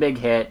because it was a big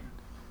hit,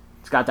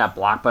 it's got that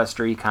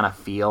blockbuster-y kind of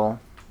feel.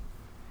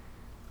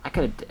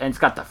 And it's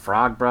got the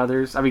Frog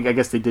Brothers. I mean, I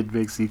guess they did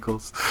make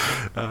sequels.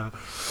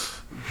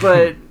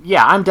 But,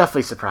 yeah, I'm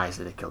definitely surprised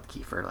that they killed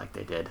Kiefer like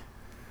they did.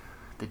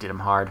 They did him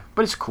hard.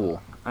 But it's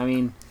cool. I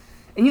mean...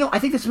 And, I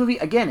think this movie,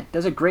 again,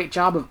 does a great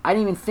job of... I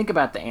didn't even think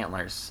about the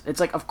antlers. It's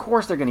like, of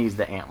course they're going to use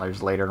the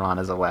antlers later on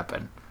as a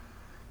weapon.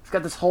 It's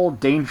got this whole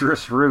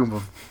dangerous room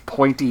of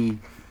pointy...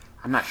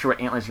 I'm not sure what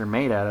antlers are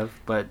made out of,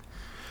 but...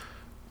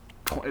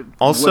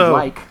 Also,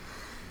 wood-like.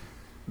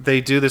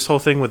 They do this whole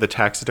thing with the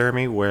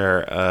taxidermy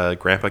where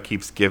Grandpa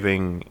keeps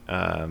giving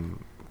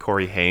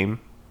Corey Haim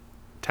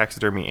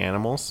taxidermy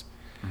animals.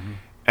 Mm-hmm.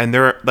 And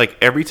there are, like,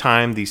 every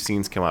time these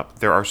scenes come up,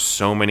 there are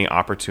so many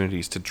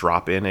opportunities to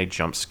drop in a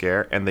jump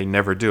scare, and they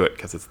never do it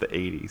because it's the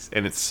 80s.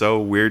 And it's so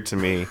weird to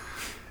me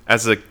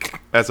as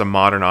a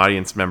modern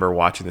audience member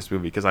watching this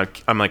movie because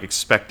I'm like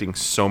expecting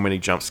so many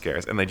jump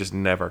scares, and they just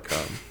never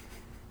come.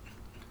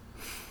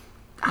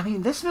 I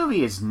mean, this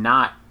movie is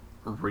not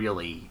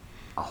really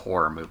a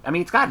horror movie. I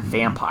mean, it's got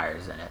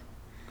vampires in it,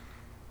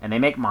 and they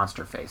make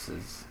monster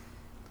faces.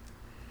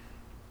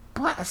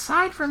 But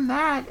aside from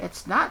that,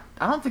 it's not...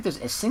 I don't think there's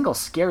a single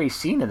scary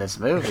scene in this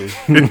movie.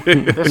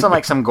 There's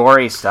some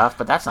gory stuff,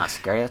 but that's not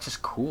scary. That's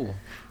just cool.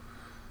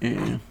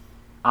 Yeah.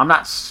 I'm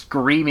not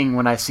screaming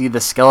when I see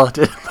the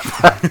skeleton in the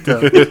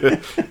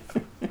bathtub.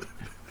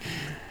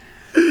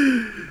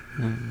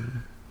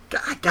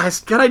 God, guys,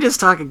 can I just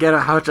talk again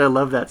about how much I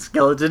love that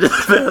skeleton?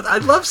 I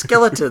love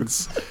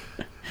skeletons.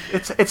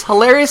 It's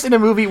hilarious in a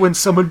movie when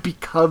someone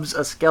becomes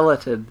a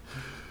skeleton.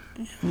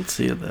 I don't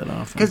see it that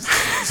often. Because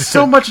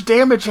so much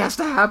damage has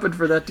to happen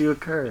for that to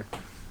occur.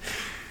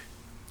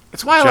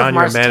 It's why I love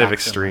Mars John, you're a man of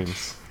Attacks extremes.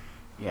 So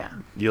yeah.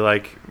 You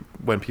like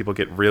when people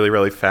get really,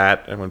 really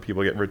fat and when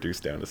people get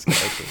reduced down to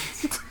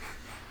skeletons.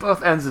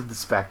 Both ends of the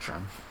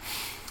spectrum.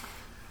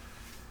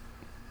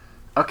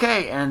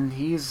 Okay, and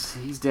he's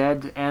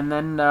dead. And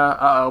then,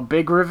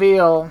 big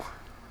reveal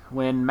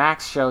when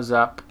Max shows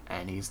up,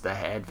 and he's the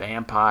head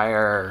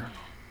vampire.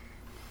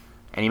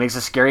 And he makes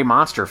a scary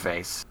monster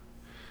face.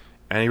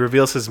 And he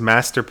reveals his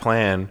master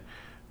plan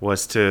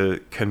was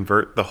to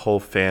convert the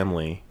whole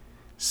family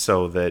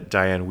so that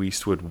Diane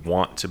Wiest would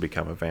want to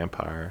become a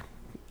vampire.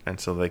 And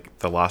so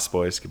the Lost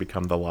Boys could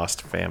become the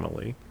Lost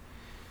Family.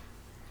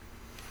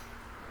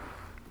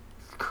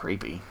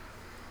 creepy.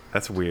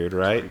 That's weird,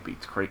 right?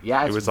 It's creepy.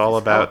 Yeah, it was all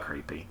about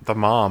creepy. The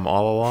mom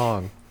all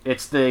along.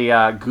 It's the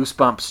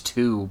Goosebumps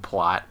 2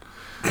 plot.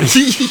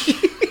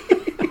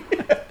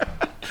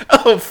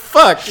 Oh,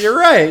 fuck, you're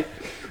right.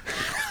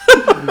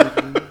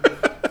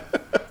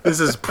 This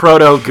is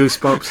proto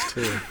Goosebumps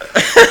 2.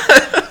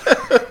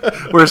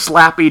 Where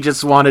Slappy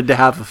just wanted to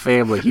have a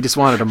family. He just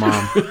wanted a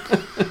mom.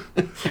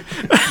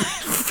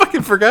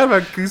 Fucking forgot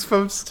about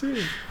Goosebumps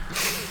 2.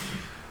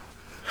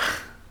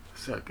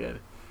 So good.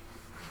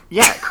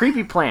 Yeah,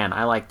 creepy plan.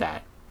 I like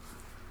that.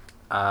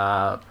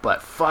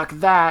 But fuck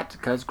that,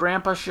 because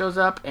Grandpa shows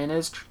up in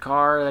his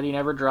car that he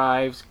never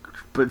drives,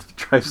 but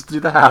drives through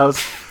the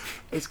house.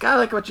 It's got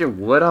like a bunch of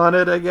wood on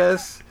it, I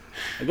guess.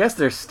 I guess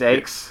there's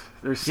stakes.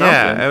 There's something.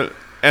 Yeah,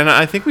 and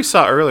I think we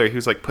saw earlier he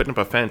was like putting up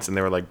a fence and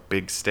they were like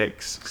big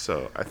stakes.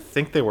 So I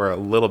think they were a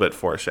little bit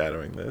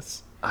foreshadowing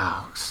this.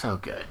 Oh, so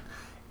good.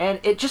 And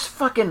it just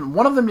fucking,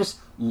 one of them just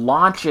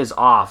launches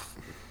off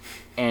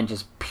and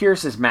just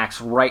pierces Max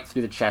right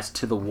through the chest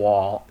to the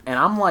wall. And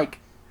I'm like,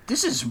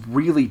 this is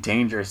really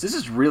dangerous. This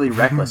is really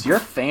reckless. Your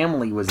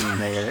family was in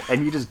there,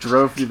 and you just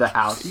drove through the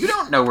house. You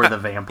don't know where the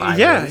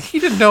vampire is. He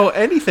didn't know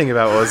anything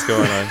about what was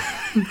going on.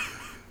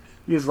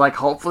 He's like,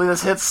 hopefully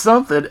this hits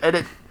something, and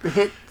it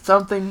hit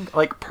something,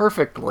 like,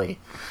 perfectly.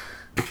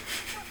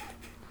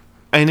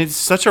 And it's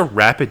such a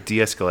rapid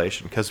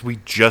de-escalation, because we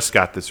just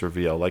got this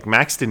reveal. Like,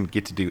 Max didn't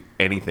get to do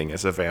anything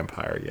as a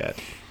vampire yet.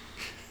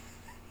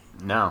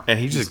 No. And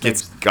he just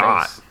gets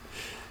got. Face.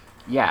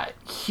 Yeah,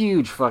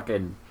 huge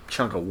fucking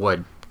chunk of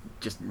wood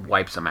just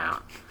wipes him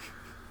out.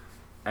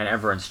 And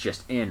everyone's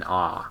just in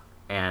awe.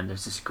 And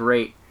there's this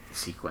great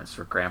sequence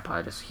where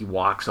Grandpa he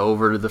walks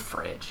over to the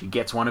fridge. He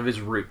gets one of his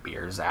root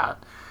beers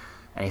out.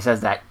 And he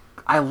says that,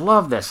 I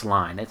love this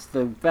line. It's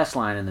the best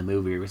line in the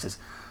movie where he says,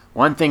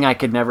 one thing I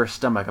could never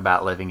stomach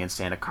about living in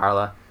Santa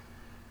Carla,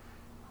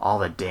 all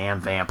the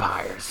damn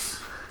vampires.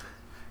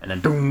 And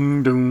then,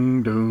 doom,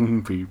 doom,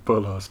 doom,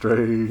 people are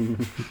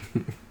strange.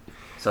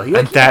 So he,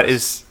 and that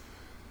is...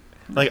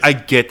 Like, I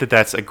get that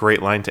that's a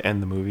great line to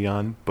end the movie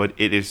on, but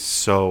it is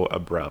so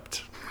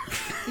abrupt.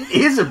 It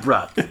is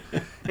abrupt.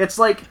 It's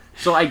like,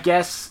 so I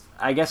guess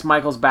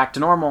Michael's back to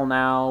normal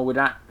now. Him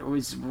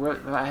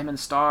and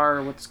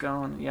Star, what's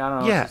going? Yeah, I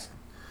don't know. Yeah.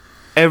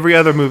 Every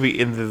other movie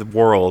in the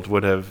world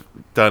would have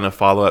done a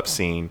follow-up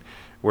scene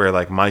where,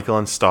 like, Michael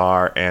and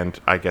Star and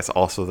I guess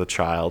also the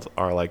child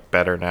are, like,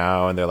 better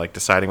now, and they're, like,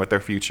 deciding what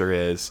their future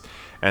is,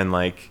 and,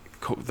 like,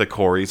 the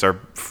Coreys are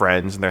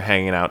friends and they're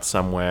hanging out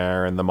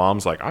somewhere, and the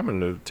mom's like, I'm going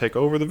to take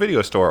over the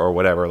video store or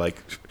whatever,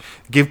 like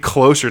give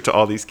closure to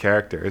all these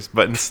characters.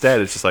 But instead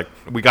it's just like,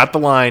 we got the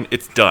line,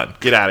 it's done,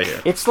 get out of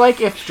here. It's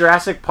like if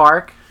Jurassic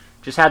Park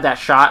just had that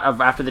shot of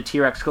after the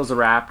T-Rex kills the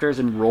raptors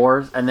and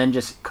roars and then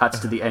just cuts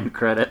to the end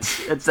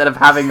credits instead of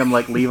having them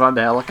like leave on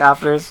the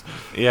helicopters.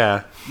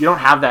 Yeah, you don't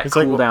have that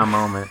cool down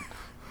moment.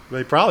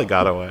 They probably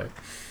got away.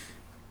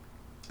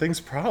 Things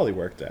probably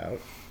worked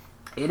out.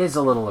 It is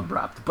a little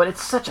abrupt, but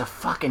it's such a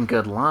fucking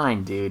good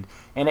line, dude.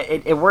 And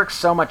it works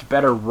so much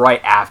better right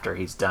after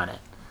he's done it.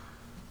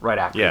 Right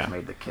after he's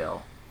made the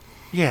kill.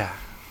 Yeah.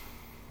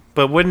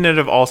 But wouldn't it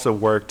have also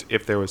worked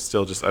if there was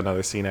still just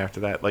another scene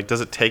after that? Like,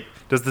 does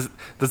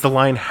the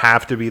line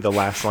have to be the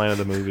last line of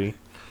the movie?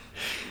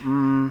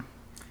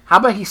 How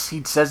about he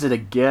says it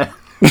again?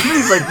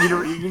 He's like,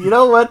 you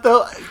know what,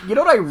 though? You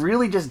know what I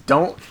really just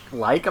don't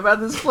like about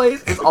this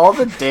place? Is all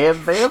the damn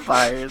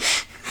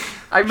vampires.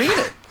 I mean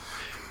it.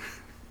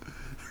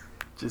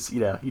 Just,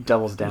 he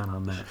doubles down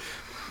on that.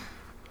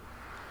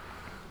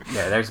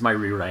 Yeah, there's my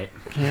rewrite.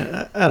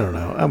 Yeah, I don't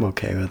know. I'm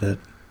okay with it.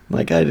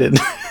 Like, I didn't...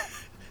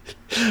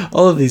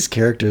 All of these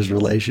characters'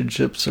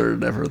 relationships are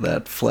never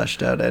that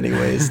fleshed out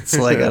anyways. It's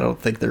like, I don't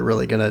think they're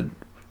really going to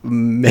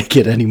make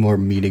it any more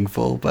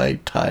meaningful by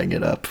tying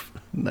it up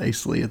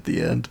nicely at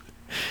the end.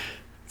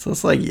 So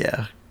it's like,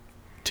 yeah,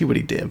 too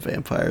many damn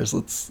vampires.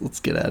 Let's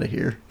get out of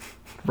here.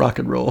 Rock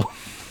and roll.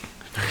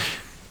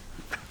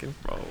 Rock and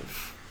roll.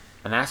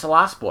 And that's the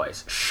Lost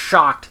Boys.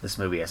 Shocked this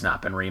movie has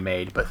not been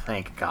remade, but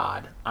thank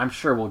God. I'm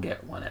sure we'll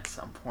get one at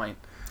some point.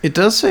 It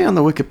does say on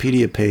the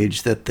Wikipedia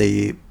page that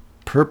they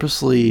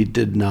purposely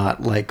did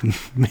not, like,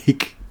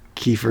 make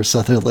Kiefer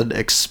Sutherland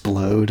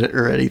explode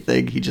or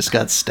anything. He just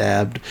got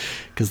stabbed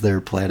because they were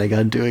planning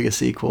on doing a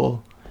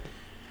sequel.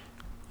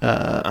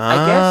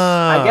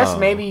 I guess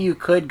maybe you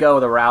could go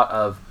the route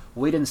of,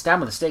 we didn't stab him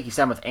with a stake, he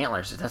stabbed him with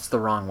antlers. That's the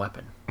wrong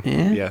weapon.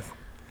 Yeah.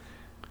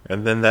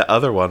 And then that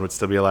other one would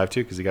still be alive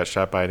too because he got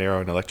shot by an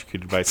arrow and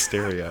electrocuted by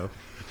stereo.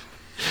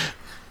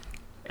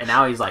 And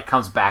now he's like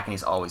comes back and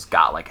he's always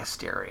got like a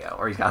stereo,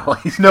 or he's got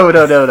like no,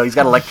 he's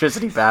got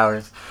electricity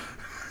powers.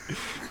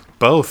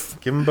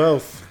 Both, give him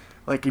both.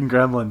 Like in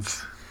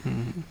Gremlins,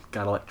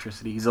 got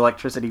electricity. He's an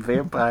electricity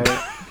vampire.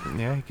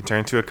 Yeah, he can turn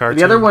into a cartoon.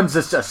 The other one's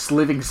just a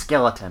living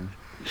skeleton,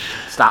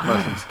 stop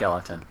motion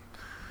skeleton.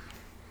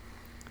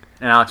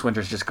 And Alex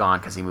Winter's just gone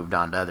because he moved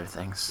on to other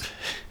things.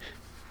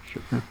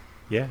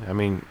 Yeah, I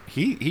mean,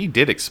 he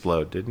did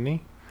explode, didn't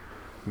he?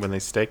 When they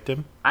staked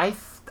him? I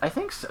I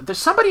think so. There's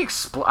somebody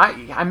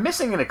I'm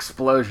missing an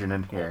explosion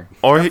in here.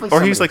 Or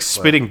he's like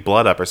spitting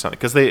blood up or something.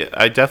 Because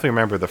I definitely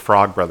remember the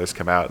Frog Brothers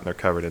come out and they're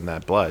covered in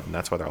that blood, and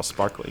that's why they're all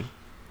sparkly.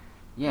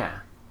 Yeah,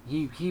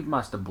 he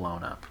must have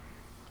blown up,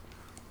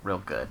 real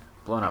good,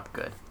 blown up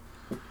good.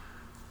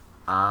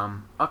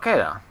 Okay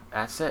though,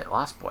 that's it.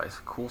 Lost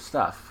Boys, cool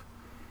stuff.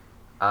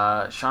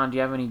 Sean, do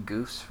you have any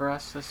goofs for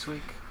us this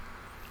week?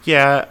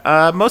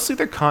 Yeah, mostly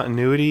they're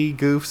continuity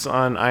goofs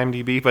on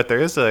IMDb, but there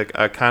is a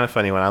kind of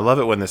funny one. I love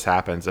it when this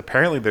happens.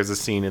 Apparently there's a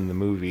scene in the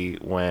movie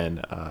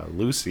when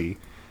Lucy,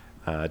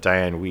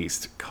 Diane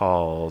Wiest,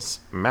 calls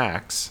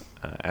Max,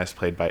 as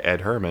played by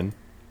Ed Herman,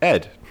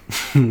 Ed.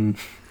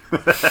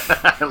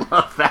 I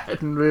love that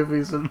in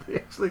movies when they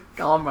actually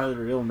call him by the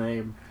real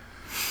name.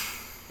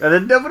 And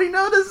then nobody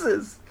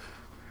notices.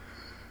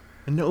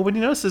 And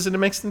nobody notices, and it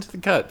makes it into the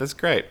cut. That's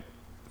great.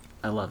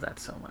 I love that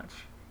so much.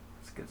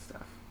 It's good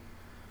stuff.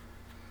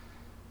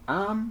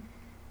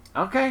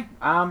 Okay.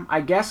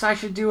 I guess I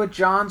should do a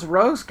John's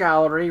Rogues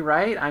Gallery,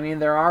 right? I mean,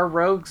 there are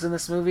rogues in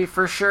this movie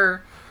for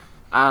sure.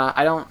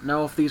 I don't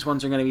know if these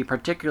ones are going to be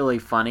particularly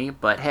funny,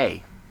 but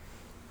hey,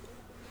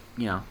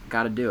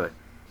 gotta do it.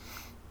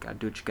 Gotta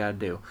do what you gotta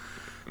do.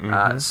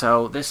 Mm-hmm.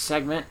 So this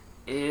segment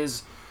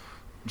is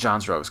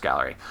John's Rogues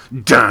Gallery. I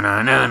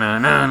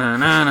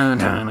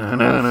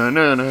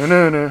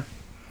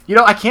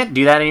can't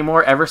do that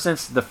anymore ever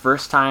since the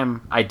first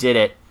time I did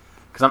it.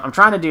 Because I'm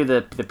trying to do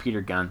the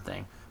Peter Gunn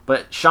thing.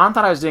 But Sean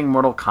thought I was doing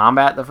Mortal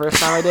Kombat the first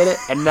time I did it.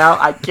 And now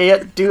I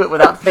can't do it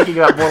without thinking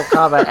about Mortal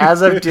Kombat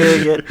as I'm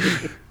doing it.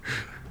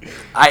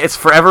 It's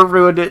forever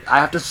ruined it. I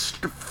have to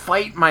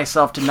fight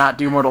myself to not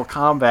do Mortal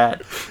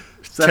Kombat.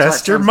 So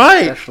test your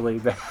might. Especially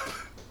bad.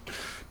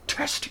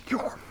 Test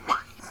your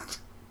might.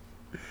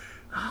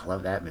 I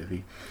love that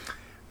movie.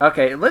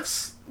 Okay,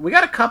 we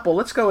got a couple.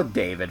 Let's go with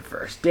David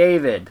first.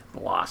 David,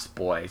 The Lost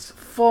Boys.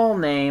 Full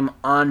name,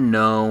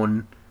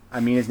 unknown. I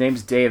mean, his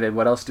name's David.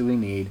 What else do we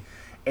need?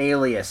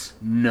 Alias,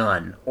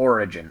 none.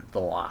 Origin, The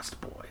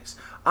Lost Boys.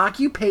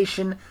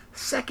 Occupation,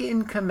 second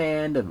in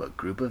command of a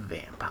group of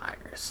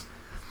vampires.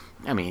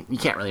 I mean, you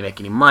can't really make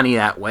any money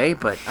that way,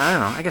 but I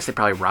don't know. I guess they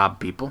probably rob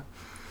people.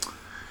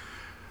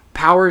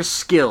 Powers,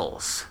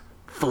 skills,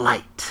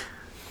 flight,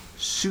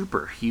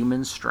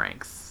 superhuman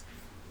strength,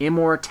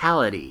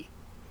 immortality,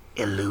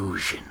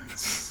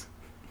 illusions,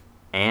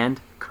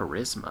 and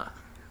charisma.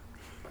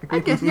 I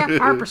guess,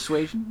 power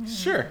persuasion.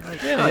 Sure.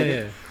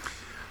 Yeah.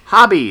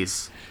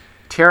 Hobbies,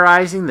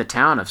 terrorizing the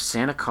town of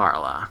Santa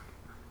Carla,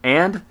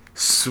 and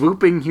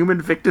swooping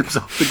human victims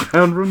off the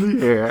ground from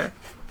the air.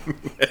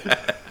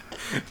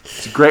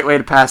 It's a great way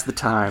to pass the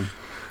time.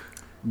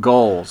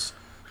 Goals,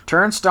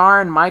 turn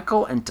Star and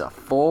Michael into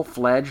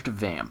full-fledged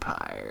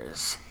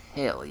vampires.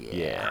 Hell yeah.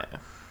 Yeah.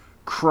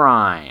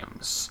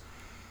 Crimes,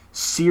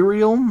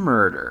 serial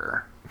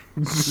murder.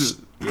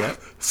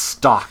 Yep.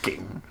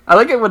 Stalking. I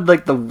like it when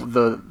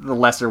the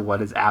lesser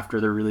one is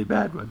after the really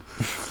bad one.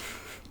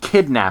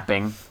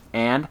 Kidnapping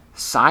and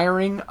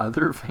siring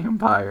other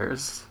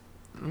vampires.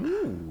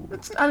 Ooh.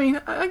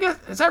 I guess,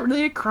 is that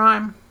really a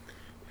crime?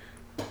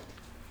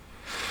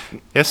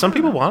 Yeah, some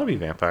people want to be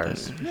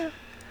vampires. Yeah.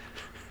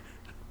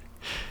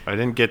 I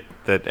didn't get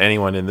that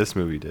anyone in this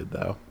movie did,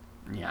 though.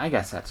 Yeah, I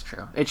guess that's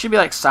true. It should be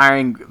like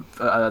siring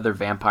other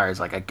vampires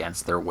like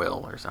against their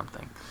will or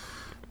something.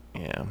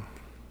 Yeah.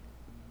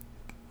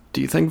 Do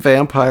you think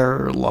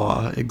vampire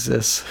law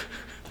exists?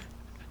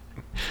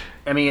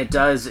 I mean, it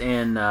does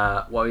in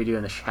What We Do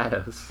in the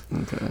Shadows.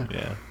 Okay.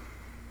 Yeah.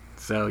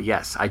 So,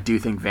 yes, I do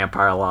think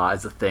vampire law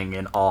is a thing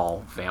in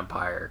all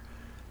vampire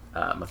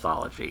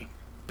mythology.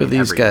 But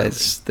these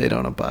guys, they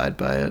don't abide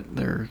by it.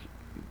 They're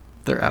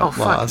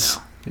outlaws. Oh,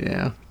 fuck no.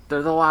 Yeah.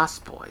 They're the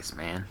Lost Boys,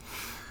 man.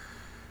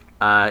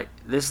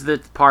 This is the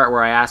part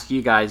where I ask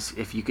you guys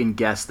if you can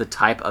guess the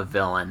type of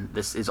villain.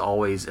 This is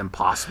always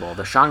impossible.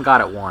 The Sean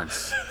got it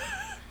once.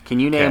 Can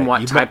you name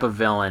what type of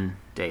villain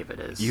David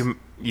is?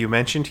 You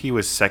mentioned he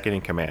was second in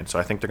command, so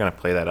I think they're going to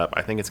play that up.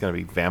 I think it's going to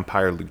be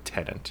Vampire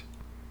Lieutenant.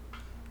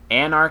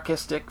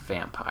 Anarchistic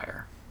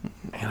vampire.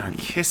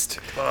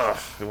 Anarchistic. Ugh,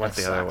 we went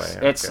the other way.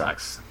 Okay. It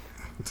sucks.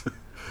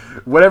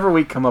 Whatever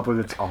we come up with,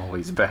 it's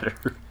always better.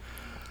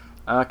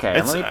 Okay,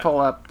 let me pull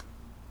up.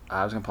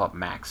 I was going to pull up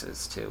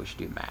Max's, too. We should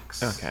do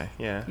Max. Okay,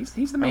 yeah.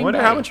 He's the main guy. I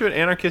wonder how much of an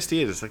anarchist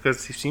he is.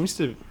 Because he seems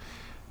to...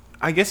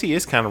 I guess he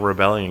is kind of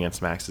rebelling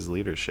against Max's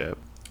leadership.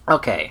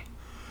 Okay.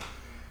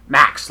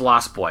 Max,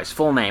 Lost Boys.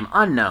 Full name,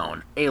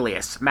 unknown.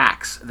 Alias,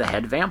 Max, the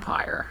head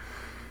vampire.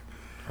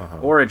 Uh-huh.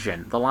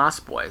 Origin, The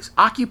Lost Boys.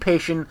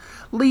 Occupation,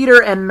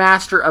 leader and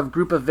master of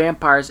group of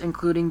vampires,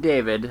 including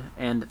David,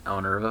 and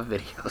owner of a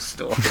video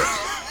store.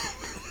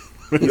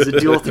 He's a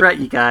dual threat,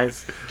 you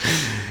guys.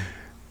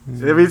 I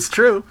mean, it's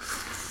true.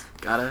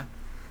 Gotta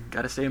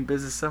stay in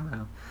business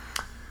somehow.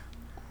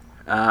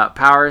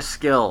 Power,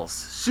 skills,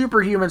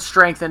 superhuman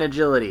strength and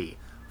agility,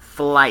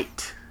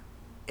 flight,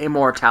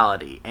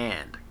 immortality,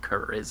 and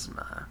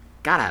charisma.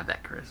 Gotta have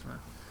that charisma.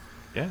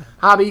 Yeah.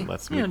 Hobby,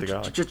 Let's meet the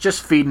god.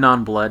 Just feeding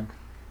on blood.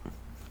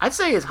 I'd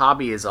say his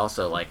hobby is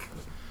also like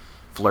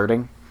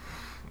flirting.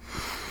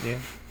 Yeah,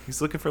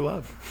 he's looking for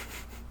love.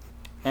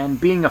 And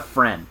being a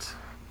friend.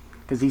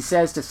 Because he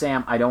says to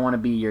Sam, I don't want to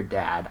be your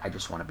dad, I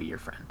just want to be your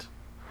friend.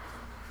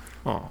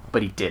 Oh.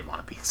 But he did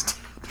want to be his dad.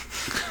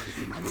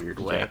 In a weird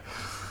way.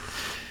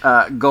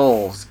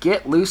 Goals.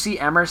 Get Lucy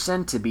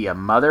Emerson to be a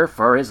mother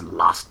for his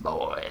Lost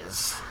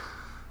Boys.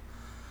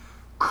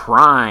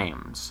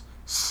 Crimes.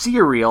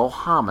 Serial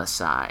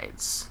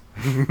homicides.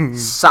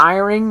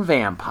 Siring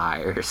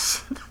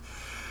vampires.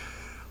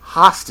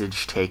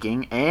 Hostage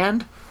taking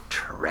and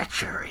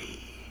treachery.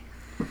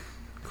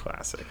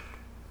 Classic.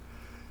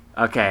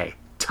 Okay.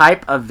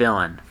 Type of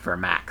villain for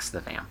Max the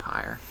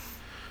Vampire.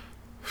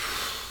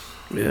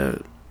 Yeah,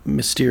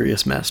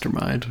 mysterious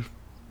mastermind.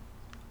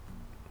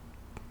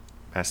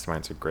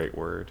 Mastermind's a great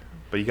word.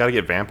 But you gotta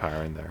get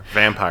vampire in there.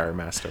 Vampire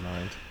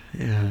mastermind.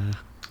 Yeah.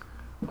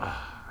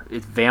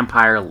 It's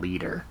vampire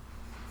leader.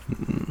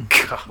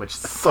 God, Which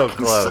so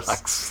close.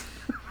 Sucks.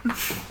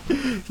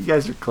 You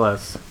guys are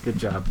close. Good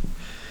job.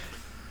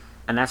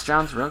 And that's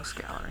John's Rogues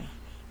Gallery.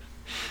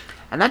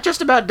 And that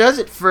just about does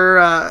it for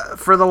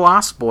the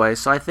Lost Boys.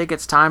 So I think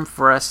it's time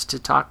for us to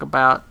talk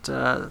about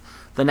the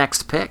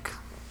next pick.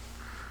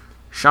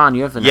 Sean,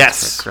 you have the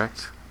next pick,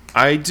 correct?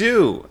 I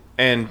do.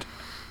 And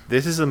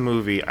this is a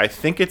movie. I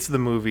think it's the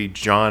movie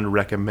John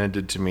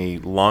recommended to me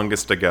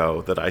longest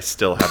ago that I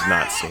still have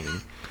not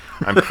seen.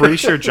 I'm pretty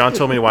sure John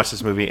told me to watch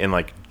this movie in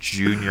like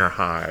junior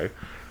high,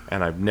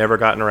 and I've never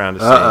gotten around to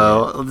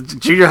seeing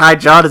it. Junior high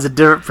John is a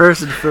different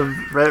person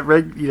from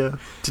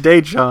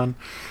today John.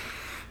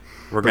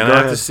 We're gonna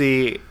have to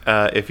see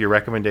if your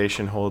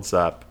recommendation holds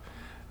up.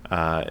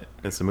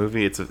 It's a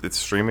movie. It's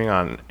streaming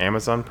on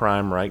Amazon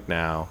Prime right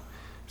now.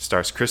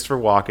 Stars Christopher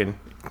Walken.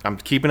 I'm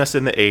keeping us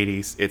in the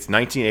 80s. It's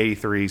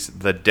 1983's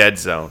The Dead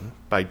Zone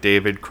by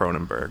David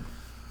Cronenberg.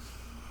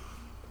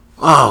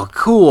 Oh,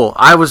 cool.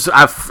 I was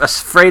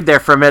afraid there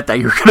for a minute that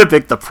you were going to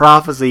pick The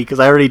Prophecy because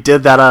I already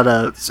did that on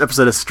an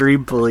episode of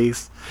Stream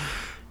Police.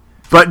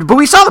 But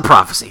we saw The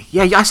Prophecy.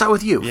 Yeah, I saw it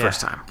with you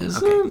first time.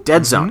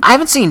 Dead Zone. I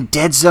haven't seen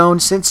Dead Zone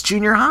since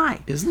junior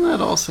high. Isn't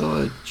that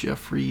also a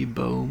Jeffrey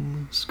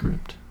Boehm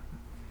script?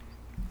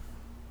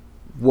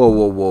 Whoa.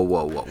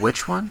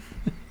 Which one?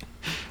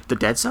 The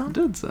Dead Zone?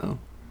 Dead Zone.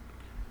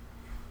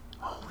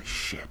 Holy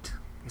shit.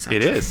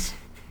 It is.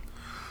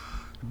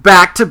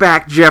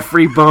 Back-to-back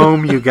Jeffrey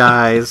Boehm, you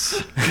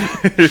guys.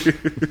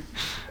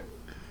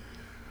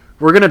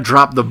 We're going to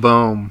drop the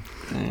Boehm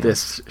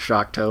this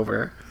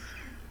Shocktober.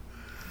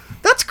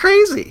 That's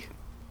crazy.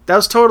 That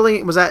was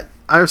totally...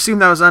 I assume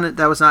that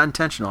was not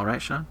intentional,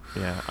 right, Sean?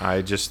 Yeah,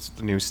 I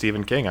just knew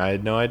Stephen King. I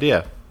had no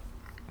idea.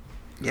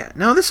 Yeah,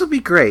 no, this will be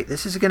great.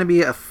 This is going to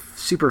be a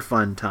super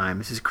fun time.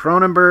 This is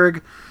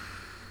Cronenberg.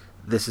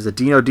 This is a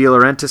Dino De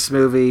Laurentiis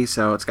movie,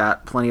 so it's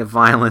got plenty of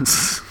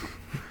violence.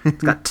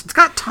 It's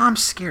got Tom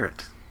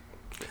Skerritt.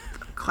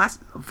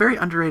 Very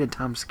underrated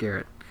Tom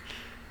Skerritt.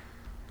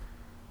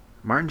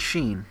 Martin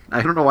Sheen.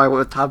 I don't know why I went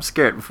with Tom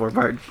Skerritt before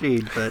Martin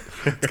Sheen, but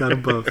it's got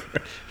them both.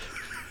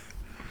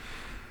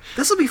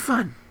 This will be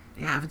fun.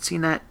 Yeah, I haven't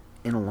seen that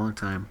in a long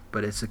time,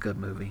 but it's a good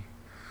movie.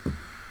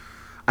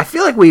 I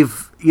feel like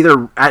we've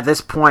either at this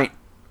point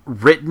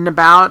written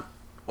about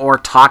or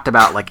talked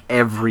about like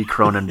every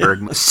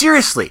Cronenberg movie.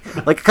 Seriously,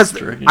 like because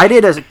I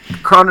did a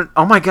Cronen.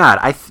 Oh my god,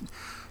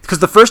 because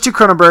the first two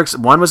Cronenbergs,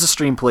 one was the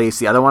Stream Police,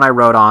 the other one I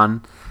wrote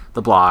on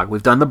the blog.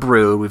 We've done The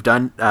Brood. We've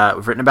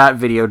written about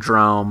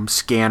Videodrome,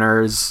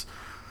 Scanners,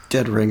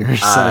 Dead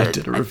Ringers. I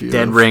did a review.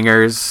 Dead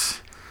Ringers.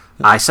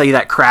 I saw you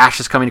that Crash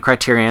is coming to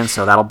Criterion,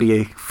 so that'll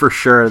be for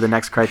sure the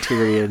next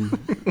Criterion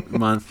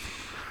month.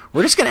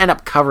 We're just gonna end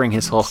up covering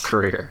his whole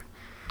career.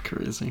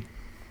 Crazy.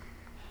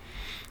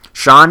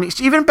 Sean,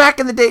 even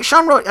back in the day,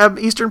 Sean wrote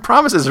Eastern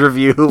Promises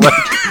review like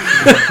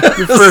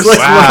the first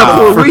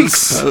couple of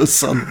weeks.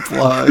 Posts on the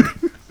blog.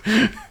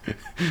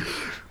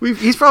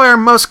 He's probably our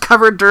most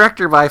covered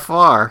director by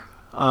far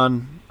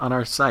on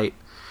our site.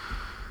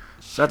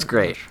 So that's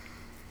great.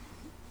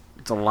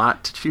 It's a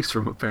lot to choose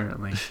from,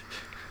 apparently.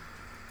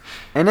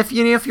 And if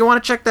you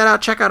want to check that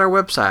out, check out our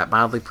website,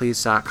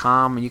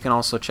 mildlypleased.com. And you can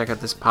also check out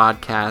this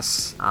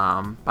podcast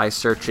by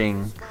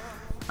searching,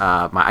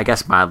 I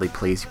guess, Mildly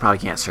Pleased. You probably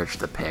can't search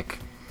The Pick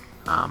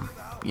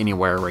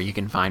anywhere where you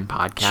can find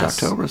podcasts.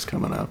 Shocktober's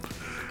coming up.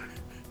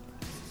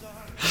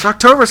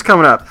 Shocktober's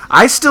coming up.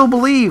 I still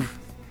believe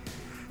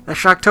that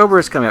Shocktober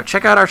is coming up.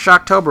 Check out our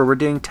Shocktober. We're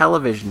doing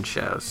television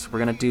shows. We're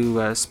going to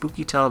do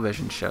spooky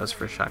television shows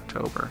for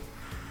Shocktober.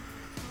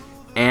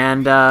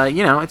 And,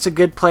 it's a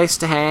good place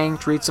to hang,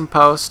 to read some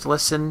posts,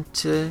 listen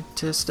to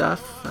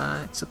stuff.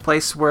 It's a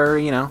place where,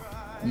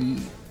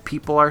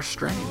 people are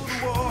strange.